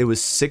year, it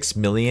was 6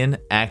 million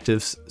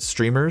active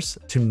streamers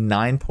to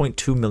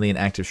 9.2 million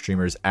active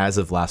streamers as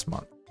of last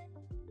month.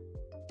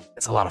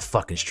 That's a lot of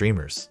fucking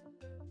streamers.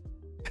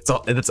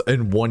 It's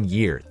in 1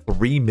 year.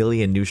 3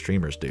 million new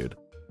streamers, dude.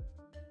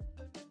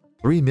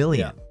 3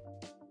 million.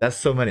 Yeah. That's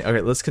so many.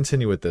 Okay, let's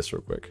continue with this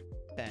real quick.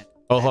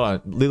 Oh, hold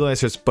on. Lilo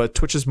answers, but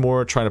Twitch is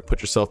more trying to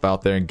put yourself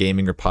out there in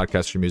gaming or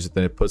podcast or music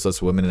than it puts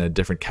us women in a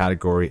different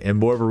category, and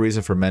more of a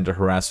reason for men to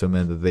harass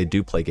women that they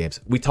do play games.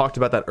 We talked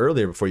about that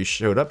earlier before you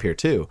showed up here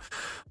too,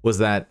 was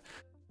that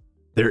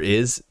there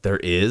is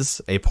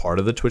a part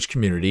of the Twitch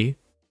community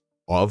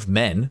of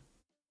men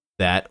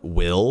that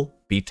will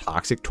be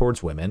toxic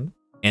towards women,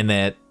 and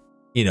that,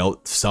 you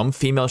know, some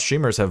female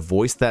streamers have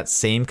voiced that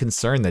same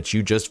concern that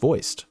you just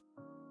voiced.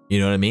 You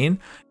know what I mean?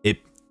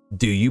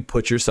 Do you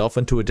put yourself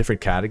into a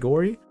different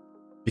category?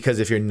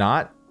 Because if you're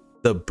not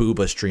the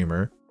booba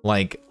streamer,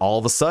 like all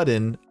of a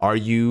sudden, are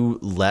you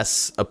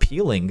less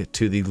appealing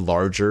to the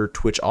larger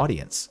Twitch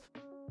audience?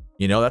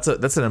 You know,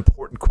 that's an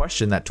important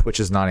question that Twitch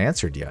has not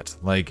answered yet.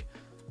 Like,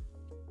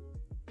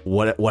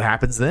 what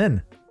happens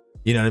then?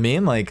 You know what I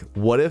mean? Like,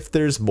 what if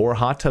there's more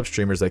hot tub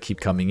streamers that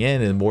keep coming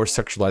in and more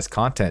sexualized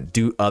content?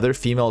 Do other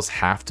females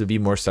have to be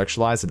more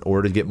sexualized in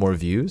order to get more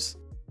views?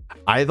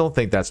 I don't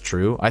think that's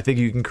true. I think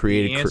you can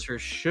create the answer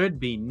should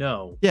be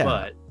no. Yeah,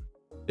 but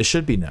it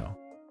should be no,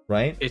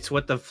 right? It's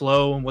what the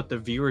flow and what the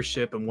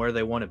viewership and where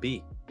they want to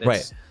be.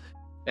 Right.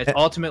 It's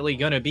ultimately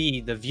going to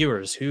be the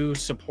viewers who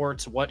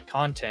supports what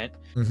content.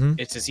 Mm-hmm.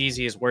 It's as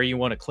easy as where you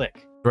want to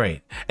click.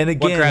 Right. And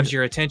again, what grabs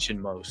your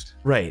attention most.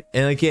 Right.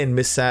 And again,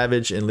 Miss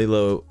Savage and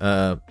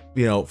Lilo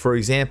you know, for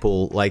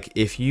example, like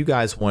if you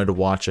guys wanted to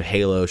watch a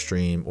Halo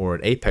stream or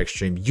an Apex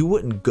stream, you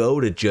wouldn't go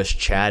to just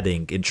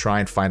chatting and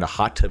try and find a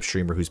hot tub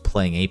streamer who's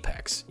playing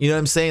Apex. You know what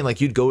I'm saying? Like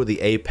you'd go to the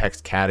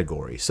Apex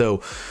category.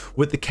 So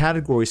with the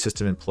category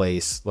system in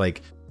place,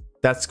 like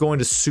that's going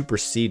to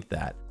supersede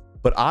that.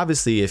 But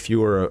obviously, if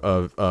you're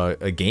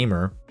a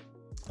gamer,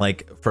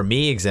 like for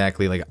me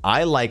exactly, like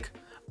I like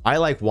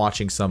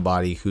watching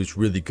somebody who's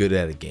really good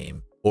at a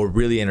game or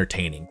really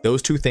entertaining.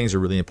 Those two things are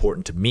really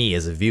important to me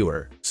as a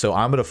viewer. So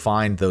I'm going to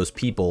find those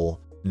people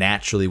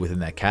naturally within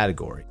that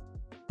category.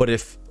 But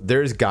if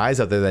there's guys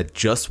out there that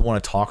just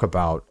want to talk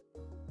about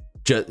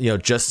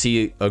just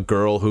see a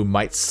girl who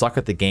might suck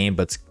at the game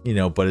but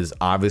is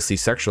obviously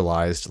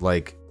sexualized,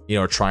 like, you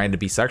know, trying to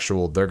be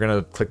sexual, they're going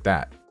to click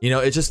that. You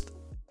know,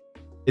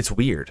 it's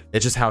weird.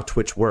 It's just how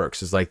Twitch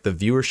works. It's like the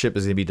viewership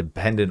is going to be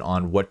dependent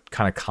on what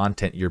kind of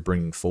content you're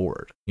bringing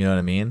forward. You know what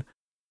I mean?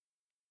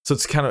 So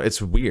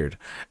it's weird.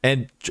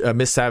 And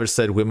Miss Savage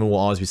said women will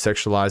always be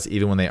sexualized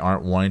even when they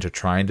aren't wanting to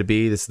trying to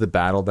be. This is the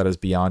battle that is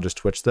beyond just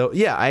Twitch, though.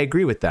 Yeah, I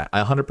agree with that.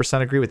 I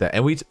 100% agree with that.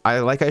 And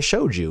I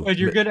showed you. But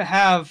you're gonna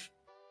have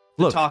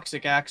the Look,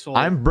 toxic Axel.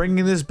 I'm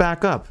bringing this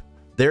back up.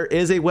 There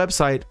is a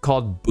website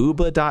called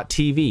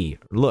booba.tv.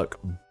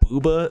 Look,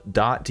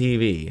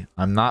 booba.tv.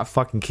 I'm not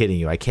fucking kidding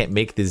you. I can't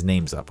make these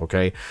names up,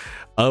 okay?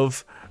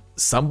 Of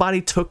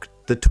somebody took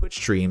the Twitch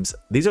streams.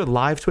 These are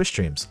live Twitch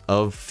streams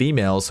of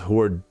females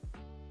who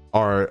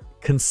are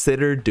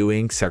considered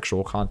doing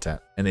sexual content,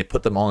 and they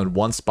put them all in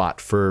one spot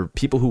for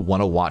people who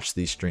want to watch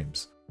these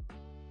streams.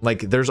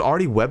 Like there's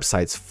already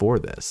websites for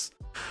this.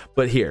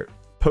 But here,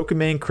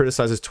 Pokimane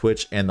criticizes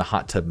Twitch and the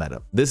hot tub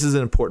meta. This is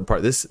an important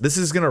part. This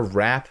is gonna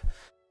wrap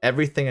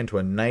everything into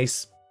a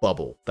nice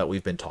bubble that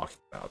we've been talking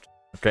about.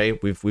 Okay,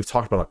 we've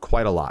talked about it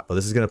quite a lot, but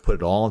this is gonna put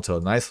it all into a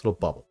nice little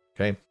bubble.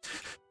 Okay.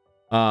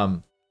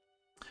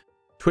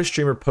 Twitch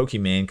streamer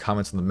Pokimane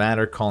comments on the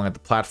matter, calling out the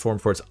platform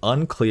for its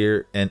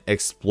unclear and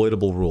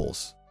exploitable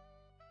rules.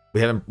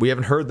 We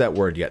haven't heard that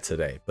word yet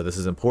today, but this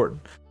is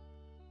important.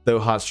 Though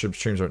hot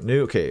streams aren't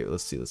new. Okay,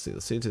 let's see.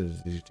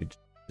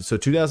 So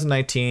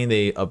 2019,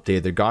 they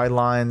updated their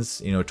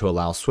guidelines, you know, to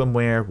allow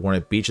swimwear worn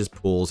at beaches,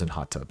 pools, and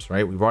hot tubs.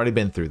 Right? We've already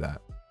been through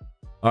that.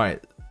 All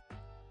right.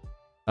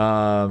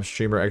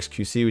 Streamer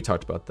XQC, we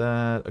talked about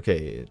that.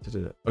 Okay,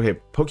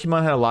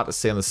 Pokemon had a lot to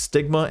say on the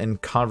stigma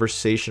and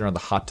conversation around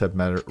the hot tub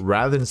matter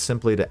rather than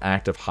simply the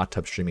act of hot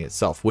tub streaming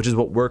itself, which is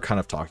what we're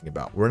kind of talking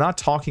about. We're not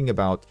talking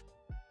about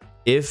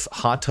if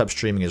hot tub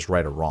streaming is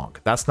right or wrong.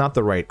 That's not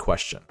the right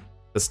question.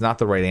 That's not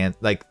the right answer.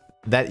 Like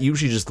that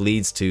usually just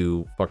leads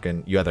to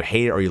fucking you either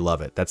hate it or you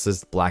love it. That's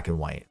just black and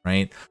white,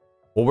 right?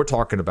 What we're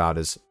talking about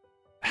is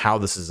how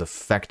this is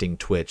affecting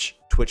Twitch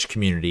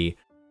community,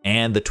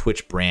 and the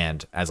Twitch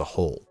brand as a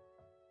whole.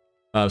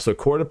 So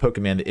according to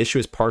Pokimane, the issue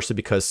is partially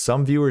because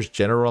some viewers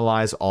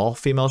generalize all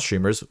female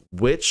streamers,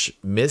 which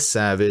Miss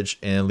Savage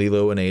and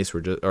Lilo and Ace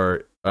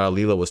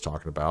Lilo was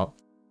talking about,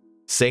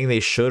 saying they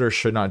should or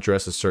should not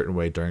dress a certain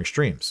way during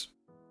streams,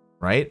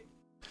 right?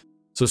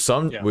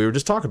 So we were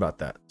just talking about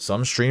that.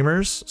 Some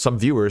viewers,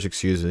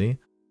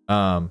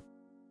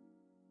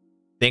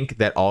 think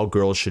that all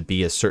girls should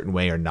be a certain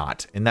way or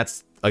not, and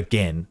that's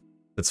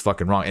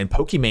fucking wrong. And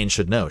Pokimane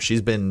should know.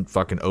 She's been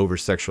fucking over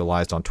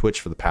sexualized on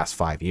Twitch for the past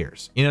 5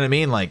 years. You know what I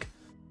mean? Like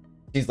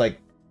she's like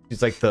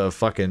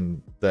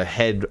the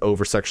head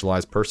over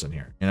sexualized person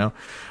here, you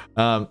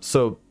know?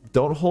 So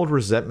don't hold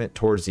resentment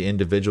towards the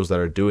individuals that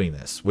are doing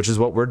this, which is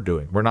what we're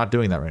doing. We're not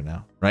doing that right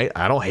now, right?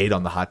 I don't hate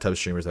on the hot tub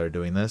streamers that are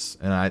doing this,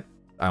 and I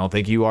don't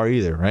think you are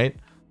either, right?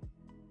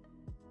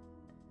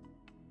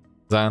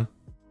 Zion?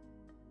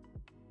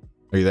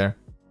 Are you there?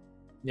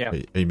 Yeah.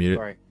 Are you muted?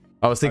 Sorry.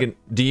 I was thinking,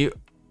 do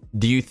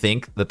you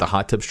think that the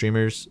hot tub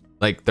streamers,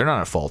 like, they're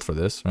not at fault for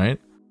this, right?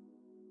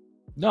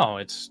 No,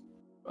 it's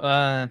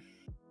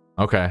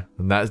okay.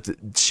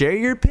 Share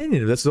your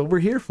opinion. That's what we're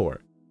here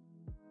for.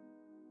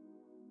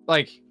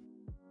 Like,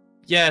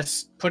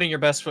 yes, putting your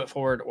best foot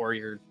forward or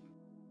your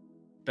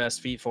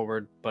best feet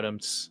forward, but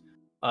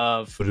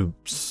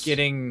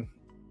getting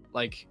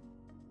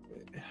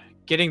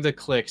the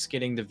clicks,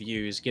 getting the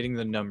views, getting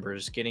the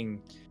numbers,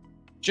 getting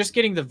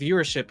the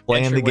viewership,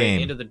 playing the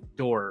game into the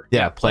door.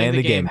 Yeah, playing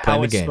the game.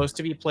 How it's supposed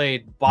to be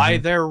played by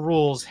their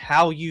rules,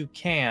 how you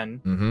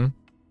can,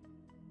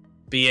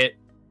 be it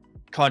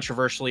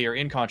controversially or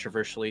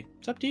incontroversially.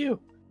 It's up to you.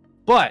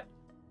 But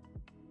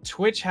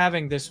Twitch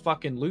having this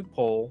fucking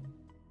loophole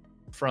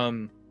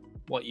from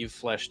what you've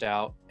fleshed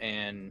out,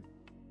 and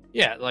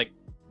yeah, like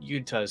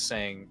Utah's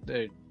saying,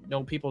 there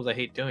no people that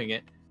hate doing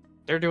it.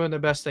 They're doing the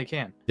best they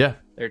can. Yeah.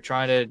 They're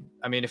trying to,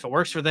 I mean, if it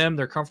works for them,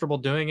 they're comfortable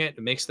doing it.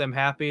 It makes them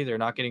happy. They're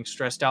not getting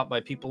stressed out by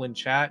people in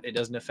chat. It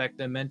doesn't affect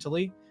them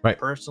mentally, right?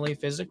 Personally,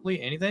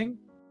 physically, anything.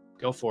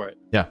 Go for it.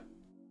 Yeah.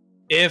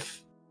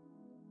 If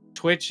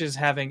Twitch is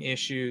having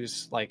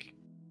issues, like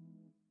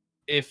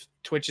if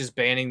Twitch is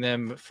banning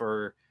them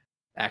for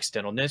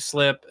accidental nip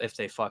slip, if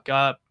they fuck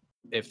up,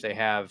 if they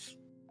have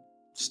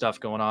stuff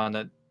going on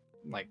that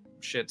like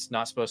shit's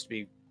not supposed to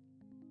be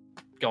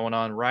going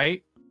on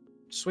right,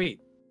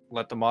 sweet.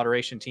 Let the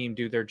moderation team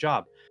do their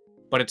job.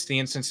 but it's the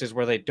instances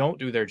where they don't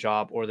do their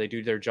job, or they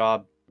do their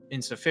job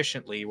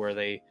insufficiently, where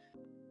they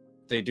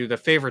do the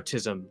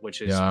favoritism,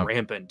 which is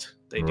rampant.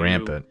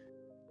 Rampant.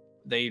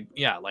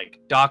 Like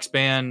Doc's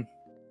ban,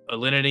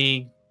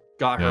 Alinity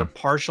got her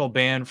partial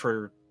ban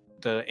for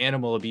the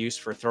animal abuse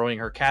for throwing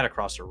her cat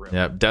across her room.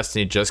 Yeah,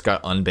 Destiny just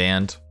got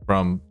unbanned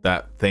from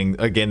that thing.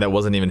 Again, that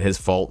wasn't even his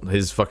fault.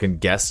 His fucking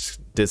guest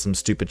did some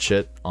stupid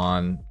shit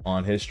on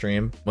his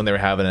stream when they were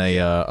having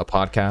a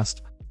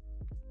podcast.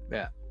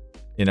 Yeah.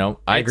 You know,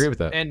 I agree with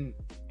that. And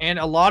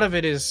a lot of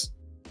it is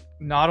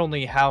not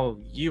only how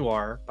you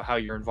are, but how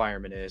your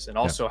environment is, and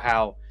also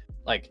how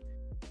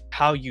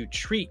you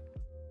treat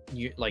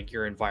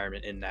your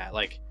environment in that.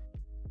 Like,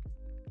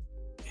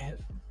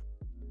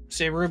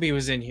 say Ruby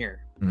was in here.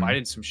 If I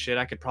did some shit,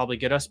 I could probably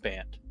get us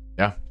banned.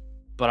 Yeah.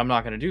 But I'm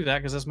not going to do that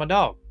because that's my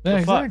dog. Yeah,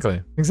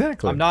 exactly.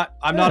 Exactly. I'm not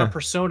a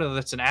persona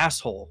that's an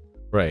asshole.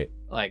 Right.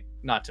 Like,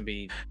 not to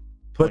be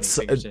but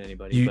fingers at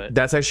anybody, but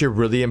that's actually a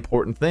really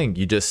important thing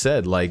you just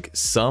said. Like,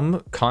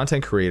 some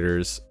content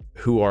creators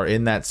who are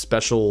in that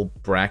special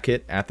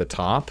bracket at the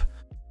top,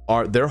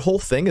 their whole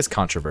thing is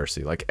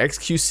controversy. Like,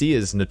 XQC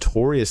is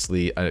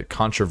notoriously a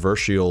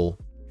controversial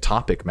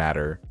topic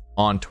matter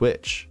on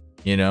Twitch.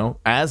 You know,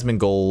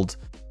 Asmongold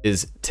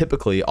is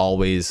typically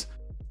always,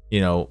 you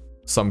know,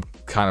 some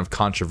kind of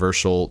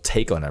controversial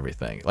take on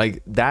everything.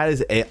 Like, that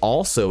is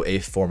also a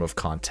form of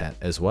content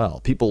as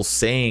well. People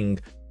saying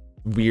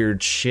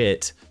weird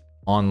shit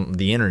on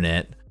the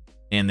internet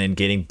and then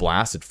getting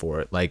blasted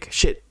for it. Like,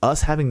 shit,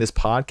 us having this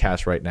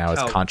podcast right now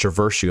is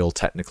controversial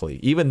technically,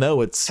 even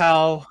though it's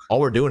all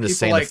we're doing is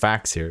saying the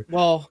facts here.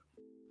 Well,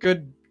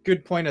 good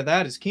point of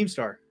that is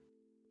Keemstar.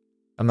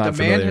 I'm not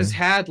familiar. Man has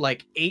had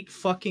like 8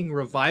 fucking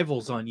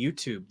revivals on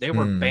YouTube. They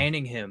were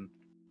banning him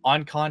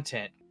on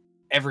content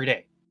every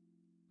day.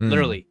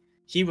 Literally,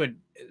 he would,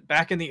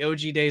 back in the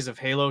OG days of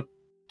Halo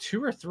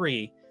 2 or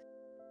 3,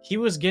 he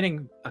was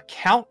getting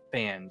account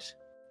banned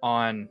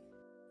on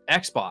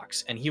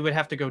Xbox, and he would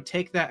have to go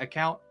take that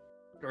account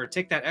or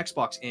take that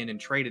Xbox in and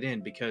trade it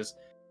in, because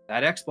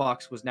that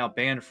Xbox was now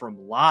banned from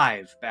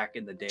live back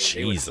in the day.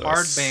 Jesus. They would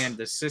hard ban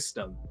the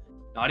system,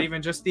 not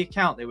even just the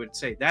account. They would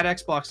say that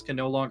Xbox can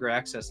no longer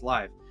access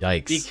live.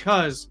 Yikes.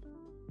 Because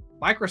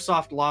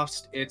Microsoft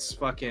lost its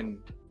fucking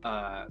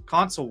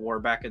console war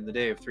back in the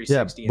day of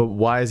 360. Yeah, but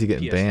why is he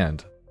getting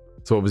banned?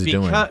 So what was he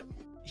doing?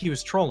 He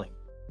was trolling.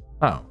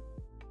 Oh.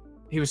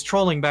 He was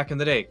trolling back in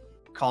the day,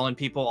 calling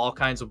people all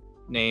kinds of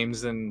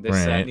names and this,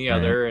 that, and the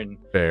other, and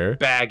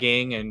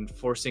bagging and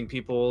forcing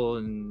people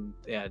and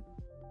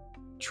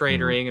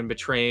traitoring and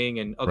betraying,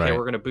 and we're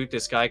going to boot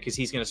this guy because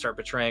he's going to start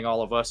betraying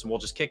all of us and we'll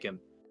just kick him.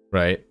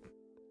 Right.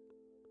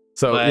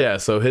 So,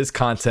 so his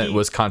content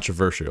was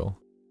controversial.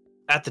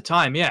 At the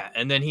time, yeah.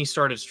 And then he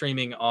started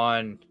streaming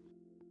on...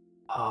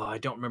 I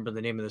don't remember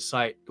the name of the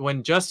site.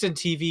 When Justin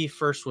TV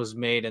first was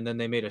made, and then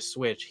they made a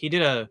switch, he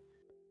did a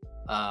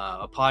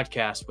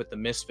podcast with the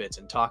Misfits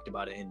and talked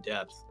about it in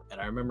depth. And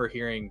I remember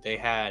hearing they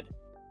had,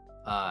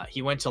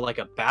 he went to like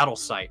a battle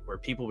site where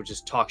people would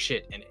just talk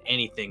shit and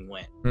anything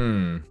went.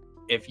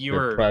 If you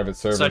were private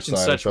such and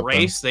such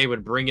race, they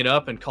would bring it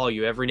up and call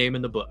you every name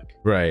in the book.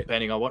 Right.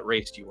 Depending on what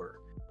race you were.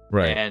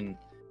 Right. And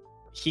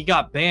he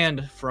got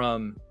banned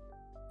from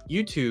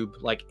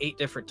YouTube like 8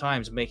 different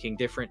times, making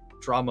different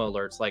drama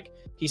alerts. Like,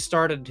 he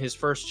started his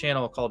first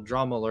channel called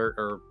Drama Alert,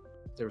 or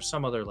there was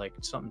some other like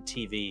something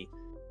TV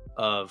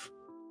of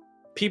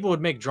people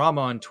would make drama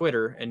on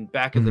Twitter, and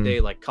back in the day,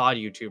 like COD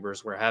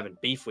YouTubers were having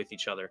beef with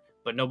each other,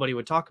 but nobody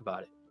would talk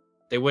about it.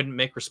 They wouldn't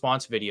make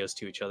response videos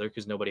to each other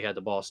because nobody had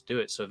the balls to do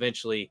it. So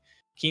eventually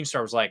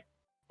Keemstar was like,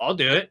 I'll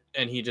do it.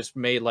 And he just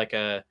made like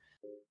a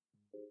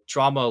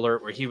drama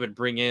alert where he would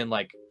bring in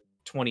like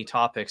 20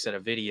 topics at a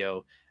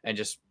video and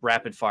just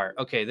rapid fire.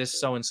 Okay,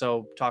 this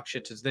so-and-so talk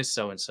shit to this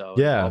so-and-so.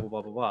 Yeah. Blah, blah,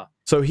 blah, blah, blah.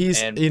 So he's,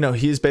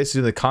 he's basically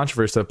doing the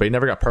controversy stuff, but he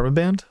never got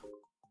permabanned?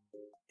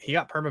 He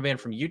got permabanned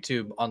from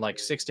YouTube on like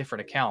 6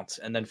 different accounts.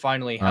 And then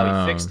finally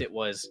how he fixed it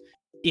was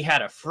he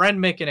had a friend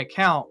make an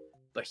account,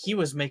 but he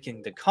was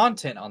making the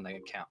content on the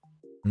account.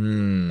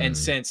 And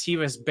since he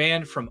was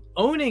banned from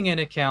owning an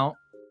account,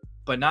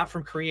 but not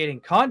from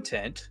creating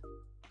content,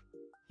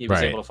 he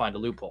was able to find a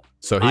loophole.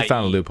 So he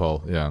found a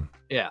loophole. Yeah.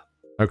 Yeah.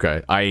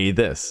 Okay. I.e.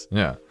 this.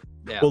 Yeah.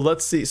 Well,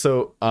 let's see.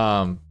 So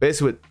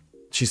basically what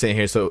she's saying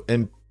here. So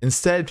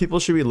instead, people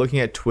should be looking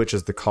at Twitch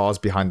as the cause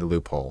behind the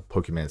loophole.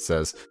 Pokemon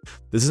says,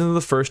 this isn't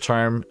the first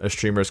time a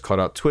streamer has called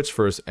out Twitch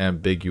for its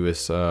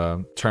ambiguous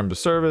terms of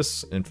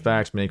service. In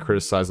fact, many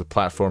criticize the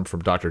platform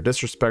from Dr.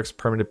 Disrespect's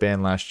permanent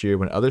ban last year,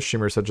 when other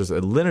streamers such as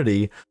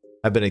Alinity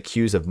have been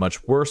accused of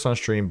much worse on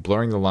stream,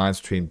 blurring the lines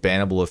between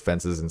bannable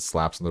offenses and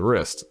slaps on the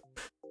wrist.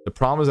 The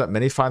problem is that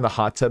many find the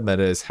hot tub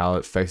meta is how it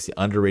affects the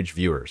underage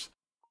viewers.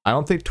 I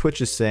don't think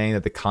Twitch is saying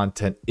that the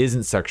content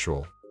isn't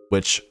sexual,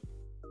 which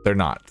they're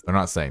not. They're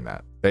not saying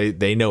that.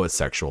 They know it's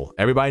sexual.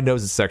 Everybody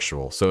knows it's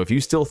sexual. So if you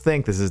still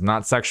think this is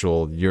not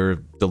sexual, you're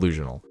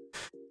delusional.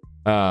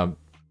 Blind,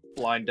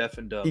 deaf,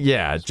 and dumb.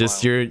 Yeah,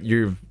 just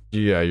you're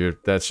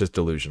that's just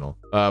delusional.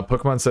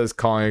 Pokemon says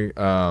calling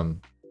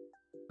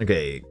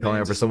Okay, calling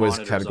out for Man's some ways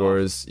monitors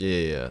categories.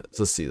 Yeah.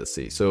 So let's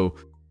see. So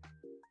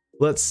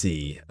let's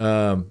see.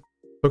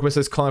 Pokemon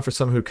says calling for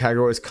someone who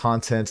categorizes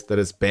content that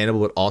is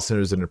bannable but also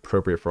is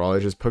inappropriate for all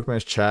ages.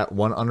 Pokemon's chat,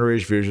 one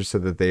underage user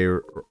said that they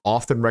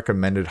often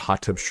recommended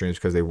hot tub streams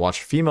because they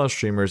watch female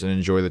streamers and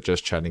enjoy the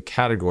just chatting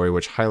category,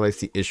 which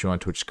highlights the issue on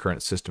Twitch's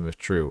current system if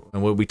true.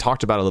 And what we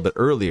talked about a little bit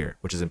earlier,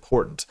 which is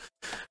important.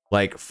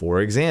 Like, for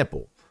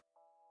example,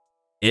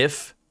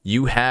 if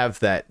you have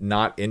that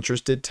not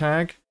interested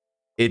tag,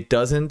 it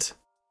doesn't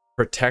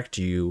protect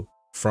you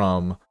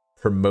from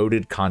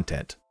promoted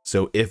content.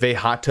 So if a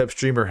hot tub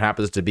streamer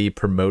happens to be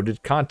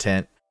promoted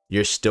content,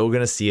 you're still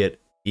going to see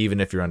it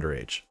even if you're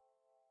underage.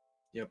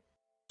 Yep.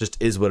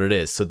 Just is what it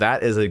is. So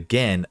that is,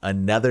 again,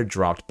 another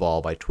dropped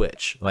ball by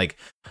Twitch. Like,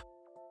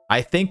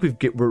 I think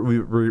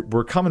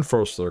we're coming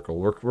full circle.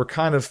 We're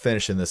kind of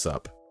finishing this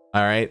up.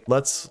 All right,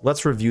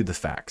 let's review the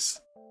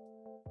facts.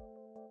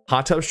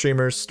 Hot tub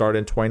streamers started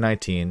in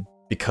 2019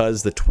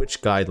 because the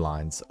Twitch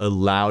guidelines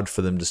allowed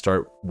for them to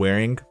start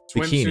wearing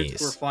bikinis.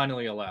 Swimsuits were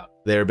finally allowed.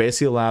 They're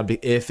basically allowed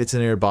if it's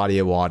in your body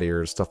of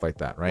water or stuff like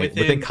that, right?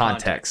 Within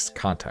context,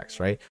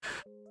 right?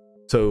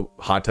 So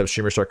hot tub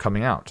streamers start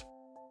coming out.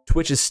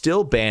 Twitch is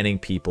still banning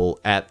people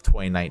at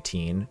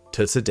 2019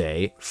 to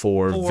today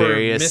for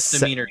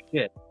various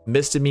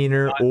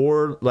misdemeanor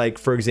or, like,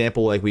 for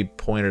example, like we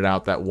pointed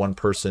out that one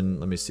person.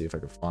 Let me see if I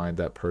can find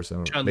that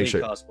person. Chun-Li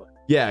cosplay.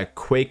 Yeah,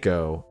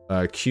 Quaco,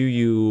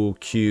 Quqco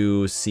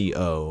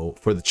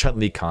for the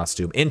Chun-Li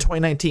costume in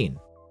 2019.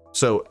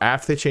 So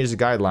after they changed the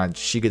guidelines,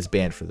 she gets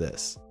banned for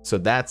this. So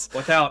that's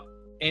without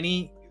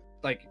any,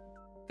 like,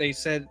 they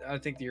said. I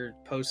think your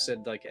post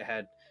said like it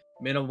had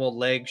minimal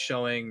leg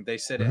showing. They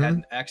said it had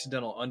an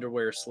accidental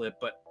underwear slip,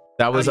 but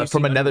that was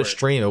from another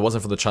stream. It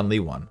wasn't from the Chun-Li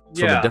one.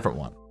 It's from a different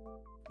one.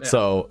 Yeah.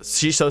 So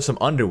she shows some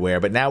underwear,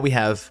 but now we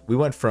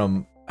went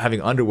from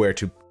having underwear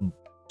to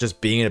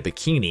just being in a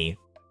bikini,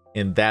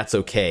 and that's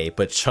okay.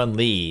 But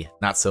Chun-Li,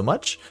 not so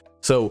much.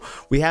 So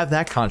we have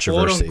that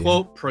controversy. Quote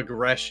unquote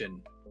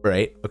progression.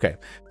 Right. Okay.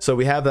 So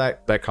we have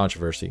that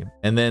controversy,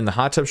 and then the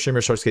hot tub streamer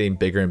starts getting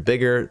bigger and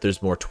bigger.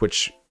 There's more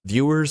Twitch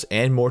viewers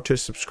and more Twitch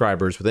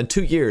subscribers. Within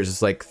 2 years,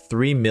 it's like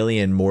 3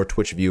 million more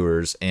Twitch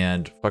viewers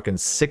and fucking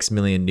 6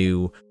 million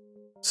new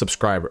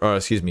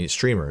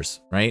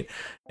streamers. Right.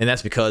 And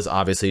that's because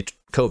obviously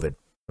COVID.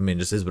 I mean,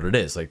 this is what it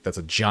is. Like, that's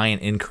a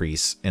giant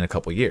increase in a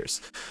couple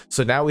years.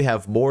 So now we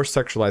have more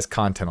sexualized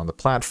content on the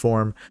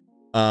platform,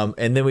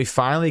 and then we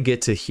finally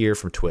get to hear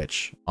from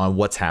Twitch on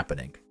what's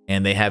happening.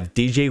 And they have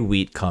DJ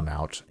Wheat come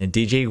out, and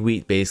DJ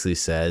Wheat basically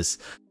says,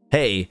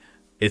 hey,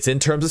 it's in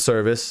terms of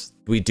service.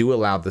 We do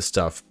allow this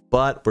stuff,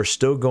 but we're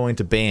still going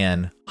to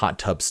ban hot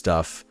tub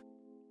stuff.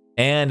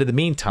 And in the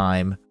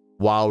meantime,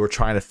 while we're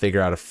trying to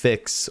figure out a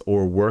fix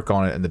or work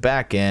on it in the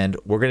back end,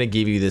 we're going to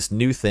give you this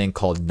new thing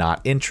called Not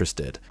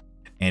Interested.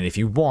 And if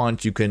you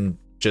want, you can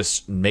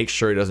just make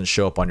sure it doesn't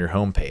show up on your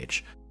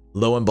homepage.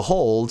 Lo and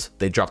behold,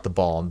 they dropped the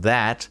ball on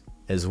that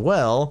as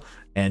well.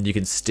 And you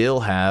can still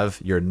have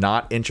your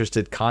not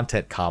interested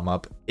content come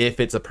up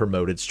if it's a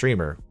promoted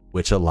streamer,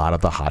 which a lot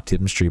of the hot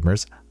tub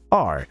streamers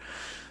are.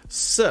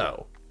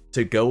 So,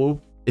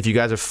 if you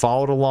guys have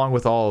followed along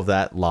with all of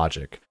that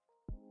logic,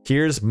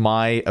 here's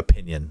my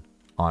opinion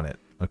on it.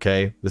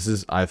 Okay,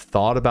 I've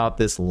thought about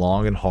this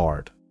long and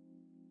hard.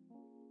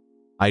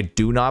 I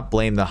do not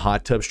blame the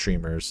hot tub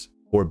streamers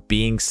for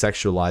being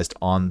sexualized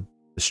on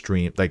the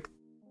stream, like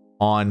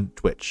on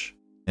Twitch.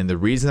 And the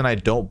reason I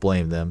don't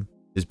blame them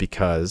is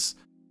because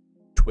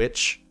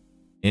Twitch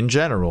in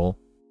general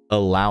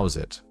allows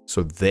it.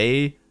 So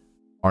they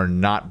are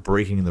not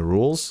breaking the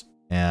rules,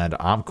 and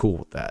I'm cool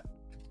with that.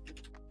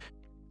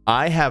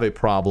 I have a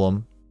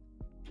problem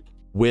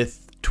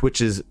with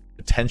Twitch's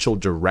potential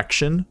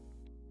direction.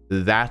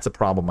 That's a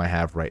problem I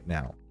have right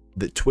now.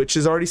 That Twitch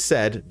has already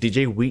said,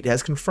 DJ Wheat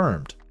has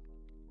confirmed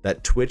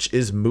that Twitch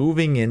is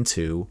moving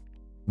into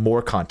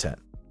more content.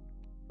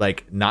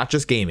 Like, not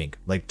just gaming,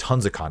 like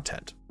tons of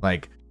content.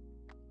 Like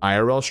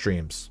IRL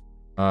streams,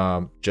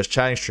 just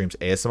chatting streams,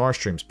 ASMR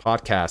streams,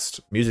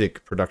 podcasts,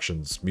 music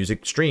productions,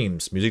 music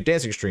streams, music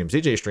dancing streams,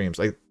 DJ streams,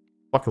 like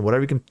fucking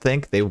whatever you can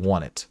think, they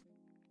want it.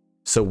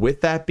 So with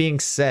that being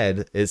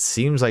said, it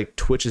seems like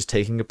Twitch is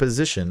taking a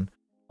position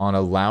on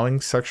allowing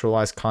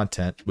sexualized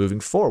content moving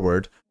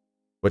forward,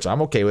 which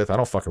I'm okay with. I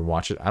don't fucking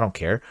watch it. I don't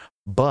care.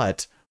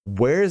 But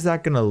where is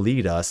that going to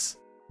lead us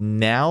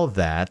now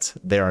that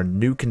there are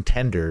new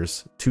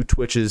contenders to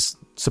Twitch's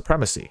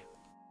supremacy?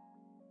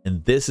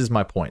 And this is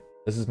my point.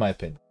 This is my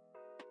opinion.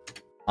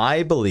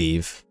 I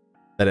believe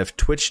that if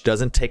Twitch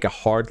doesn't take a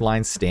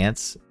hardline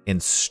stance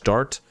and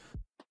start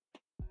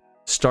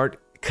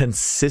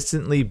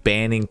consistently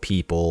banning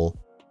people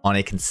on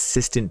a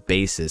consistent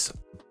basis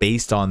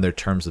based on their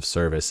terms of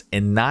service,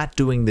 and not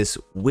doing this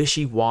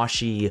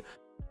wishy-washy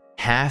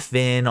half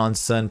in on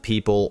some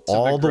people,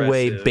 all the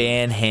way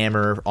ban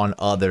hammer on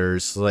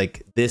others,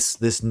 like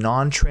this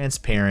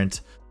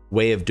non-transparent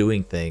way of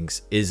doing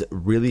things is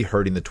really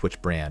hurting the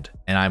Twitch brand.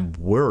 And I'm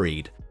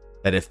worried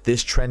that if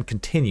this trend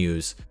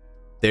continues,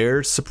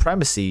 their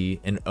supremacy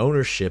and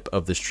ownership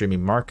of the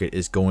streaming market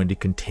is going to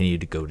continue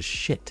to go to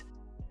shit.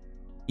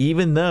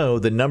 Even though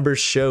the numbers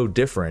show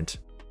different,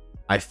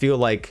 I feel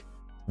like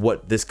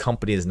what this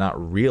company is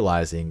not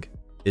realizing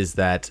is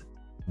that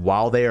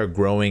while they are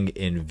growing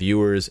in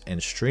viewers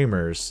and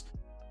streamers,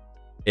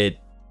 it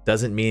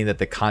doesn't mean that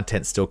the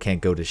content still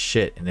can't go to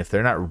shit. And if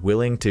they're not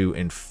willing to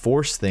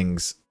enforce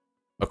things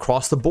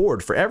across the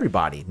board for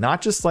everybody,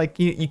 not just like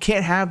you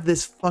can't have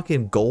this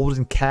fucking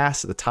golden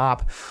cast at the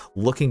top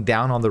looking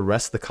down on the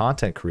rest of the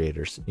content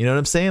creators. You know what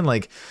I'm saying?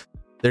 Like,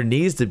 there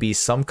needs to be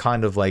some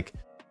kind of like,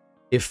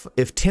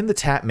 if Tim the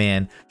Tap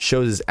Man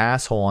shows his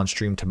asshole on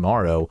stream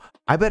tomorrow,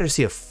 I better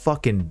see a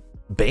fucking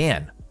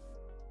ban.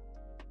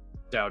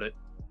 Doubt it.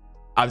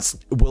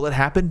 Will it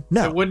happen?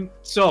 No. It wouldn't.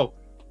 So,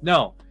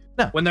 no.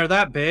 No. When they're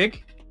that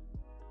big,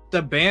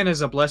 the ban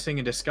is a blessing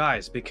in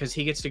disguise because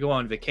he gets to go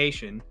on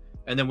vacation,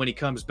 and then when he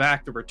comes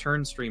back, the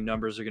return stream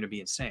numbers are going to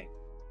be insane.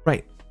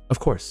 Right. Of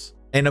course.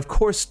 And of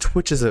course,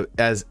 Twitch is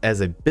as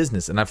a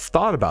business, and I've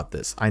thought about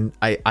this.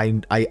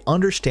 I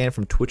understand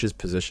from Twitch's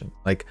position.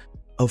 Like,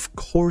 of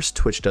course,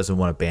 Twitch doesn't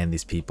want to ban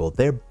these people.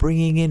 They're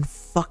bringing in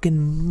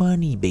fucking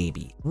money,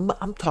 baby.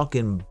 I'm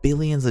talking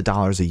billions of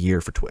dollars a year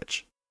for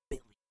Twitch.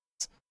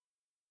 Billions.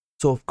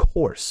 So of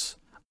course,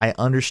 I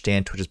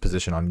understand Twitch's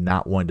position on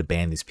not wanting to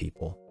ban these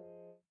people,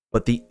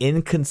 but the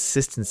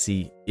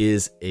inconsistency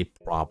is a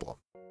problem.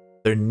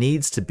 There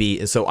needs to be,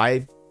 and so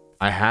I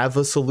have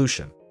a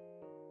solution.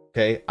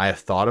 Okay, I have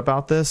thought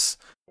about this.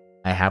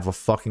 I have a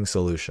fucking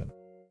solution.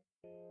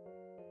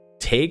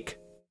 Take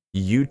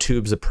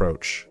YouTube's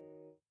approach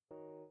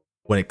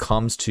when it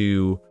comes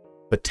to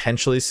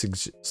potentially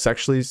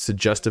sexually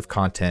suggestive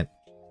content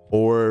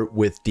or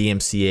with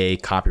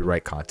DMCA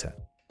copyright content.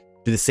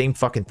 Do the same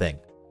fucking thing.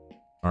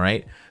 All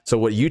right. So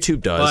what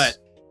YouTube does,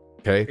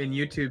 okay, in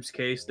YouTube's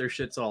case, their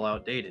shit's all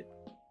outdated.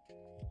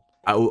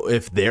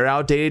 If they're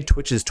outdated,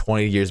 Twitch is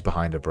 20 years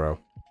behind it, bro.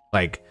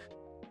 Like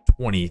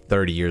 20,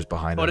 30 years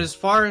behind it. But as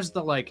far as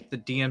the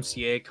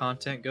DMCA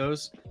content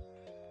goes,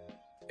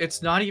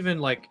 it's not even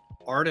like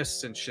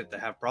artists and shit that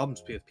have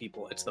problems with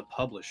people. It's the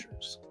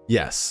publishers.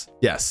 Yes.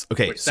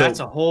 Okay. Which, so that's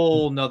a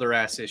whole nother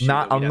ass issue.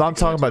 I'm not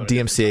talking about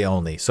DMCA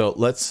only. So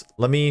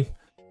let me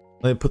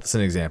put this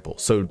in an example.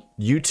 So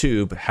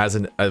YouTube has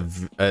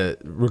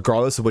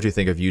regardless of what you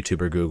think of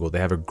YouTube or Google, they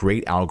have a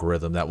great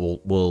algorithm that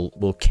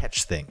will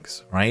catch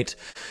things, right?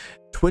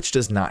 Twitch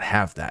does not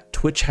have that.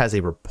 Twitch has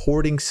a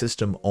reporting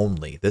system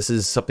only. This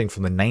is something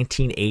from the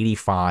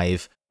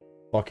 1985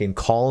 fucking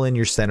call in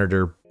your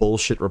senator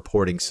bullshit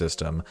reporting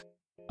system.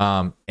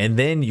 And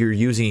then you're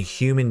using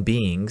human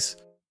beings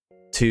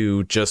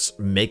to just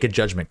make a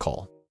judgment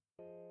call,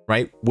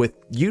 right? With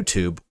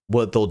YouTube,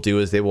 what they'll do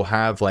is they will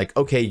have like,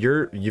 okay,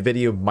 your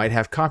video might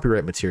have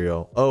copyright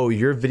material. Oh,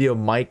 your video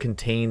might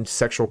contain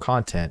sexual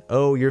content.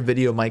 Oh, your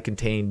video might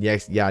contain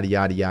yada,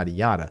 yada, yada,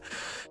 yada.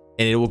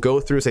 And it will go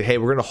through and say, hey,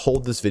 we're going to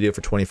hold this video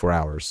for 24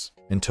 hours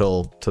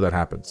until that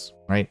happens,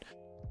 right?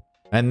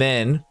 And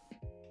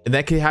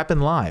that can happen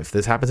live.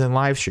 This happens in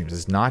live streams.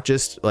 It's not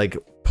just like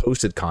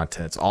posted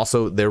content. It's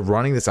also, they're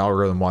running this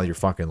algorithm while you're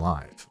fucking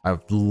live.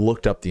 I've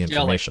looked up the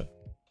information.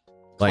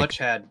 Clutch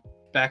had,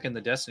 back in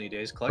the Destiny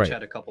days, Clutch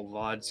had a couple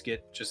VODs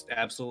get just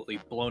absolutely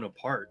blown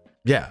apart.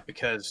 Yeah.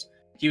 Because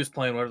he was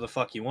playing whatever the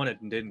fuck he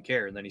wanted and didn't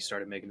care. And then he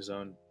started making his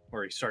own,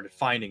 or he started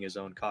finding his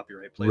own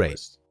copyright playlist. Right.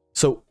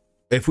 So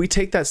if we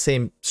take that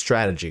same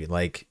strategy,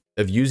 like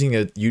of using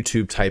a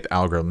YouTube type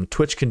algorithm,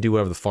 Twitch can do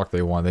whatever the fuck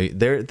they want.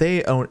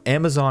 They own,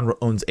 Amazon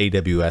owns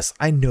AWS.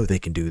 I know they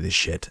can do this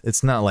shit.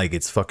 It's not like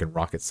it's fucking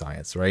rocket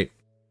science, right?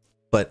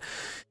 But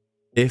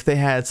if they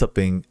had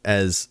something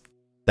as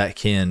that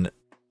can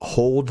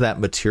hold that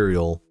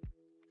material,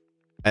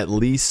 at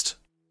least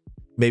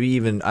maybe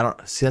even, I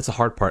don't see, that's a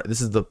hard part.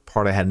 This is the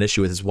part I had an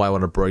issue with. This is why I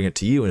want to bring it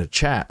to you in a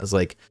chat. It's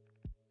like,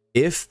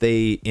 if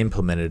they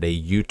implemented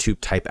a YouTube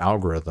type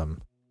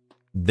algorithm,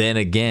 then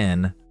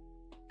again,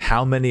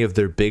 how many of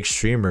their big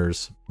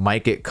streamers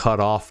might get cut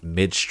off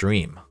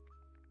midstream?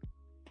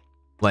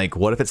 Like,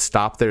 what if it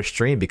stopped their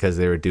stream because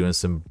they were doing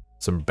some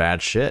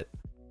bad shit?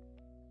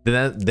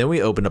 Then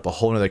we open up a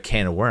whole other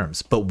can of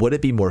worms. But would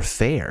it be more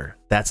fair?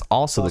 That's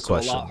also the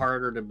question. It's a lot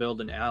harder to build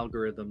an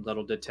algorithm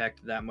that'll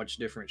detect that much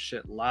different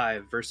shit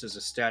live versus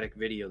a static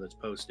video that's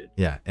posted.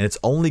 Yeah, and it's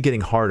only getting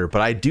harder.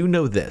 But I do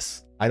know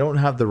this. I don't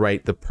have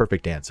the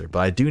perfect answer, but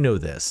I do know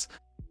this.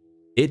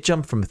 It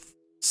jumped from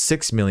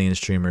 6 million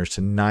streamers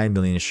to 9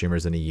 million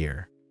streamers in a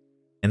year.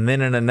 And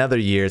then in another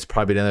year, it's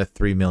probably another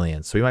 3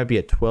 million. So we might be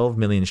at 12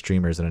 million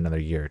streamers in another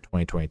year,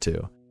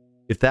 2022.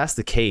 If that's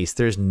the case,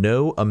 there's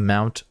no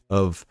amount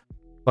of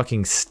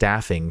fucking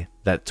staffing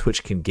that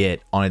Twitch can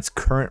get on its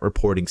current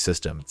reporting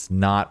system. It's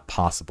not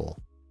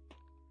possible.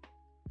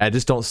 I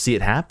just don't see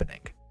it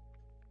happening.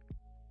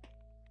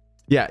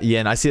 Yeah,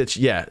 and I see that.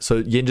 Yeah, so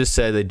Yin just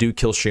said they do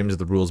kill streams if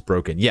the rule's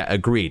broken. Yeah,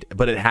 agreed.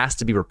 But it has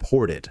to be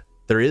reported.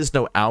 There is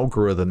no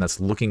algorithm that's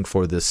looking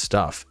for this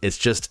stuff. It's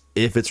just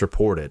if it's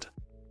reported.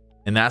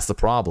 And that's the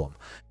problem.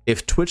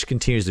 If Twitch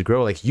continues to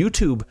grow, like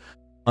YouTube,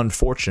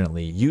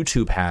 unfortunately,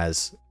 YouTube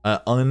has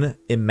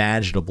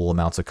unimaginable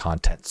amounts of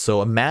content.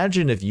 So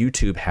imagine if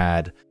YouTube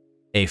had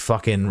a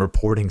fucking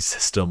reporting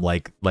system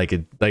like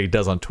it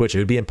does on Twitch. It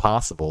would be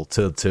impossible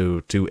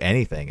to do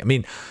anything. I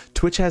mean,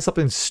 Twitch has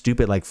something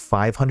stupid like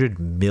 500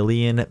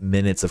 million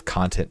minutes of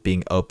content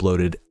being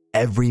uploaded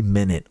every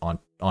minute on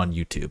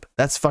YouTube.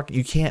 That's fucking,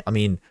 you can't, I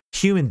mean,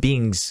 human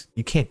beings,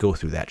 you can't go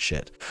through that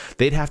shit.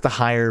 They'd have to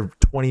hire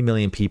 20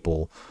 million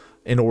people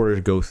in order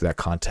to go through that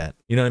content.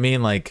 You know what I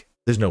mean? Like,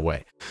 there's no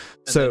way.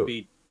 And So they'd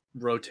be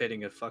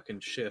rotating a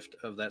fucking shift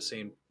of that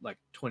same like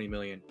 20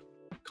 million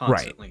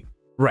constantly.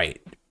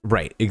 Right,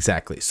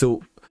 exactly.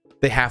 So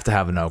they have to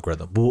have an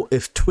algorithm. Well,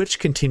 if Twitch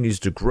continues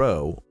to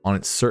grow on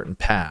its certain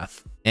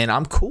path, and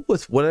I'm cool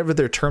with whatever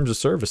their terms of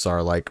service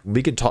are, like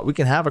we can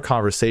have a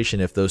conversation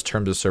if those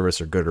terms of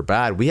service are good or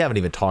bad. We haven't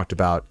even talked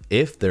about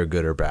if they're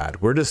good or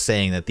bad. We're just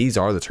saying that these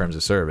are the terms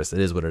of service. It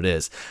is what it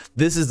is.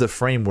 This is the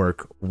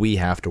framework we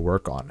have to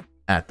work on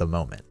at the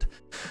moment.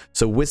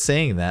 So with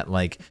saying that,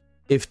 like,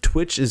 if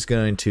Twitch is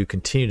going to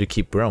continue to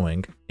keep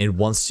growing and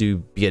wants to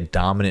be a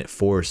dominant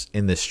force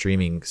in the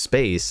streaming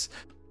space,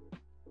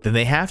 then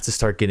they have to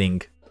start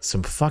getting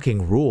some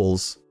fucking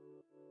rules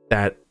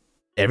that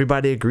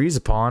everybody agrees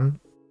upon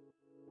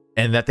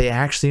and that they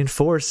actually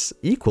enforce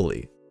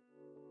equally.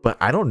 But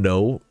I don't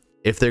know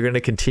if they're going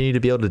to continue to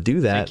be able to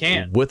do that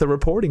with a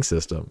reporting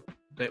system.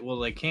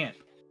 They can't.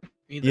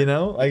 Either. You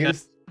know, I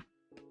guess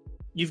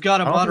you've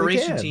got a I don't think they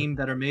moderation can. team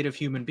that are made of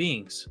human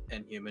beings,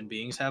 and human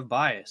beings have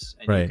bias.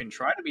 And Right. you can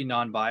try to be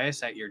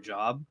non-biased at your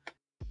job,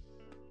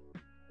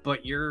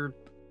 but you're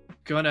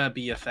gonna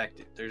be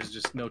affected. There's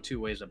just no two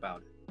ways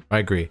about it. I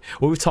agree.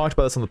 Well, we've talked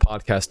about this on the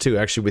podcast too,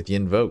 actually with the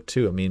Invoke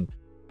too. I mean,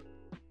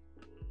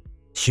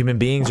 human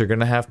beings are going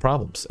to have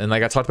problems. And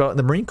like I talked about in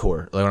the Marine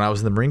Corps, like when I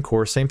was in the Marine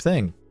Corps, same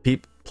thing.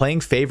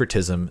 Playing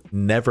favoritism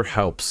never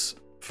helps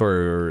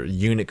for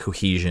unit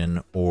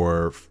cohesion,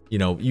 or, you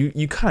know,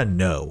 you kind of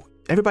know.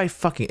 Everybody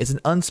fucking, it's an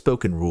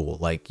unspoken rule.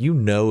 Like, you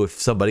know, if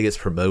somebody gets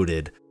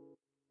promoted,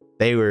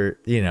 they were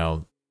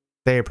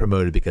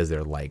promoted because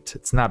they're liked.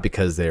 It's not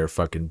because they're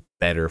fucking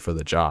better for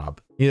the job.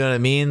 You know what I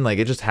mean? Like,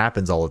 it just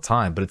happens all the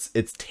time, but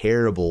it's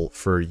terrible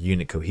for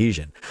unit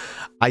cohesion.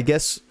 I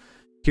guess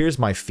here's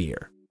my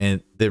fear.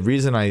 And the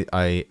reason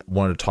I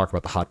wanted to talk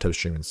about the hot tub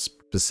stream in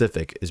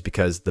specific is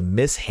because the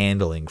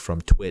mishandling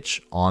from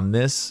Twitch on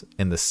this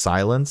and the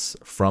silence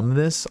from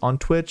this on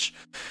Twitch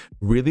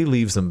really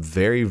leaves them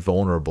very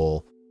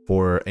vulnerable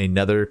for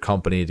another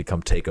company to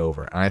come take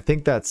over. And I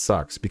think that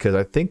sucks, because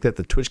I think that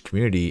the Twitch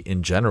community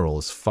in general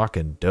is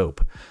fucking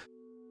dope.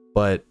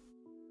 But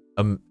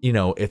you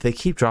know, if they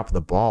keep dropping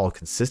the ball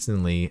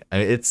consistently, I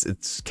mean,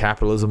 it's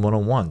capitalism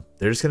 101.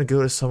 They're just gonna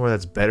go to somewhere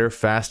that's better,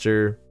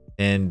 faster,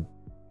 and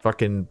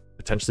fucking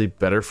potentially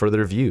better for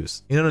their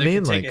views. You know what I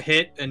mean? Take Like, a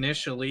hit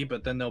initially,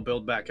 but then they'll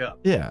build back up.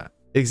 yeah,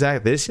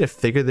 exactly. They just need to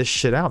figure this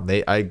shit out.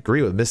 I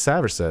agree with Miss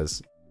Savage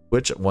says,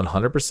 which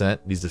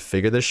 100% needs to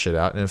figure this shit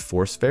out and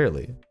enforce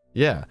fairly.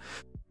 Yeah,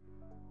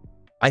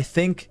 I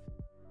think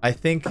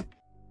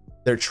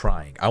they're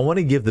trying. I want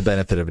to give the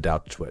benefit of a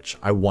doubt to Twitch.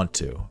 I want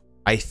to.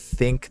 I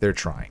think they're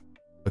trying.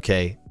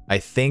 Okay, I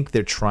think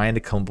they're trying to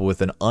come up with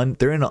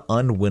they're in an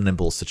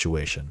unwinnable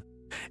situation.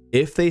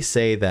 If they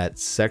say that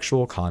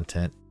sexual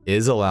content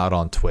is allowed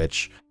on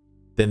Twitch,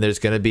 then there's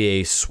going to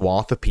be a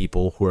swath of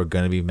people who are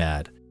going to be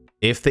mad.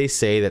 If they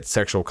say that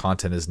sexual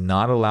content is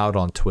not allowed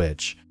on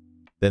Twitch,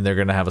 then they're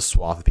going to have a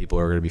swath of people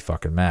who are going to be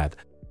fucking mad.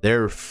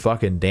 They're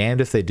fucking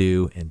damned if they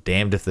do and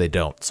damned if they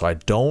don't. So I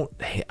don't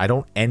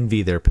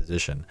envy their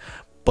position,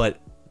 but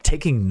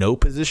taking no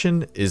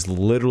position is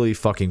literally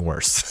fucking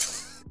worse.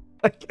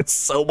 Like, it's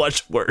so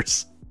much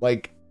worse.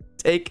 Like,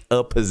 take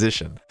a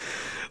position.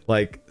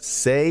 Like,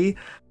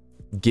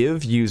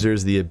 give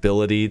users the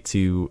ability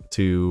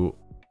to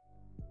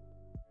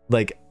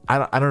like,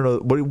 I don't know,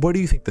 what do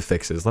you think the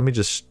fix is? Let me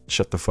just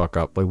shut the fuck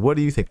up. Like, what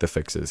do you think the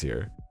fix is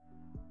here?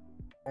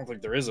 I don't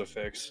think there is a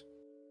fix.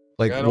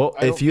 Like, I well,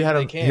 don't if you think had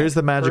they can. here's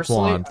the magic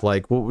Personally, wand,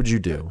 like, what would you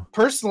do?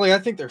 Personally, I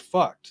think they're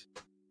fucked.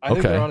 I think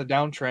Okay. they're on a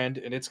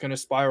downtrend, and it's going to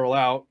spiral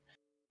out.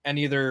 And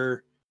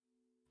either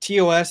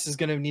TOS is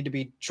going to need to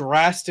be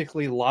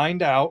drastically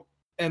lined out,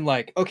 and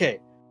like, okay,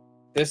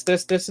 this,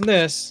 and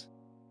this,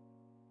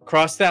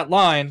 cross that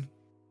line,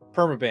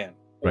 permaban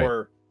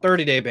or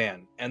 30-day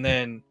ban, and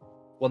then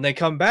when they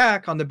come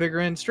back on the bigger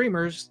end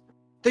streamers,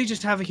 they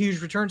just have a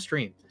huge return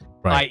stream,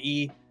 Right.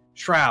 i.e.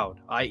 Shroud,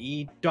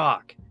 i.e.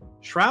 Doc.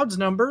 Shroud's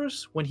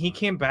numbers when he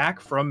came back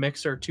from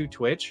Mixer to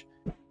Twitch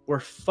were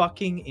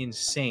fucking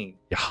insane.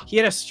 Yeah. He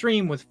had a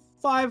stream with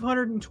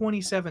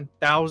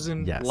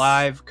 527,000 Yes.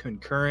 live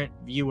concurrent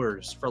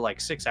viewers for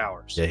like 6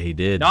 hours. Yeah, he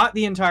did. Not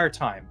the entire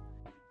time.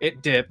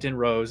 It dipped and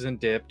rose and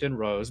dipped and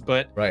rose,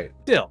 but Right.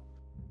 still,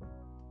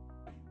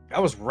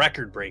 that was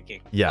record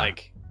breaking. Yeah.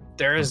 Like,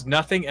 there is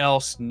nothing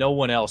else, no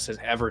one else has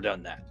ever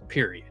done that,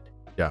 period.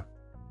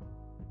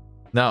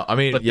 No, I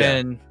mean, But yeah.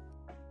 then,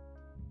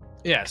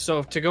 yeah,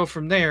 so to go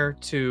from there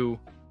to,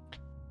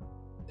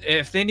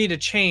 if they need to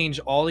change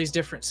all these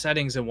different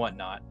settings and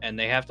whatnot, and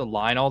they have to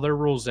line all their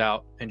rules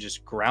out and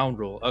just ground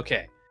rule,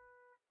 okay.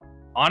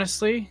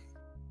 Honestly,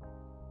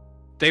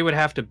 they would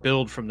have to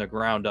build from the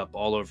ground up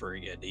all over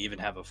again to even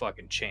have a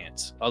fucking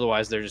chance.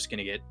 Otherwise, they're just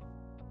gonna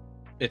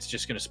it's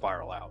just gonna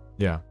spiral out.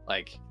 Yeah.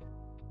 Like,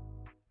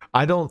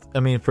 I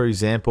mean, for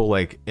example,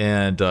 like,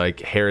 and like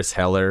Harris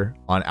Heller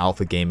on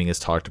Alpha Gaming has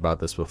talked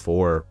about this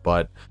before,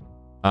 but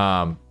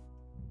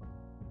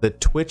the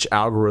Twitch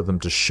algorithm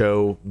to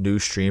show new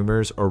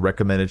streamers or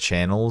recommended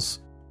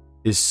channels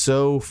is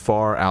so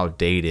far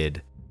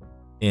outdated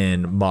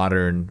in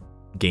modern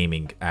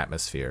gaming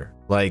atmosphere.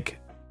 Like,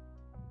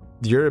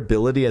 your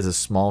ability as a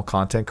small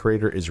content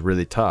creator is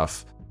really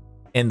tough.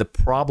 And the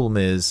problem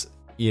is,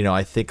 you know,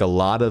 I think a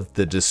lot of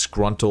the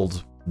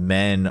disgruntled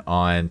men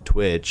on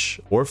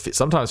Twitch, or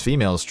sometimes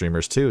female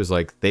streamers too, is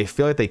like they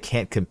feel like they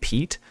can't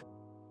compete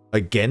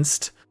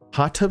against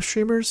hot tub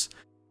streamers.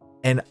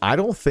 And I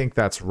don't think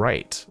that's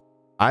right.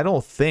 I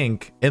don't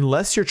think,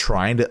 unless you're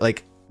trying to,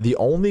 like, the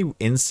only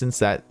instance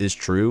that is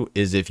true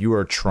is if you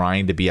are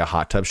trying to be a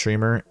hot tub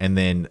streamer and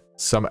then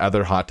some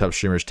other hot tub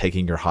streamers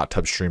taking your hot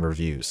tub streamer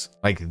views.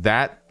 Like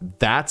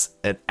that's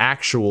an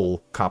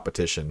actual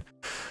competition.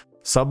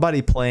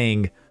 Somebody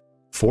playing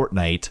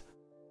Fortnite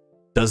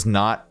is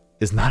not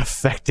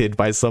affected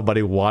by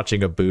somebody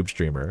watching a boob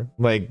streamer.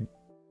 Like,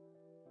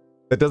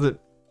 that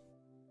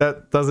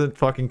doesn't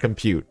fucking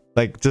compute.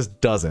 Like, just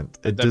doesn't.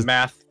 It the just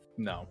math,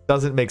 no.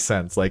 doesn't make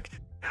sense. Like,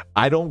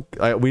 I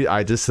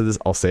just said this,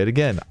 I'll say it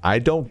again. I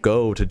don't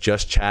go to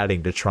Just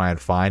Chatting to try and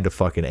find a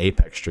fucking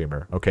Apex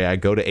streamer. Okay, I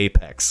go to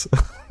Apex.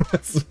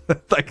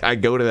 Like, I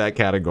go to that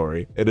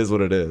category. It is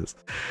what it is.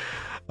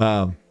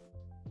 Okay,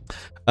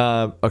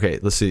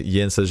 let's see.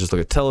 Yin says, just look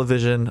at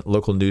television.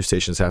 Local news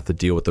stations have to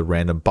deal with the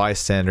random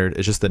bystander.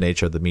 It's just the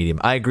nature of the medium.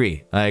 I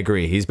agree.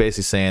 He's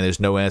basically saying there's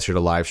no answer to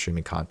live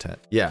streaming content.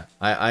 Yeah,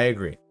 I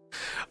agree.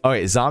 All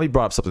right, Zombie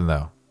brought up something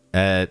though.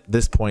 At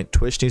this point,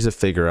 Twitch needs to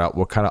figure out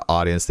what kind of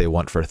audience they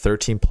want for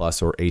 13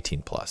 plus or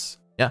 18 plus.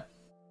 Yeah.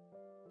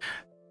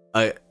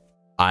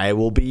 I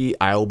will be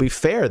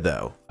fair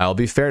though. I'll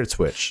be fair to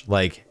Twitch.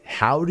 Like,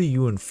 how do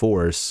you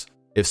enforce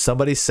if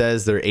somebody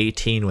says they're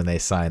 18 when they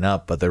sign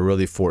up, but they're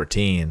really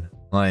 14?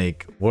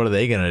 Like, what are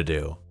they gonna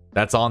do?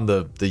 That's on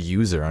the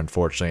user,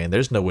 unfortunately, and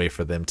there's no way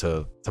for them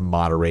to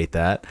moderate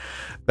that.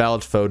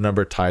 Valid phone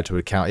number tied to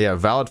account. Yeah,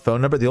 valid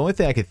phone number. The only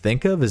thing I could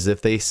think of is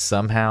if they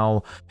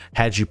somehow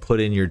had you put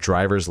in your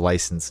driver's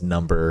license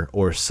number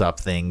or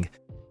something,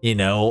 you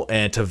know,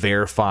 and to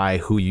verify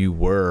who you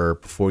were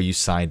before you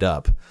signed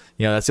up.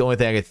 You know, that's the only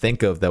thing I could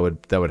think of that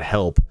would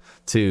help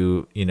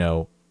to, you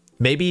know,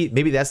 maybe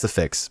that's the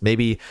fix.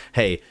 Maybe,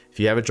 hey, if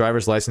you have a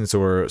driver's license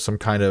or some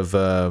kind of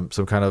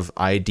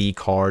ID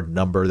card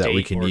number that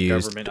we can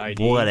use,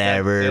 ID,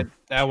 whatever,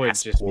 that would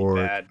just be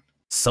bad.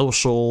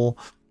 Social,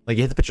 like,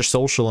 you have to put your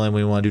social in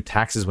when you want to do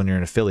taxes when you're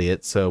an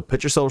affiliate. So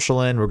put your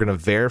social in. We're gonna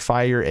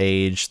verify your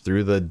age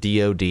through the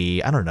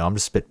DOD. I don't know. I'm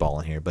just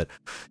spitballing here, but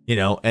you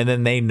know, and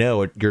then they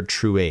know your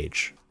true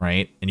age,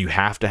 right? And you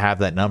have to have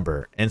that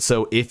number. And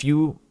so if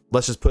you,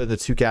 let's just put it in the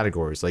two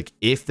categories. Like,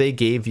 if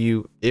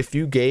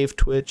you gave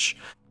Twitch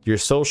your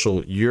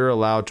social, you're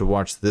allowed to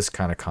watch this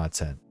kind of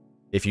content.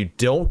 If you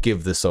don't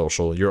give the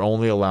social, you're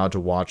only allowed to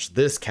watch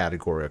this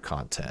category of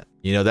content.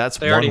 You know, that's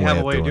they already have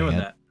a way of doing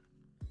that.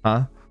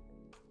 Huh?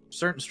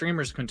 Certain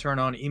streamers can turn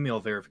on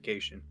email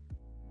verification.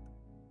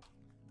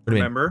 What do you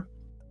mean? Remember?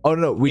 Oh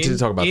no, we did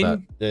talk about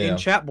that. In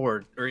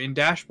Chatboard or in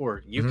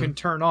Dashboard, you can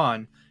turn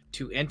on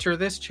to enter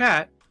this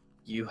chat.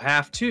 You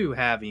have to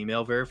have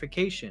email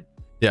verification.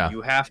 Yeah.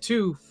 You have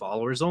to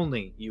followers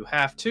only. You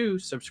have to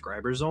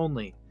subscribers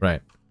only.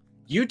 Right.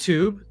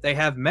 YouTube, they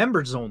have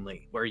members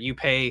only, where you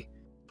pay.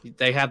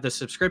 They have the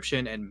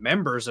subscription, and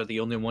members are the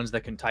only ones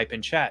that can type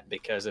in chat.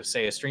 Because if,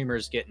 say, a streamer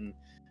is getting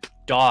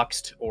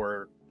doxxed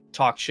or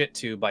talked shit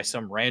to by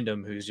some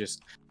random who's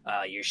just,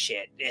 you're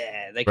shit,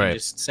 yeah, they can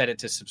just set it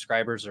to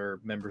subscribers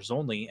or members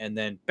only, and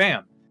then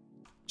bam,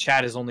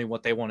 chat is only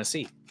what they want to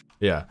see.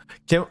 Yeah.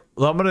 I'm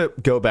gonna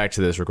go back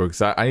to this real quick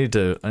because I need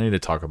to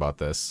talk about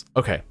this.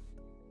 Okay.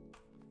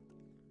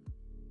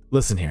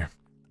 Listen here.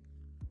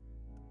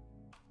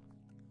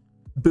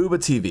 Booba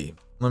TV.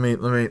 Let me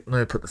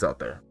put this out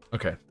there.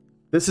 Okay.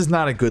 This is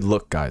not a good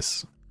look,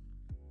 guys.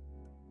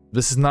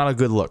 This is not a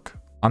good look.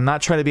 I'm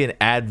not trying to be an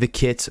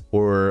advocate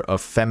or a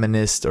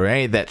feminist or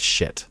any of that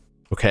shit.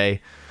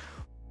 Okay?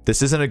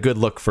 This isn't a good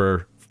look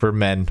for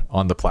men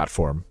on the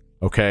platform.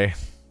 Okay?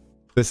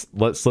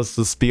 Let's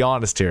just be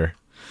honest here.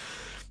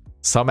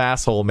 Some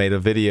asshole made a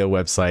video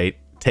website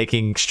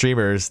taking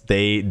streamers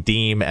they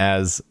deem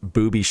as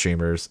booby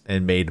streamers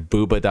and made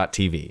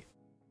booba.tv.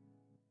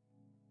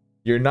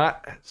 You're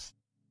not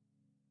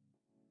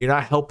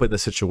helping the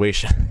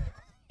situation.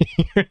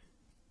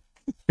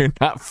 You're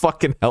not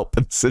fucking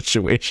helping the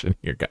situation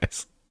here,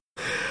 guys.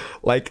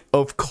 Like,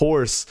 of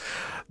course,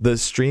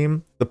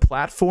 the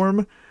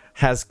platform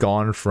has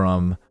gone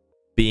from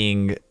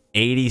being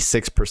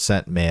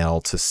 86%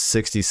 male to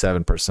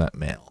 67%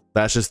 male.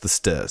 That's just the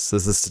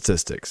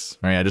statistics,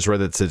 right? I just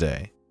read it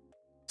today.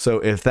 So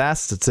if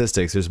that's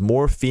statistics, there's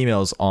more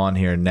females on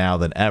here now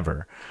than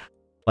ever.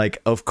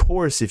 Like, of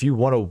course, if you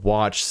want to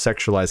watch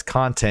sexualized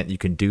content, you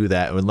can do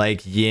that. And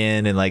like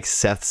Yin and like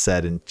Seth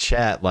said in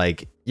chat,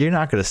 like, you're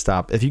not going to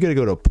stop. If you're going to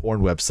go to a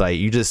porn website,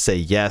 you just say,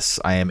 yes,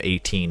 I am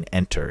 18,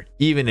 enter.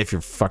 Even if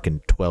you're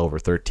fucking 12 or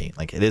 13.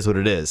 Like, it is what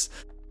it is.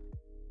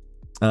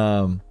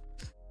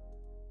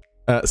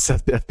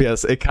 Seth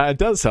FPS, it kind of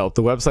does help.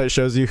 The website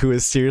shows you who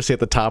is seriously at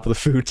the top of the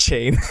food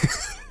chain.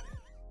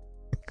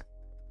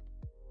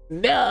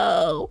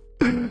 No.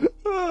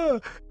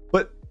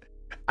 But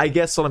I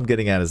guess what I'm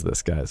getting at is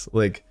this, guys.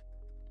 Like,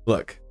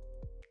 look,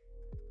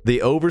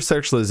 the over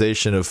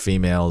sexualization of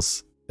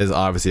females is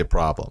obviously a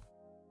problem,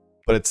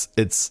 but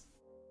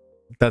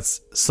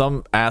that's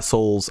some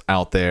assholes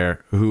out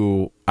there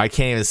who I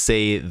can't even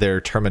say their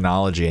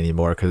terminology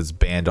anymore because it's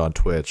banned on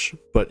Twitch,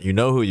 but you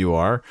know who you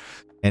are.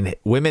 And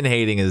women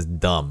hating is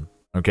dumb.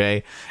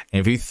 Okay. And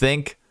if you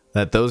think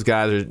that those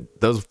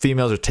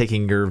females are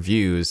taking your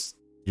views,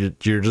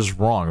 you're just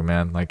wrong,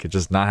 man. Like, it's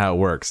just not how it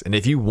works. And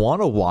if you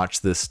want to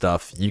watch this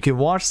stuff, you can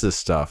watch this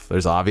stuff.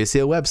 There's obviously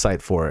a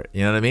website for it.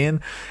 You know what I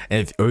mean?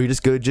 And or you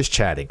just go just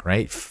chatting,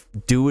 right?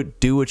 Do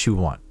what you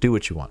want. Do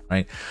what you want,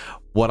 right?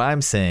 What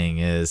I'm saying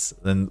is,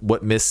 and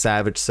what Miss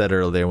Savage said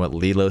earlier, what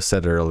Lilo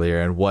said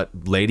earlier, and what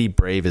Lady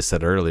Brave has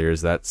said earlier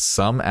is that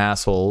some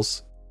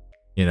assholes,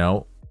 you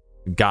know,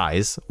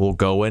 guys will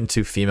go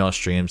into female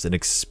streams and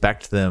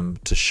expect them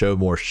to show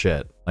more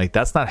shit. Like,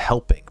 that's not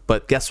helping.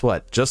 But guess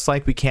what? Just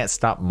like we can't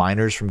stop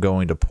minors from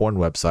going to porn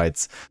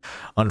websites,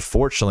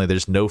 unfortunately,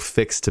 there's no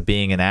fix to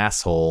being an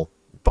asshole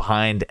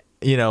behind,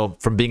 you know,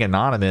 from being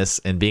anonymous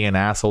and being an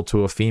asshole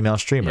to a female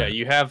streamer. Yeah,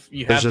 you have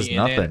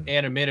the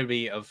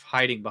anonymity of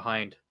hiding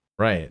behind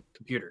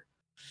computer.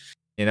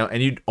 You know,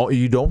 and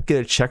you don't get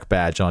a check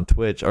badge on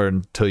Twitch or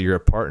until you're a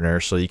partner,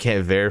 so you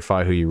can't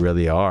verify who you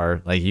really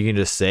are. Like, you can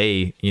just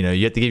say, you know,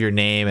 you have to give your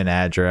name and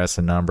address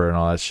and number and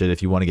all that shit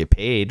if you want to get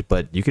paid,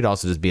 but you could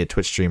also just be a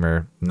Twitch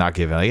streamer, not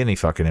give any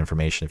fucking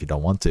information if you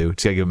don't want to.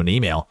 Just gotta give them an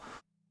email.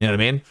 You know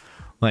what I mean?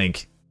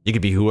 Like, you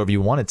could be whoever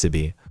you want it to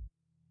be.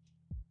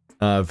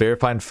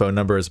 Verifying phone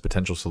number is a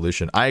potential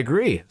solution. I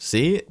agree.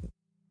 See?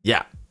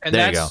 Yeah. And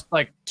there you that's go.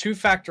 like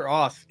two-factor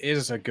auth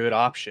is a good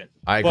option.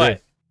 I agree.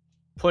 But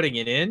putting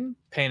it in,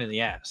 pain in the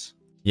ass.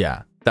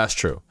 Yeah, that's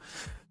true.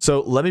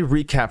 So let me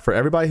recap for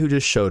everybody who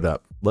just showed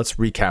up. Let's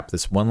recap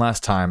this one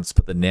last time. Let's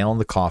put the nail in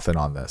the coffin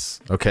on this.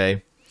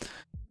 Okay.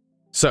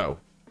 So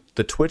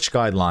the Twitch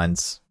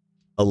guidelines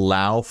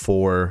allow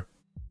for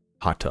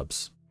hot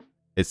tubs.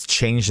 It's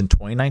changed in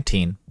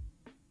 2019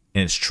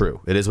 and it's true.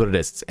 It is what it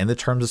is. It's in the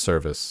terms of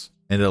service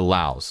and it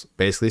allows,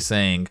 basically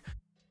saying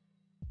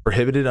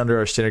prohibited under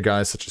our standard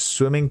guidelines such as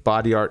swimming,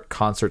 body art,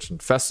 concerts,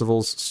 and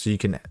festivals. So you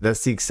can,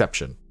 that's the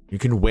exception. You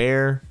can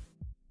wear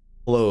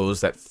clothes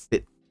that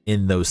fit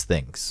in those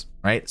things,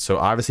 right? So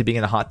obviously being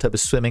in a hot tub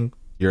is swimming.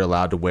 You're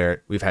allowed to wear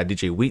it. We've had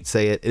DJ Wheat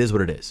say it. It is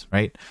what it is,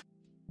 right?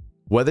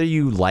 Whether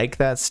you like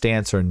that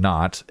stance or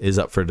not is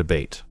up for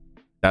debate.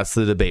 That's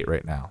the debate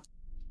right now.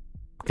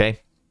 Okay?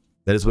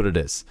 That is what it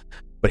is.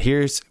 But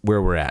here's where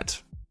we're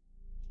at.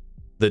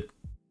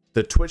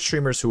 The Twitch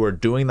streamers who are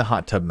doing the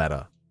hot tub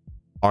meta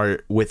are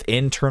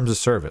within terms of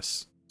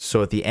service.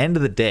 So at the end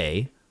of the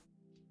day,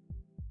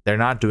 they're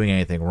not doing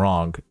anything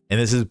wrong.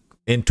 And this is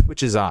in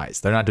Twitch's eyes.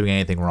 They're not doing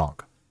anything wrong.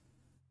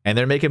 And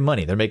they're making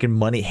money. They're making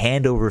money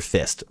hand over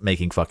fist,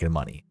 making fucking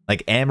money.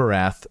 Like,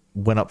 Amarath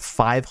went up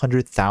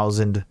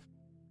 500,000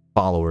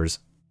 followers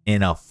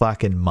in a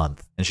fucking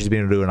month. And she's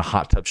been doing a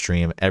hot tub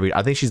stream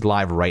I think she's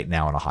live right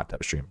now on a hot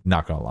tub stream.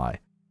 Not gonna lie.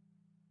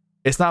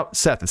 It's not,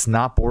 Seth, it's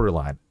not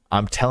borderline.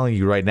 I'm telling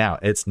you right now,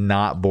 it's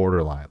not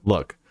borderline.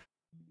 Look,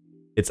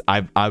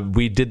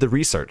 we did the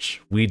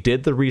research.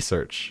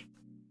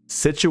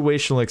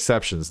 Situational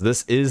exceptions.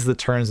 This is the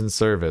terms and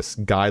service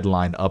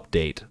guideline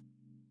update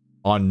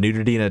on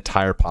nudity and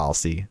attire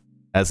policy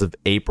as of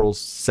April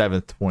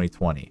 7th,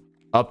 2020.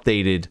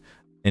 Updated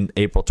in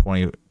April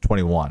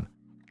 2021.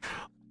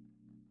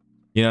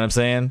 You know what I'm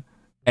saying?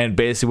 And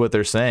basically what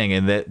they're saying,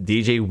 and that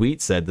DJ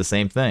Wheat said the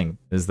same thing,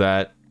 is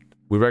that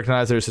we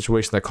recognize there are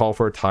situations that call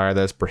for attire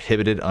that is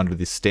prohibited under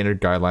the standard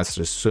guidelines such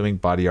as swimming,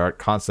 body art,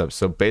 concepts.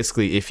 So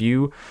basically, if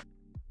you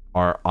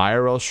are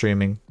IRL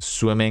streaming,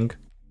 swimming,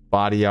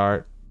 body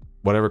art,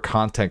 whatever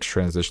context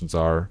transitions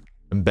are,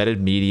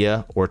 embedded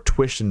media or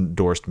Twitch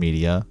endorsed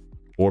media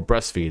or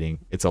breastfeeding,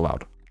 it's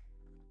allowed.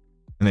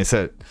 And they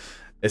said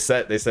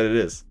it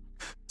is.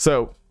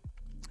 So,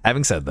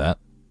 having said that,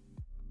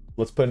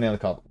 let's put it in the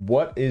comment.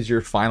 What is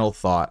your final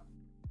thought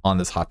on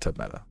this hot tub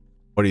meta?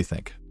 What do you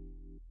think?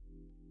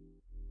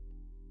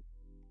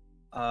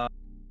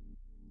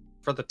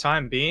 For the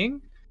time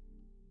being,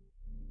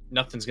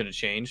 nothing's gonna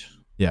change.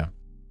 Yeah.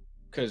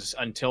 Because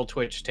until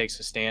Twitch takes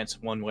a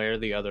stance one way or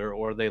the other,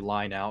 or they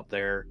line out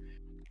their,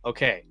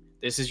 okay,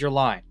 this is your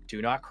line,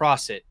 do not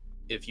cross it.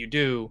 If you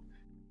do,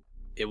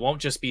 it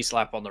won't just be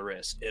slap on the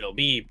wrist. It'll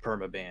be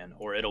permaban,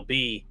 or it'll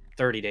be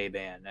 30-day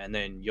ban, and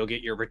then you'll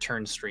get your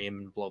return stream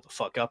and blow the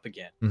fuck up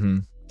again. Mm-hmm.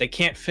 They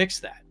can't fix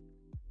that.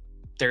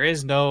 There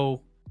is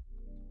no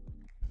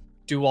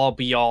do all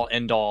be all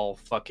end all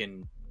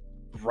fucking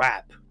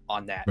wrap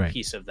on that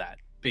piece of that,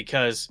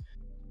 because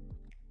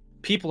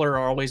people are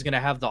always going to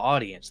have the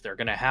audience. They're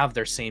going to have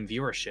their same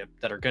viewership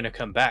that are going to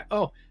come back.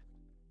 Oh,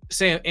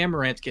 say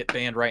Amaranth get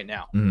banned right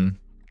now.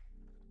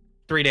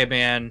 3-day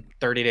ban,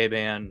 30-day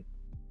ban,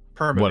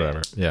 permaban.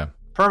 Whatever. Yeah.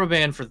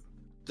 Permaban for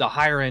the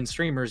higher end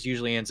streamers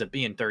usually ends up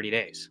being 30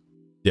 days.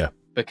 Yeah.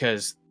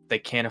 Because they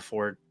can't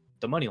afford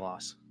the money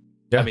loss.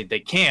 Yeah. I mean, they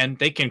can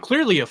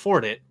clearly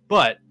afford it,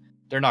 but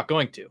they're not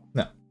going to.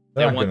 No.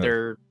 They want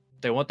their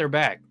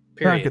bag.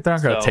 Period. They're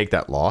not going to take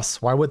that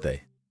loss. Why would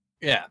they?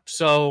 Yeah.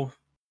 So,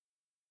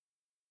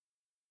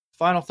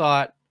 final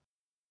thought: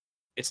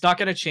 it's not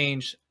going to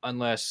change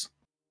unless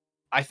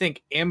I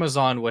think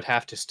Amazon would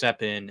have to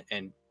step in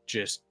and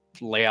just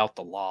lay out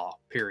the law.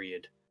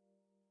 Period.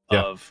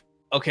 Yeah. Of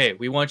okay,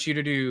 we want you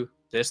to do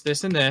this,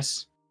 this, and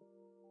this.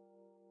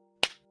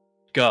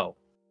 Go.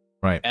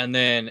 Right. And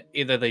then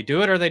either they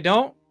do it or they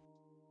don't.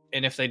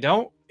 And if they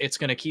don't, it's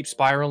going to keep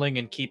spiraling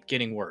and keep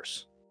getting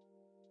worse.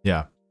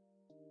 Yeah.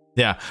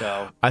 Yeah.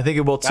 So I think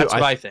it will too. That's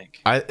what I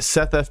think.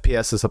 Seth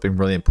FPS is something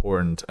really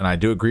important, and I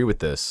do agree with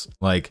this.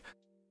 Like,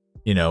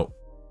 you know,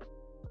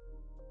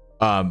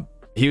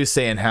 he was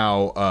saying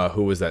how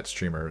who was that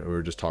streamer we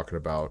were just talking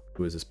about?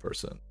 Who is this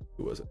person?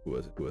 Who was it?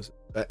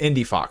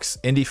 Indie Fox.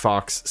 Indie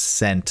Fox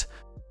sent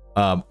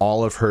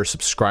all of her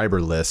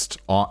subscriber list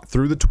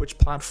through the Twitch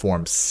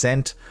platform,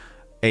 sent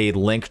a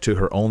link to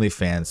her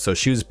OnlyFans, so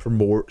she was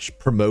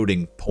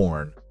promoting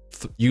porn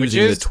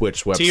using the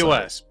Twitch website.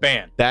 TOS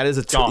ban. That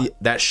is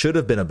that should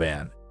have been a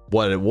ban.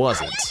 What it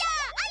wasn't.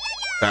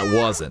 That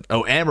wasn't.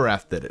 Oh,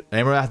 Amarath did it.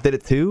 Amarath did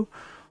it too.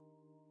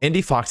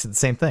 Indie Fox did the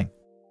same thing.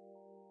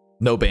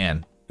 No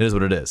ban. It is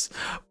what it is.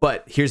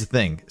 But here's the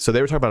thing. So they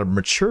were talking about a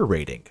mature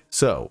rating.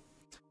 So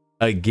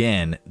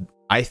again,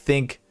 I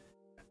think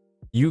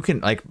you can,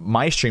 like,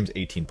 my stream's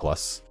 18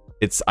 plus.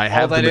 I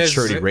have the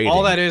maturity rating.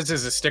 All that is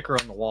a sticker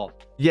on the wall.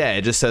 Yeah,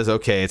 it just says,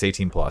 okay, it's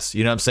 18 plus.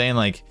 You know what I'm saying?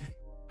 Like,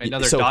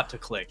 another dot to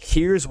click.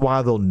 Here's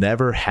why they'll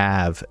never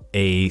have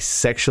a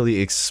sexually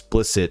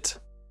explicit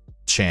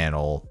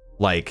channel,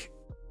 like,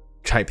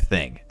 type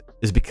thing,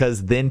 is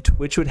because then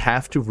Twitch would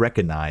have to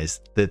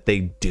recognize that they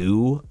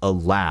do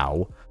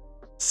allow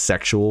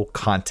sexual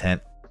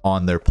content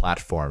on their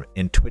platform,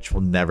 and Twitch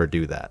will never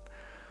do that.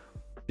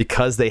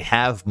 Because they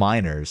have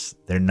minors,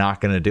 they're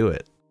not going to do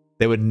it.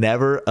 They would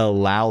never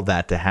allow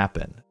that to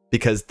happen,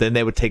 because then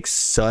they would take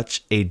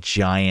such a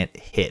giant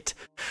hit.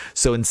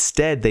 So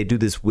instead, they do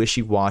this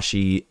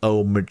wishy-washy,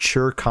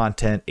 mature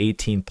content,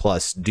 18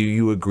 plus. Do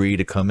you agree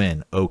to come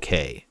in?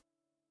 Okay.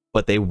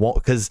 But they won't,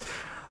 because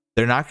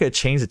they're not going to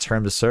change the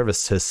terms of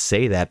service to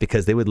say that,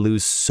 because they would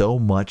lose so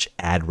much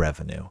ad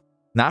revenue.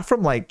 Not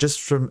from, like, just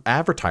from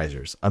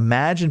advertisers.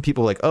 Imagine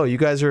people like, oh, you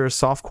guys are a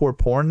softcore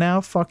porn now?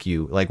 Fuck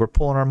you. Like, we're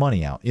pulling our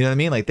money out. You know what I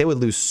mean? Like, they would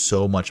lose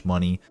so much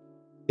money.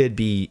 It'd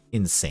be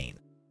insane.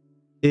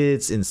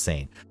 It's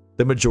insane.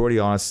 The majority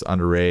honest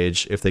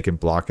underage. If they can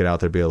block it out,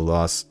 there'd be a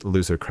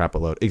lose their crap a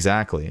load.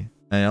 Exactly.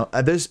 You know,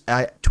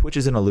 Twitch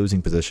is in a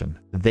losing position.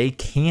 Twitch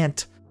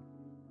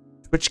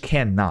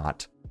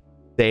cannot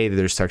say that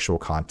there's sexual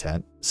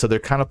content. So they're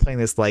kind of playing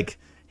this, like,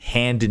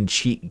 hand and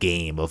cheek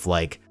game of,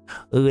 like,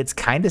 oh, it's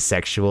kind of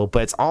sexual,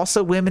 but it's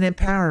also women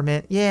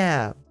empowerment.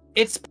 Yeah.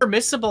 It's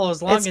permissible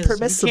as long as you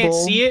can't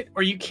see it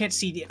or you can't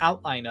see the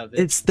outline of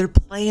it. They're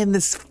playing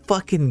this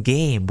fucking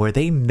game where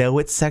they know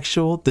it's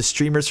sexual. The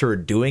streamers who are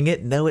doing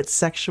it know it's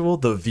sexual.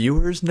 The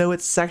viewers know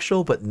it's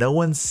sexual, but no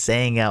one's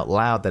saying out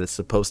loud that it's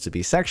supposed to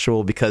be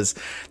sexual, because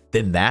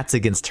then that's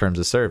against terms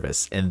of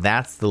service, and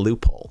that's the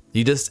loophole.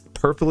 You just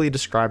perfectly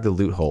described the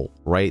loophole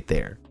right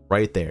there.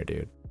 Right there,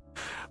 dude.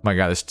 My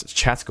God, this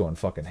chat's going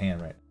fucking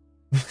hand right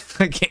now.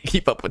 I can't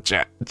keep up with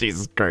chat.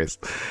 Jesus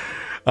Christ.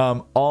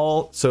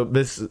 So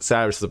this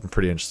Savage is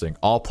pretty interesting.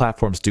 All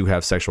platforms do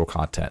have sexual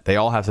content. They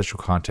all have sexual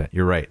content.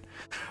 You're right.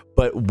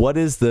 But what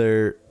is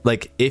their,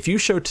 like, if you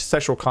show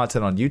sexual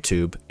content on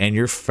YouTube and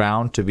you're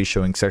found to be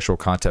showing sexual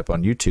content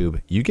on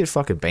YouTube, you get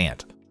fucking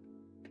banned.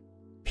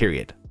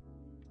 Period.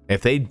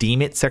 If they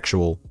deem it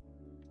sexual,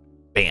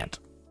 banned.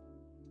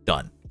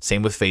 Done.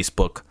 Same with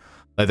Facebook.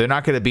 Like, they're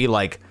not going to be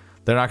like,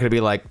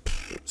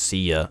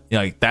 see ya. You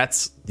know, like,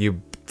 that's, you're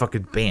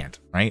fucking banned,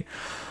 right?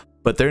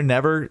 But they're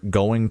never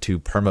going to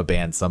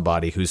permaban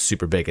somebody who's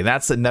super big. And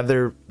that's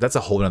a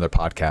whole other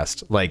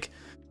podcast. Like,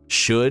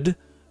 should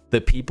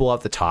the people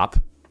at the top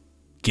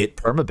get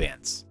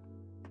permabans?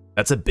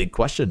 That's a big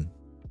question.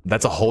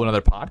 That's a whole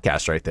other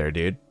podcast right there,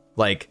 dude.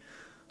 Like,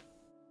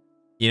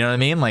 you know what I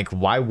mean? Like,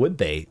 why would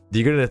they?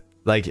 You're gonna,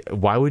 like,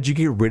 why would you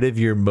get rid of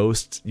your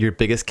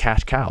biggest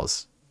cash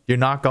cows? You're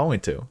not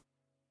going to.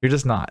 You're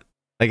just not.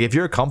 Like, if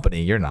you're a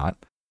company, you're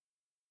not.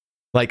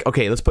 Like,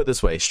 okay, let's put it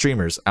this way.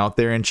 Streamers out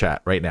there in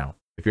chat right now,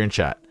 if you're in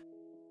chat,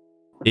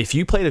 if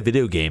you played a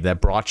video game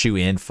that brought you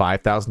in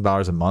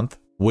 $5,000 a month,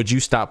 would you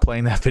stop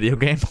playing that video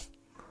game?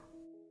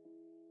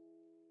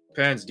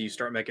 Depends. Do you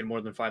start making more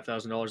than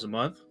 $5,000 a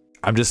month?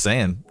 I'm just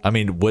saying. I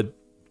mean, what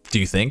do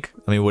you think?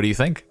 I mean, what do you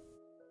think?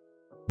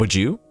 Would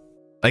you?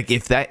 Like,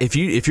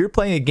 if you're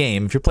playing a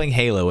game, if you're playing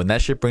Halo and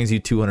that shit brings you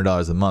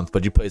 $200 a month,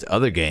 but you play this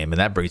other game and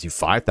that brings you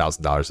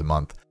 $5,000 a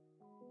month,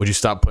 Would you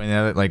stop playing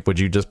that? Like, would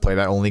you just play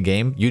that only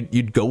game?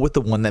 You'd go with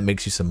the one that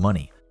makes you some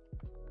money.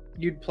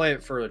 You'd play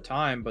it for a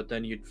time, but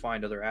then you'd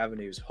find other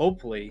avenues,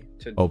 hopefully,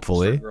 to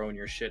Hopefully. start growing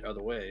your shit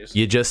other ways.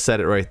 You just said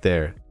it right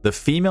there. The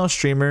female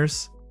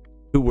streamers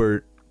who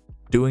were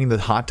doing the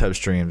hot tub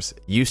streams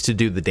used to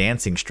do the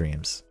dancing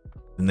streams,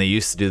 and they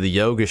used to do the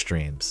yoga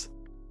streams.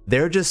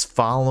 They're just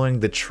following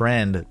the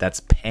trend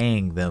that's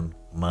paying them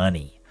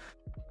money.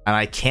 And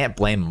I can't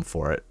blame them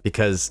for it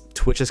because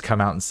Twitch has come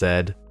out and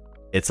said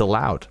it's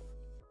allowed.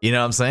 You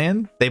know what I'm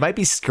saying? They might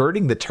be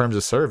skirting the terms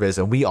of service,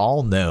 and we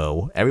all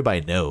know,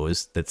 everybody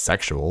knows that's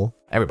sexual.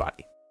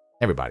 Everybody.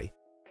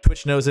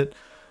 Twitch knows it.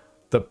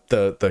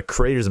 The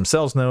creators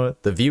themselves know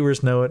it. The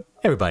viewers know it.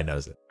 Everybody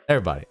knows it.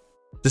 Everybody.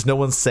 Just no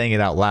one's saying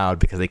it out loud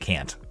because they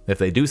can't. If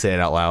they do say it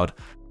out loud,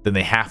 then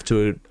they have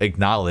to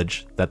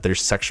acknowledge that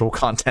there's sexual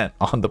content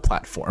on the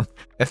platform.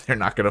 And they're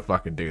not going to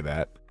fucking do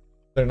that.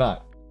 They're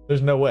not.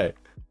 There's no way.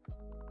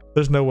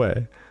 There's no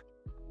way.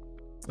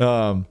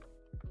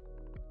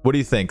 What do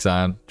you think,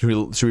 Zion?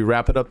 Should we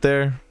wrap it up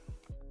there?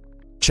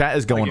 Chat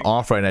is going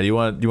off right now. You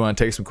want to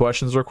take some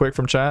questions real quick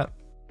from chat?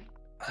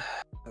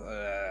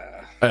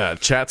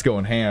 Chat's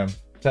going ham.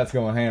 Chat's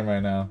going ham right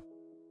now.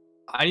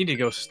 I need to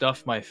go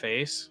stuff my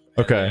face.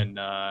 Okay. And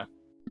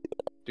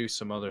do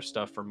some other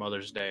stuff for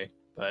Mother's Day,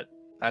 but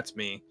that's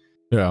me.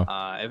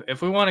 Yeah.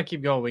 If we want to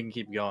keep going, we can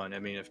keep going. I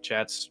mean, if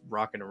chat's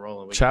rocking and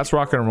rolling, chat's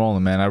rocking and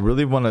rolling, man. I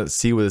really want to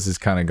see where this is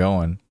kind of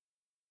going.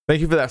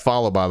 Thank you for that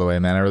follow, by the way,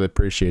 man. I really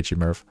appreciate you,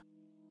 Murph.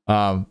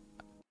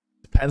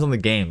 Depends on the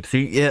game.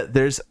 See, yeah,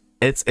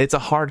 it's a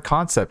hard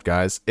concept,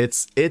 guys.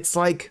 It's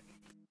like,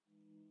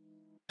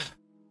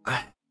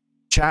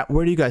 chat,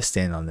 where do you guys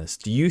stand on this?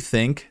 Do you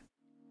think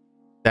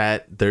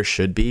that there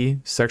should be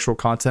sexual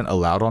content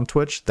allowed on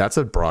Twitch? That's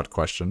a broad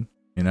question,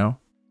 you know?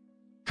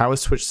 How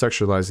is Twitch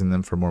sexualizing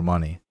them for more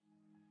money?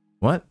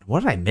 What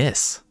did I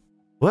miss?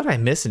 What did I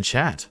miss in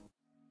chat?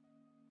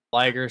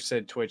 Liger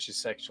said Twitch is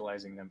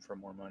sexualizing them for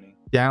more money.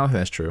 Yeah, I don't think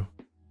that's true.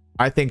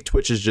 I think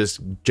Twitch is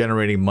just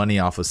generating money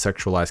off of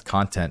sexualized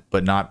content,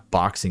 but not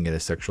boxing it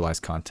as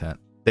sexualized content.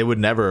 They would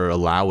never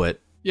allow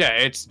it. Yeah,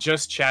 it's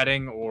just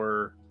chatting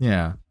or...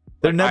 Yeah.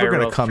 They're never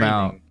going to come streaming.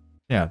 out.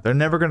 Yeah, they're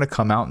never going to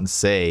come out and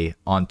say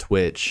on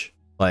Twitch,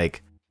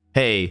 like,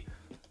 hey,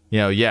 you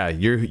know, yeah,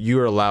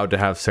 you're allowed to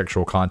have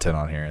sexual content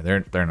on here.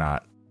 They're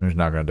not. They're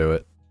not going to do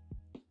it.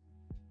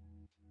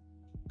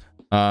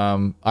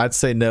 I'd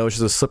say no. It's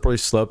just a slippery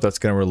slope that's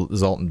going to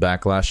result in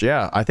backlash.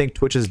 Yeah, I think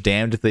Twitch is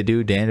damned if they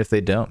do, damned if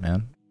they don't,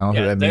 man. I don't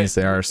think that means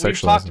they are sexualizing.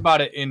 We've talked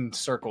about it in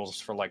circles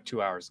for like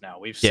 2 hours now.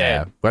 We've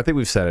said, but I think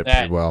we've said it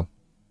pretty well.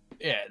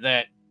 Yeah,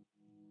 that,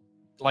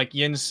 like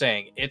Yin's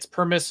saying, it's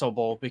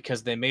permissible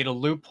because they made a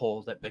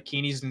loophole that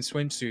bikinis and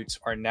swimsuits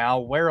are now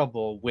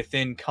wearable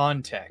within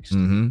context.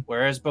 Mm-hmm.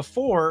 Whereas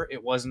before,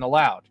 it wasn't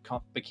allowed.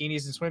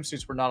 Bikinis and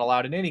swimsuits were not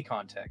allowed in any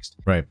context.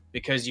 Right.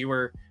 Because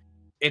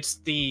it's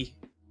the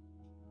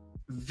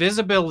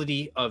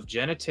visibility of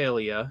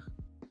genitalia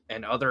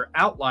and other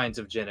outlines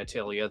of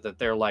genitalia that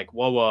they're like,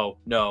 whoa,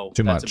 no,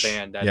 that's a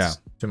ban. That's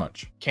too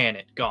much. Can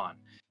it gone.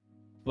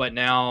 But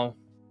now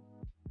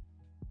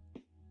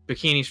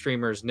bikini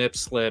streamers, nip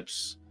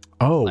slips.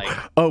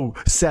 Oh,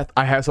 Seth,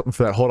 I have something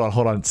for that. Hold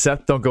on.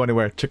 Seth, don't go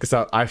anywhere. Check this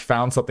out. I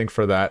found something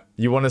for that.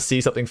 You want to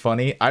see something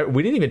funny?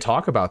 We didn't even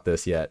talk about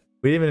this yet.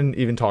 We didn't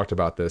even talked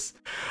about this.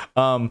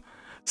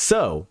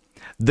 So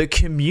the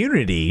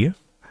community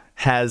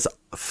has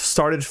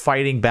started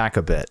fighting back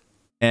a bit.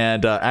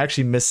 And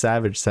actually, Miss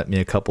Savage sent me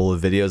a couple of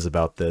videos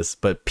about this.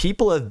 But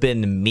people have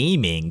been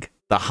memeing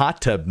the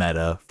hot tub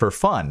meta for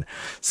fun.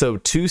 So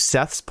to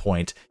Seth's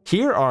point,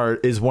 here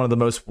is one of the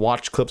most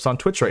watched clips on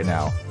Twitch right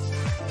now.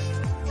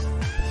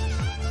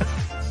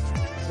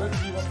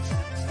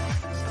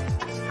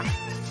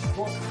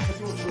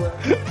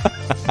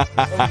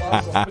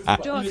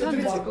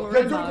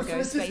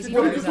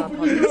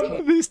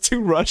 These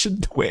two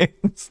Russian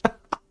twins.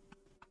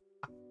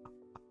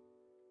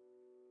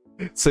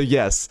 So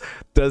yes,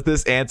 does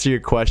this answer your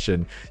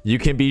question? You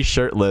can be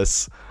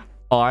shirtless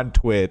on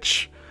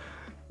Twitch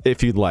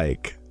if you'd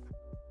like.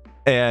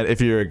 And if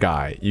you're a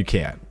guy, you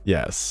can.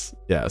 Yes.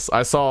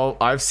 I've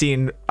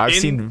seen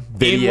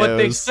videos.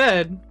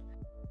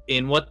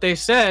 In what they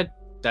said,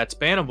 that's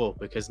bannable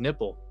because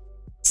nipple.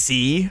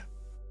 See?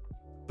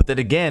 But then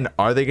again,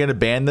 are they going to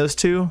ban those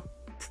two?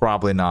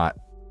 Probably not.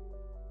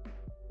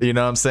 You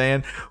know what I'm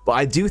saying? But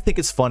I do think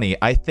it's funny.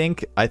 I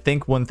think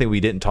one thing we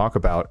didn't talk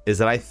about is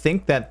that I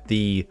think that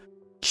the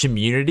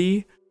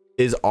community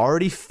is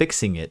already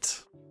fixing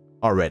it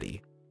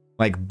already.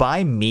 Like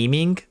by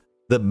memeing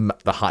the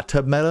hot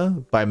tub meta,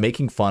 by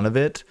making fun of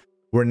it,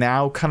 we're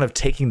now kind of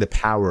taking the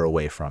power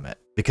away from it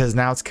because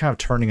now it's kind of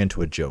turning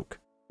into a joke.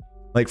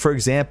 Like for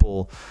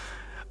example,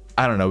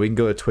 I don't know, we can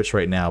go to Twitch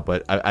right now,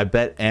 but I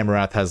bet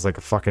Amarath has like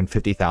a fucking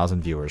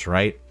 50,000 viewers,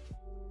 right?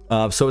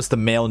 So it's the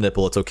male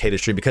nipple. It's okay to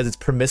stream because it's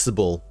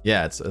permissible.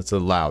 Yeah, it's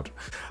allowed.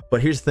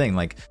 But here's the thing,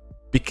 like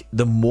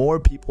the more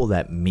people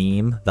that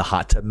meme the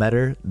hot tub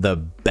meta, the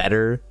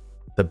better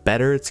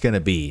it's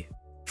gonna be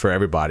for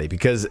everybody,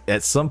 because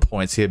at some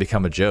point it's gonna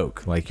become a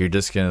joke. Like you're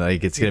just gonna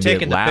it's You're gonna be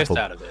taking the piss laughable.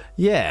 out of it.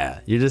 Yeah,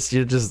 you're just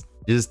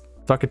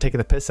fucking taking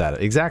the piss out of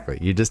it. Exactly,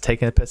 you're just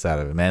taking the piss out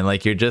of it, man.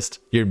 Like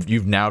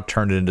you've now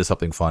turned it into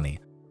something funny.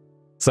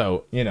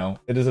 So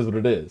it is what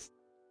it is.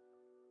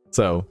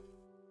 So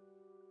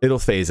it'll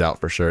phase out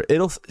for sure.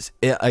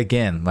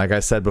 Again, like I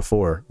said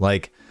before,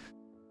 like.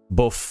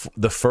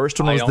 The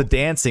first one was the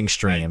dancing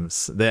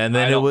streams, then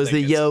it was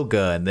the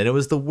yoga, and then it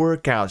was the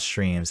workout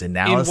streams, and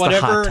now it's the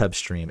hot tub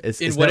stream.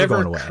 It's never whatever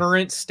going away.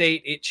 Current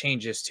state it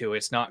changes to,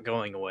 it's not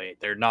going away.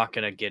 They're not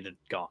going to get it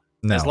gone.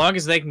 No. As long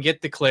as they can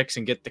get the clicks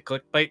and get the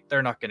clickbait,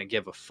 they're not going to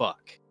give a fuck.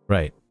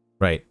 Right.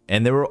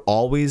 And there were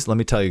always, let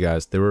me tell you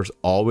guys, there was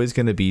always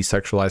going to be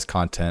sexualized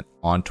content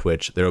on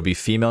Twitch. There will be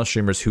female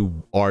streamers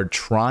who are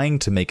trying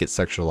to make it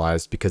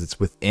sexualized because it's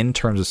within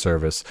terms of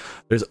service.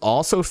 There's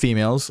also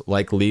females,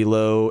 like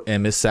Lilo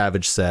and Miss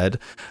Savage said,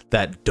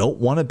 that don't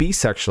want to be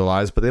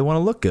sexualized, but they want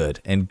to look good.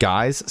 And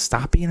guys,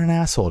 stop being an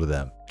asshole to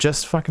them.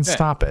 Just fucking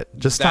stop it.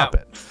 Just stop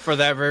it. For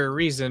that very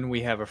reason, we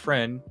have a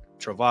friend,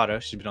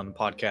 Trovada. She's been on the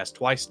podcast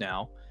twice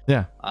now.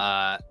 Yeah.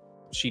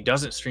 She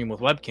doesn't stream with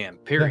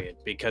webcam, period,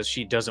 because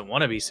she doesn't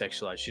want to be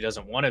sexualized. She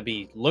doesn't want to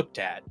be looked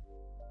at.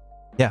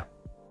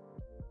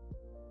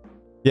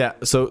 Yeah.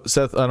 So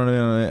Seth, I don't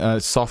know,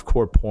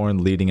 softcore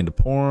porn leading into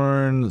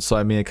porn. So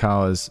I mean, it'll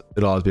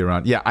always be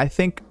around. Yeah, I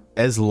think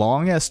as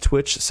long as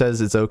Twitch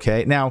says it's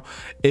okay. Now,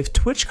 if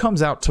Twitch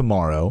comes out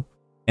tomorrow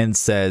and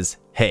says,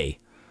 "Hey,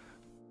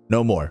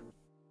 no more.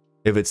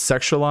 If it's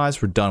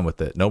sexualized, we're done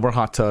with it. No more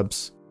hot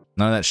tubs.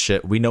 None of that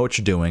shit. We know what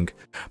you're doing."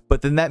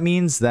 But then that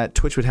means that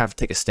Twitch would have to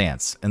take a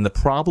stance. And the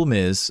problem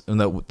is, and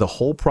the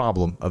whole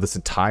problem of this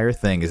entire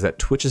thing is that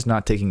Twitch is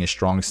not taking a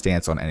strong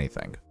stance on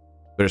anything.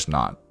 They're just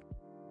not.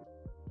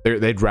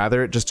 They'd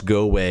rather it just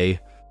go away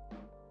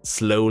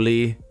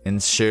slowly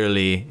and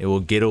surely. It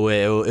will get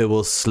away. It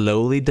will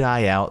slowly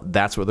die out.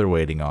 That's what they're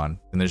waiting on.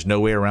 And there's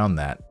no way around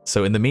that.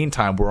 So in the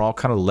meantime, we're all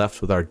kind of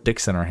left with our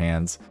dicks in our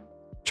hands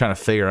trying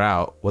to figure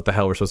out what the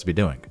hell we're supposed to be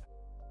doing.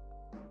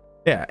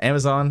 Yeah,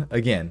 Amazon,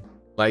 again,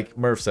 like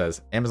Murph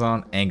says,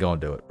 Amazon ain't gonna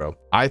do it, bro.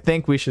 I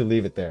think we should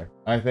leave it there.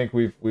 I think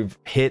we've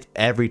hit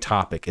every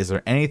topic. Is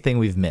there anything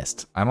we've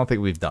missed? I don't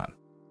think we've done.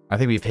 I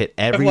think we've hit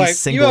every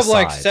single You have side.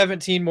 like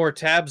 17 more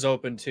tabs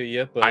open to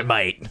you, but I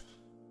might.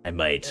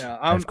 Yeah,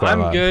 I'm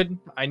good.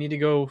 I need to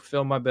go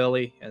fill my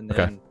belly, and then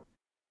Okay.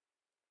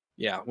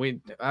 we've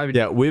I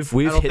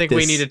don't hit think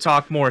we need to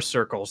talk more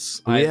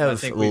circles. I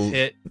think we've have-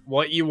 hit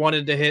what you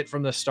wanted to hit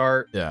from the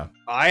start. Yeah.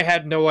 I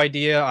had no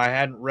idea. I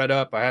hadn't read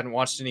up. I hadn't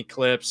watched any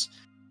clips.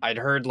 I'd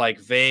heard like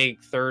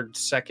vague third,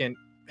 second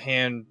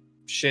hand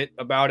shit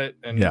about it,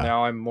 and Yeah.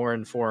 now I'm more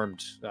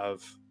informed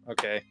of.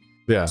 Okay,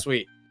 Yeah.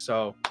 sweet.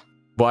 So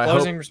Well, I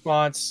closing hope.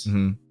 response.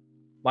 Mhm.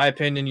 My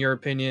opinion, your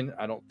opinion.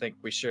 I don't think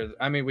we share.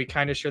 I mean, we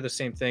kind of share the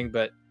same thing,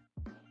 but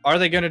are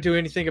they going to do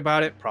anything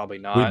about it? Probably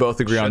not. We both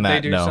agree on Should they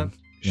that. do No. some-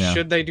 Yeah.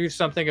 Should they do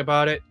something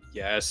about it?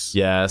 Yes.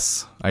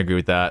 Yes, I agree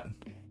with that.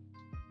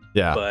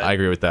 Yeah, But- I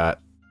agree with that.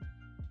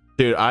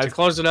 Dude, To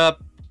close it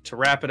up, to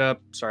wrap it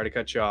up. Sorry to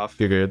cut you off.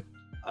 You're good.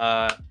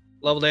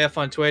 Leveled AF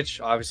on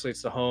Twitch. Obviously,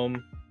 it's the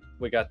home.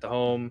 We got the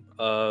home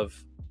of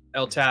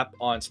LTAP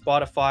on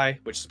Spotify,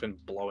 which has been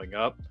blowing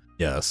up.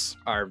 Yes.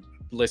 Our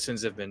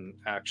listens have been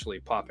actually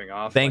popping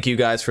off. Thank you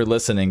guys for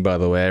listening, by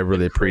the way. I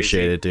really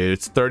appreciate crazy. it, dude.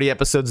 It's 30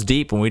 episodes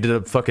deep, and we did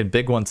a fucking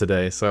big one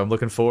today, so I'm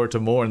looking forward to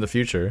more in the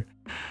future.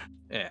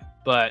 Yeah,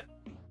 but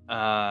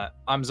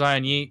I'm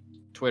Zion Yeet.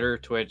 Twitter,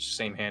 Twitch,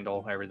 same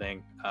handle,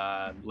 everything.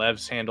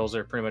 Lev's handles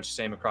are pretty much the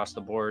same across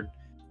the board.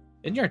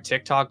 Isn't your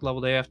TikTok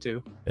Leveled AF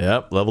too?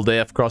 Yep, level day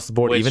F across the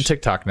board, Which- even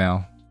TikTok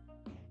now.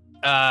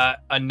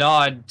 A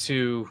nod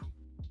to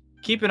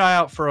keep an eye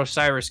out for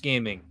Osiris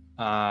Gaming.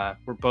 We're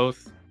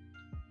both.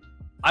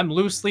 I'm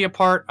loosely a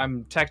part.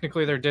 I'm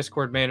technically their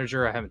Discord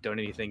manager. I haven't done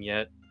anything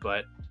yet,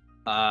 but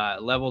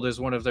Leveled is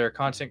one of their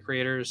content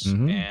creators,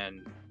 Mhm.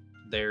 and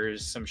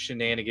there's some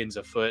shenanigans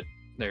afoot.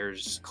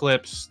 There's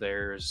clips.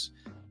 There's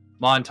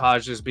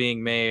montages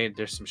being made.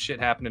 There's some shit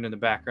happening in the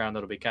background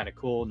that'll be kind of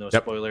cool. No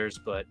Yep. spoilers,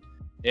 but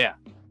yeah.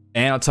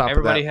 And on top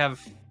Everybody of that,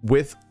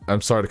 have.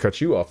 I'm sorry to cut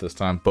you off this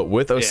time, but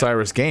with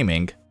Osiris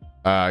Gaming,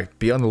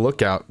 be on the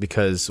lookout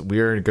because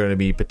we're going to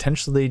be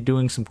potentially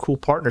doing some cool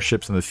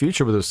partnerships in the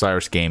future with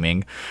Osiris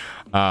Gaming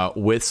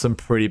with some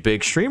pretty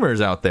big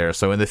streamers out there.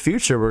 So in the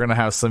future, we're going to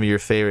have some of your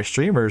favorite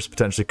streamers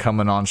potentially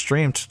coming on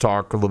stream to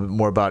talk a little bit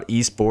more about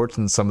esports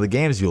and some of the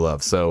games you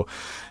love. So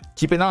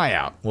keep an eye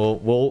out.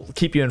 We'll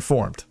keep you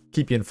informed.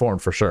 Keep you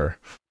informed for sure.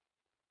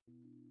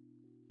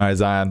 All right,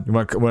 Zion, you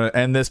want to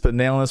end this but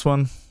nail this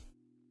one?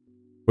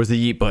 Where's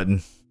the yeet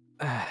button?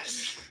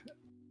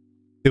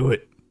 Do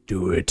it.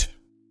 Do it.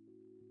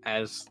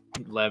 As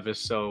Lev is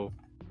so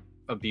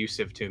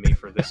abusive to me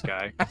for this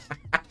guy.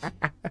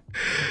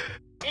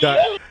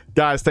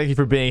 Guys, thank you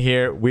for being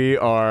here. We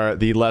are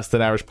the Less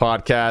Than Average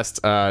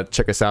Podcast.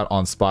 Check us out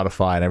on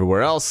Spotify and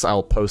everywhere else.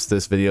 I'll post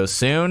this video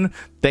soon.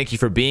 Thank you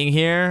for being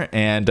here.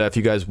 And if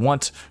you guys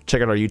want,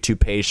 check out our YouTube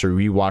page to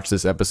rewatch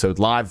this episode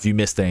live if you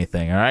missed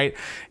anything. All right.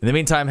 In the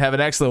meantime, have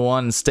an excellent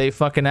one and stay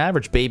fucking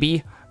average,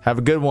 baby. Have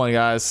a good one,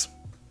 guys.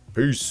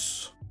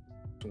 Peace.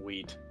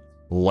 Sweet.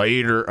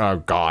 Later. Oh,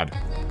 God.